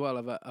example as well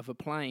of a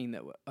plane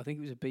that I think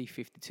it was a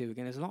B-52.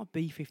 Again, there's a lot of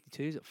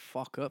B-52s that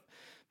fuck up,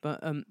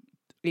 but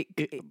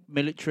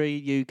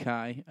Military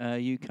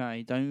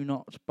UK, do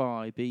not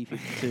buy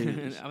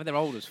B-52s. I mean, they're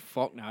old as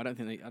fuck now. I don't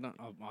know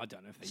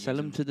if they Sell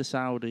use them to the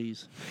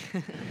Saudis.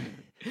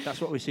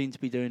 That's what we seem to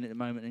be doing at the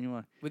moment,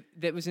 anyway.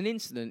 There was an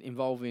incident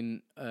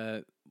involving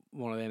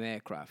one of them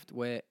aircraft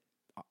where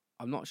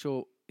I'm not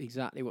sure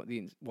exactly what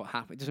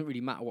happened. It doesn't really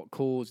matter what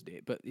caused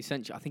it, but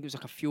essentially, I think it was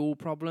like a fuel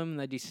problem.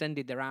 They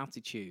descended their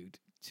altitude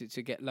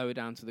to get lower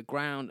down to the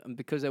ground, and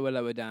because they were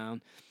lower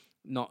down,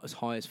 not as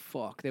high as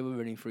fuck, they were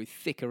running through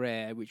thicker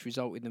air, which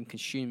resulted in them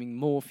consuming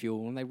more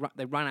fuel, and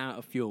they ran out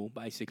of fuel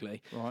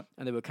basically. Right.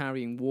 And they were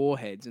carrying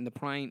warheads, and the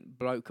plane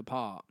broke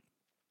apart.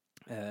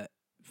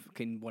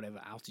 Fucking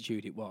whatever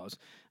altitude it was,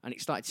 and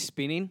it started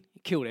spinning.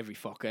 It killed every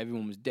fucker.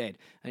 Everyone was dead,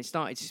 and it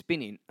started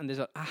spinning. And there's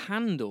a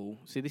handle.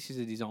 See, this is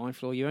a design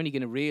flaw. You're only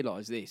going to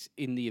realise this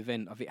in the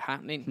event of it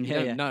happening. You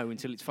don't know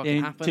until it's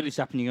fucking happened. Until it's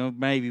happening,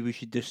 maybe we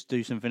should just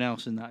do something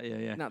else in that.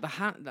 Yeah. Now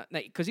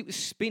because it was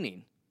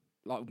spinning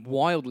like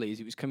wildly as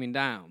it was coming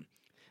down.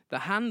 The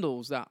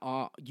handles that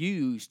are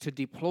used to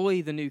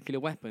deploy the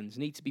nuclear weapons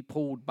need to be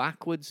pulled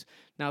backwards.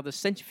 Now, the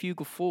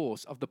centrifugal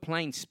force of the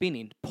plane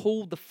spinning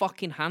pulled the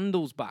fucking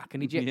handles back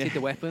and ejected the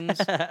weapons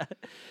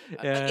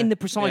in the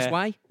precise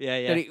way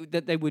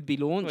that they would be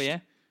launched. Well,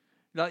 yeah.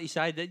 Like you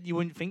say, that you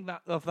wouldn't think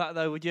of that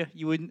though, would you?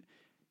 You wouldn't.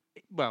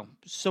 Well,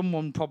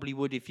 someone probably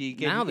would if you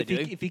give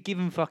if you give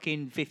them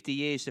fucking 50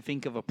 years to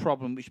think of a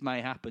problem which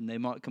may happen, they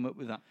might come up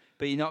with that.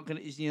 But you're not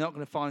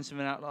gonna find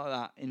something out like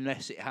that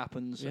unless it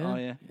happens. Yeah. Are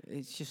you?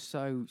 It's just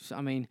so.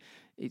 I mean,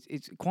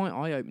 it's quite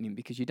eye opening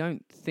because you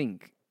don't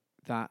think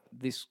that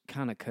this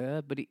can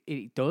occur, but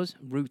it does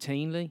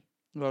routinely.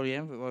 Well,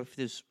 yeah. Well, if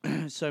there's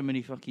so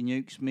many fucking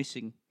nukes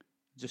missing,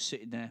 just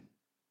sitting there,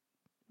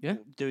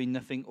 doing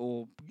nothing,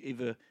 or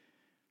either.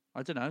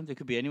 I don't know. They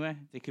could be anywhere.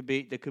 They could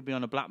be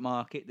on a black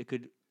market. They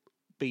could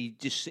be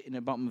just sitting at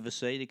the bottom of the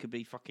sea. They could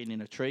be fucking in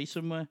a tree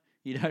somewhere.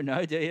 You don't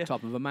know, do you?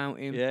 Top of a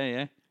mountain.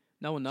 Yeah.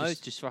 No one knows.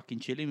 Just fucking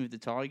chilling with the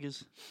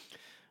tigers.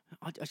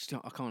 I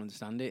can't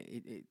understand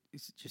it.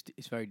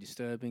 It's very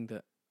disturbing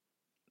that.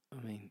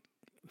 I mean,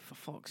 for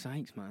fuck's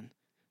sakes, man,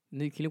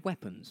 nuclear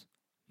weapons.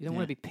 You don't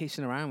want to be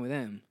pissing around with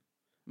them.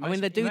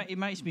 It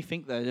makes me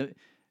think though that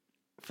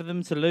for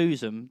them to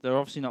lose them, they're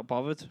obviously not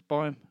bothered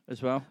by them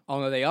as well. Oh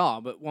no, they are.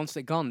 But once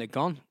they're gone, they're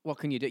gone. What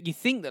can you do? You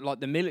think that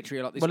like the military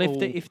are like this? Well,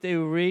 if they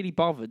were really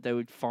bothered, they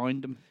would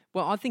find them.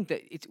 Well, I think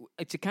that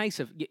it's a case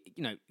of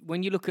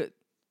when you look at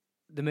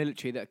the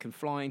military that can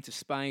fly into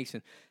space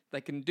and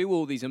they can do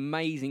all these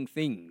amazing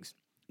things,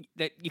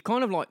 that you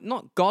kind of like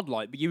not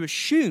godlike, but you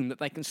assume that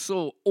they can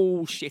sort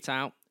all shit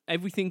out.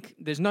 Everything,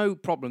 there's no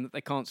problem that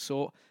they can't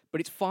sort, but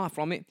it's far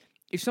from it.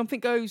 if something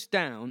goes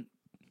down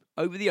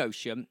over the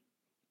ocean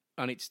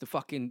and it's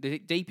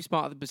the deepest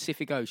part of the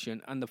Pacific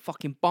Ocean and the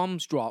fucking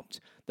bomb's dropped,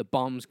 the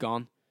bomb's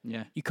gone.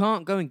 Yeah. You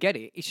can't go and get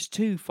it. It's just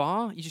too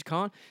far. You just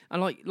can't.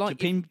 And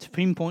To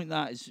pinpoint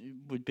that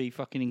would be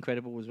fucking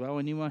incredible as well.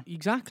 Anyway.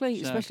 Exactly.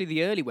 So- Especially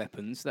the early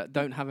weapons that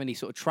don't have any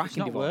sort of It's tracking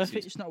not devices. worth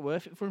it. It's not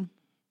worth it for them.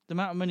 The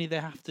amount of money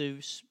they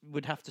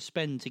would have to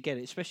spend to get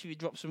it, especially if you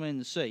drop somewhere in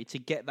the sea to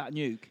get that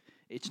nuke,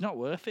 it's not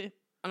worth it.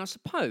 And I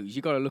suppose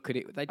you got to look at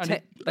it.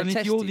 And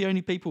if you're the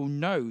only people who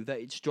know that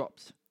it's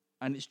dropped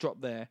and it's dropped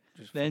there,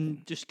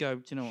 then just go.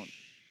 Do you know what?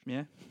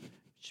 Yeah,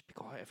 just be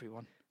quiet,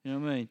 everyone. You know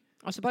what I mean?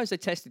 I suppose they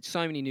tested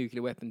so many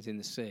nuclear weapons in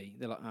the sea.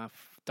 They're like,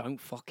 don't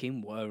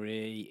fucking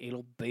worry,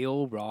 it'll be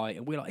all right.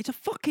 And we're like, it's a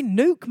fucking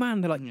nuke,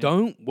 man. They're like,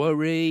 don't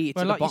worry, it's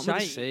Well, at like the you bottom of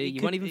the say, sea. it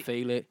You won't could- even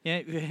feel it.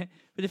 Yeah,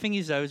 but the thing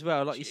is though, as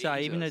well, like you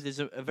say, even though Jesus.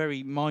 there's a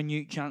very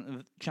minute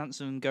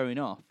chance of them going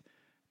off,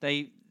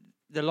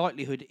 the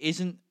likelihood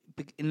isn't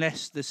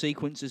unless the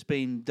sequence has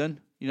been done.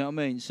 You know what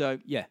I mean? So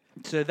Yeah.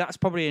 So that's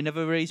probably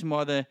another reason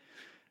why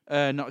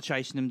they're not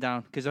chasing them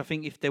down. Because I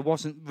think if there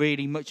wasn't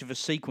really much of a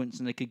sequence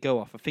and they could go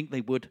off, I think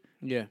they would.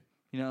 Yeah.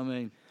 You know what I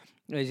mean?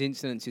 There's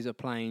incidences of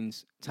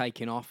planes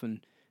taking off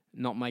and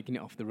not making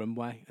it off the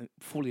runway, and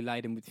fully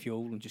laden with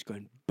fuel and just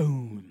going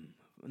boom.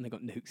 And they've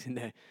got nukes in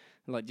there,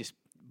 like just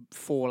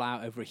fall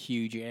out over a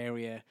huge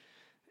area.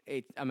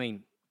 I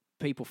mean,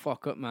 people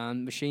fuck up,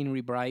 man.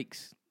 Machinery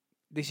breaks.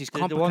 This is The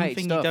complicated one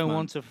thing stuff, you don't man.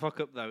 want to fuck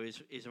up though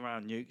is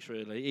around nukes.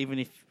 Really, even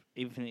if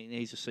it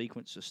needs a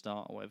sequence to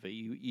start or whatever,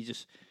 you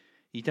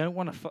don't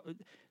want to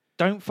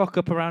don't fuck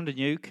up around a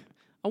nuke.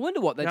 I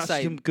wonder what they'd That's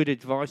say. some good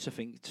advice, I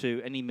think,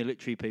 to any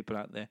military people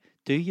out there.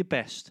 Do your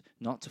best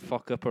not to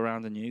fuck up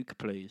around a nuke,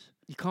 please.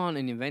 You can't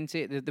invent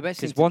it. The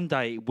best thing. Because one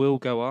day it will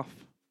go off,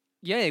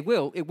 Yeah, it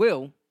will. It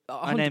will.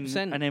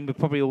 100%. and then we'll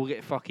probably all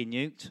get fucking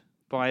nuked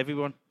by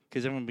everyone.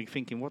 Because everyone will be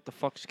thinking, what the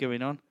fuck's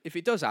going on? If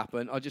it does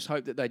happen, I just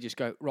hope that they just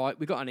go, right,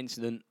 we got an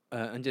incident,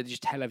 and they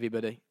just tell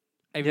everybody.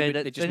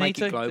 Everybody, they just make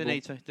it global. They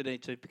need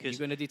to, because You're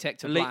going to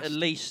detect a at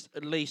blast.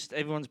 least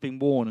everyone's been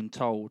warned and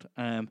told.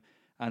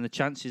 And the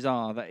chances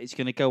are that it's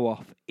going to go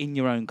off in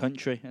your own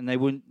country, and they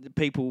wouldn't. The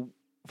people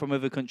from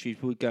other countries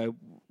would go,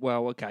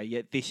 "Well, okay,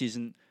 yeah, this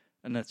isn't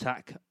an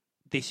attack.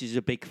 This is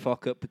a big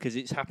fuck up because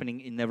it's happening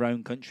in their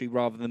own country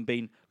rather than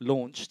being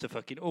launched to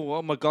fucking.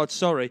 Oh my God,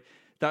 sorry,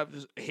 that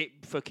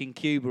hit fucking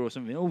Cuba or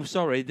something. Oh,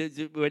 sorry,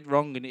 it went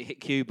wrong and it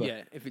hit Cuba.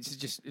 Yeah, if it's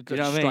just You goes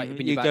know what straight I mean? up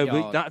in You your go,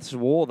 backyard. that's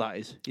war. That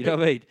is. You know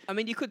what I mean? I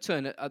mean, you could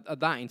turn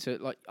that into,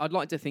 like, I'd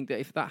like to think that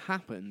if that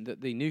happened,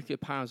 that the nuclear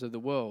powers of the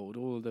world,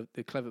 all the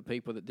clever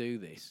people that do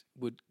this,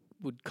 would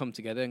come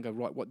together and go,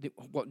 right, what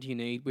do you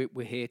need?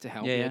 We're here to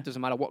help you. Yeah. It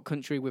doesn't matter what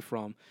country we're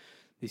from.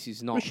 This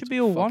is not We should be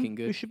all fucking one.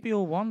 good. We should be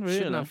all one. Really?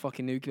 Shouldn't have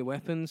fucking nuclear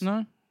weapons.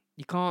 No.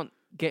 You can't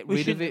get We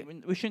rid of it.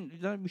 shouldn't. We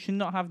shouldn't. We should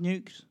not have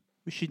nukes.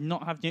 We should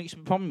not have nukes. The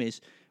problem is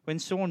when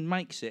someone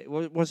makes it.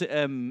 Was it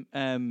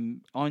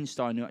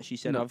Einstein who actually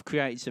said, No. "I've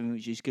created something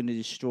which is going to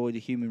destroy the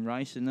human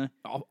race," and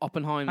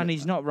Oppenheimer.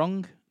 he's not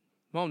wrong.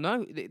 Well,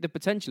 no, the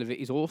potential of it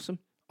is awesome.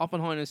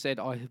 Oppenheimer said,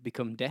 "I have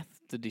become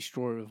death, the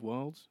destroyer of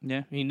worlds."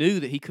 Yeah. He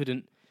knew that he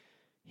couldn't.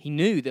 He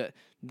knew that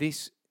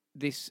this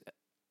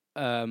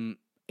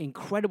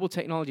incredible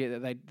technology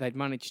that they'd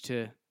managed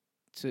to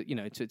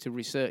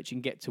research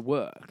and get to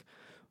work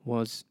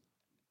was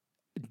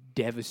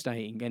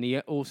devastating. And he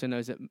also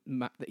knows that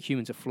that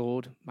humans are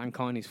flawed,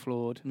 mankind is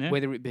flawed, Yeah.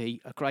 whether it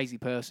be a crazy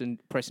person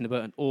pressing a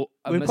button or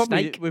a We're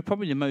mistake.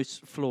 probably the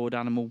most flawed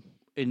animal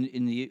in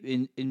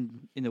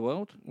the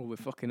world. Well, we're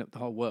fucking up the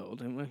whole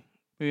world, aren't we?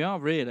 We are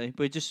really.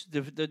 We're just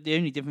the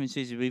only difference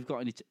is we've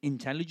got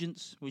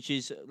intelligence, which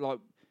is like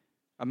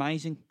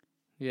amazing.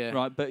 Yeah.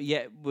 Right, but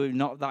yet we're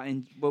not that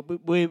in. Well,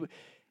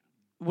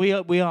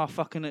 we are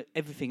fucking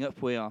everything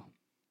up. We are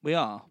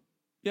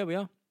Yeah, we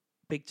are.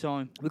 big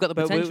time. We've got the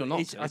But potential not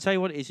I to. tell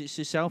you what it is. It's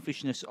the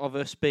selfishness of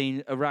us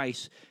being a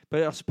race.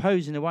 But I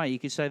suppose in a way you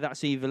could say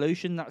that's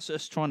evolution. That's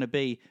us trying to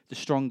be the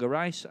stronger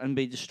race and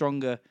be the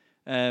stronger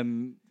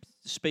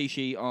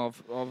species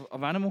of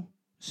animal.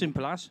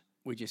 Simple as.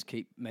 We just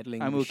keep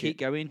meddling And with we'll shit. keep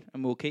going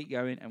and we'll keep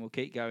going and we'll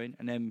keep going,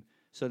 and then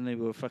suddenly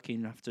we'll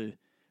fucking have to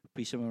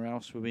be somewhere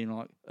else. We'll be in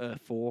like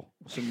Earth 4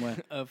 or somewhere.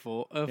 Earth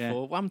 4. Yeah.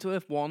 What happened to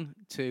Earth 1,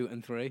 2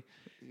 and 3?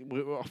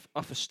 We're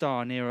off a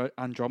star near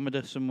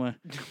Andromeda somewhere.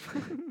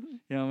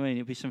 You know what I mean?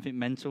 It'd be something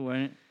mental,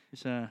 won't it?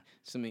 It's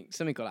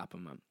Something could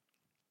happen, man.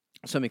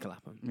 Something could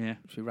happen. yeah,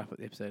 Should we wrap up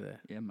the episode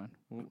there? yeah, man.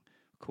 We'll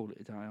call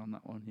it a day on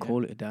that one. Yeah.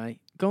 Call it a day.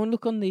 Go and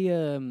look on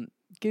the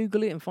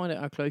Google it and find out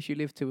how close you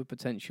live to a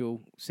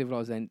potential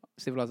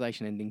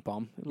civilization ending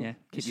bomb. It'll Yeah,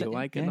 keep Just you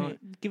awake at night.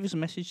 Give us a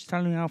message.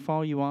 Tell them how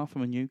far you are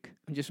from a nuke.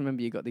 And just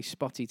remember, you got these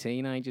spotty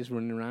teenagers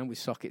running around with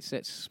socket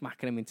sets,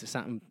 smacking them into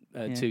Saturn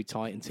Yeah. too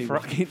tight and too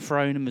rockets,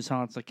 Throwing them as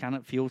hard as they can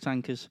at fuel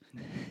tankers.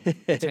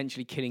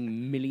 potentially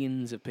killing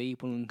millions of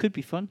people. And Could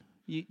be fun.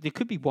 There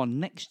could be one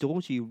next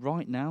door to you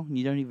right now, and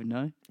you don't even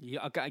know.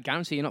 I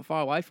guarantee you're not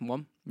far away from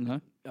one.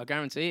 No. I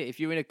guarantee it. If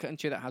you're in a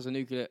country that has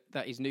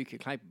that is nuclear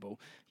capable,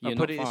 you're I'll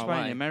not put it far this way: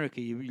 away. in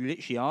America, you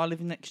literally are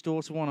living next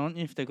door to one, aren't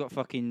you? If they've got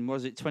fucking,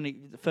 was it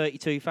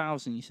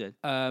 32,000? You said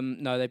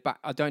No,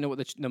 I don't know what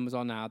the numbers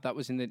are now. That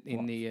was in the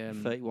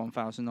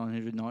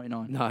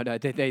 31,999. No,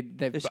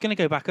 they've It's going to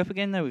go back up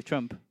again though with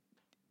Trump.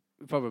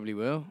 probably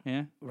will.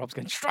 Yeah. Rob's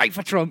going straight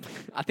for Trump.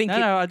 I think.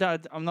 No,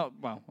 I'm not.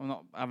 Well, I'm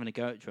not having a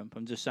go at Trump.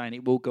 I'm just saying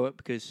it will go up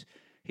because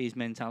his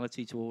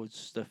mentality towards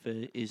stuff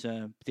is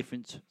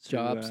different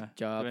to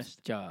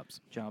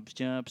jobs.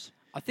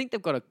 I think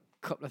they've got a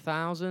couple of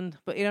thousand,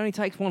 but it only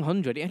takes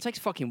 100. It only takes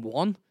fucking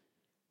one.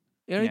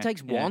 It only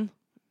takes one,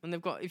 and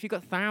if you've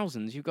got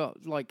thousands, you've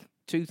got like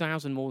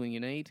 2,000 more than you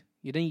need.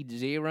 You need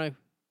zero.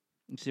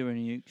 Zero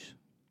nukes.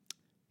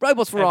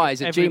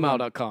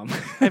 Robotsforyeyes@gmail.com.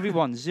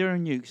 Everyone, zero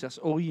nukes. That's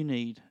all you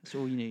need. That's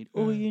all you need.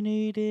 All you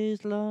need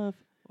is love.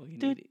 All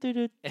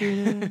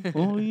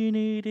you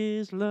need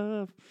is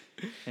love.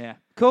 Yeah.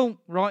 Cool.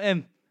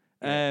 Right,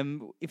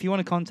 if you want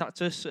to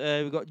contact us,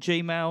 we've got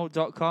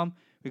gmail.com.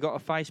 We've got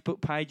a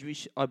Facebook page,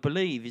 which I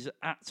believe is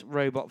at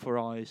Robot for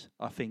Eyes,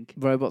 I think.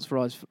 Robots for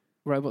Eyes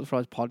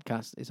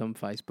podcast is on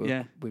Facebook.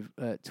 Yeah. With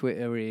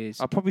Twitter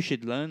is. I probably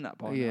should learn that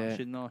by now,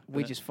 shouldn't I?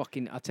 We just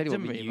fucking. I tell you what,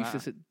 doesn't we're really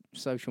useless at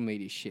social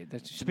media shit.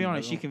 To be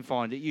honest, you can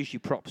find it. Usually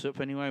props up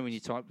anyway when you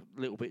type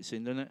little bits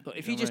in, doesn't it? But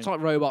if you just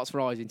type Robots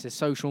for Eyes into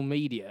social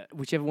media,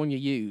 whichever one you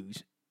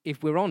use,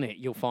 if we're on it,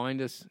 you'll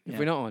find us. If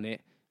we're not on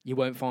it, you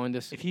won't find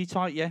us. If you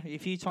type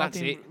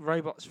in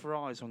Robots for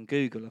Eyes on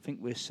Google, I think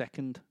we're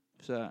second.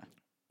 So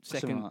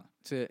second like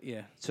to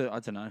I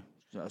don't know.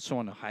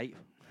 Someone I hate.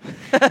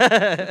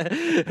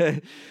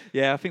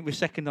 Yeah, I think we're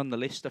second on the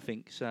list. I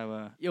think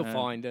so. You'll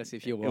find us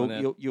if you want.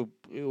 It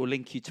will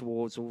link you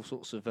towards all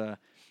sorts of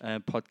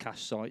podcast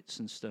sites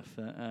and stuff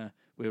that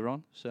we're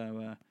on.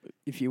 So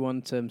if you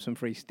want some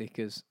free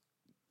stickers,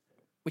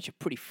 which are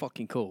pretty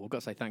fucking cool, I've got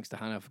to say thanks to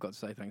Hannah. I forgot to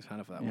say thanks to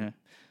Hannah for that one.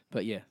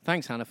 But yeah,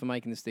 thanks Hannah for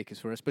making the stickers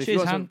for us. But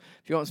cheers, if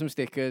you want some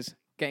stickers,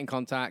 get in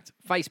contact.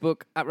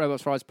 Facebook at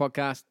Robots for Eyes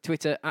Podcast,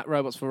 Twitter at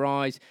Robots for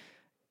Eyes,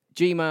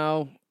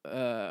 Gmail.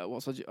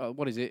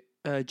 What is it?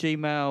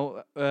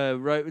 Gmail,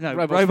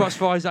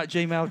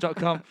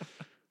 robotsforyeyes@gmail.com.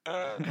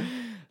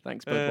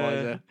 Thanks,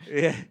 Budweiser.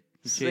 Yeah.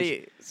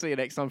 See you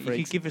next time, freaks.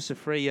 You can give us a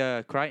free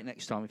crate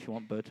next time if you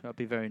want, Bud. That'd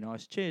be very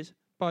nice. Cheers.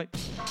 Bye.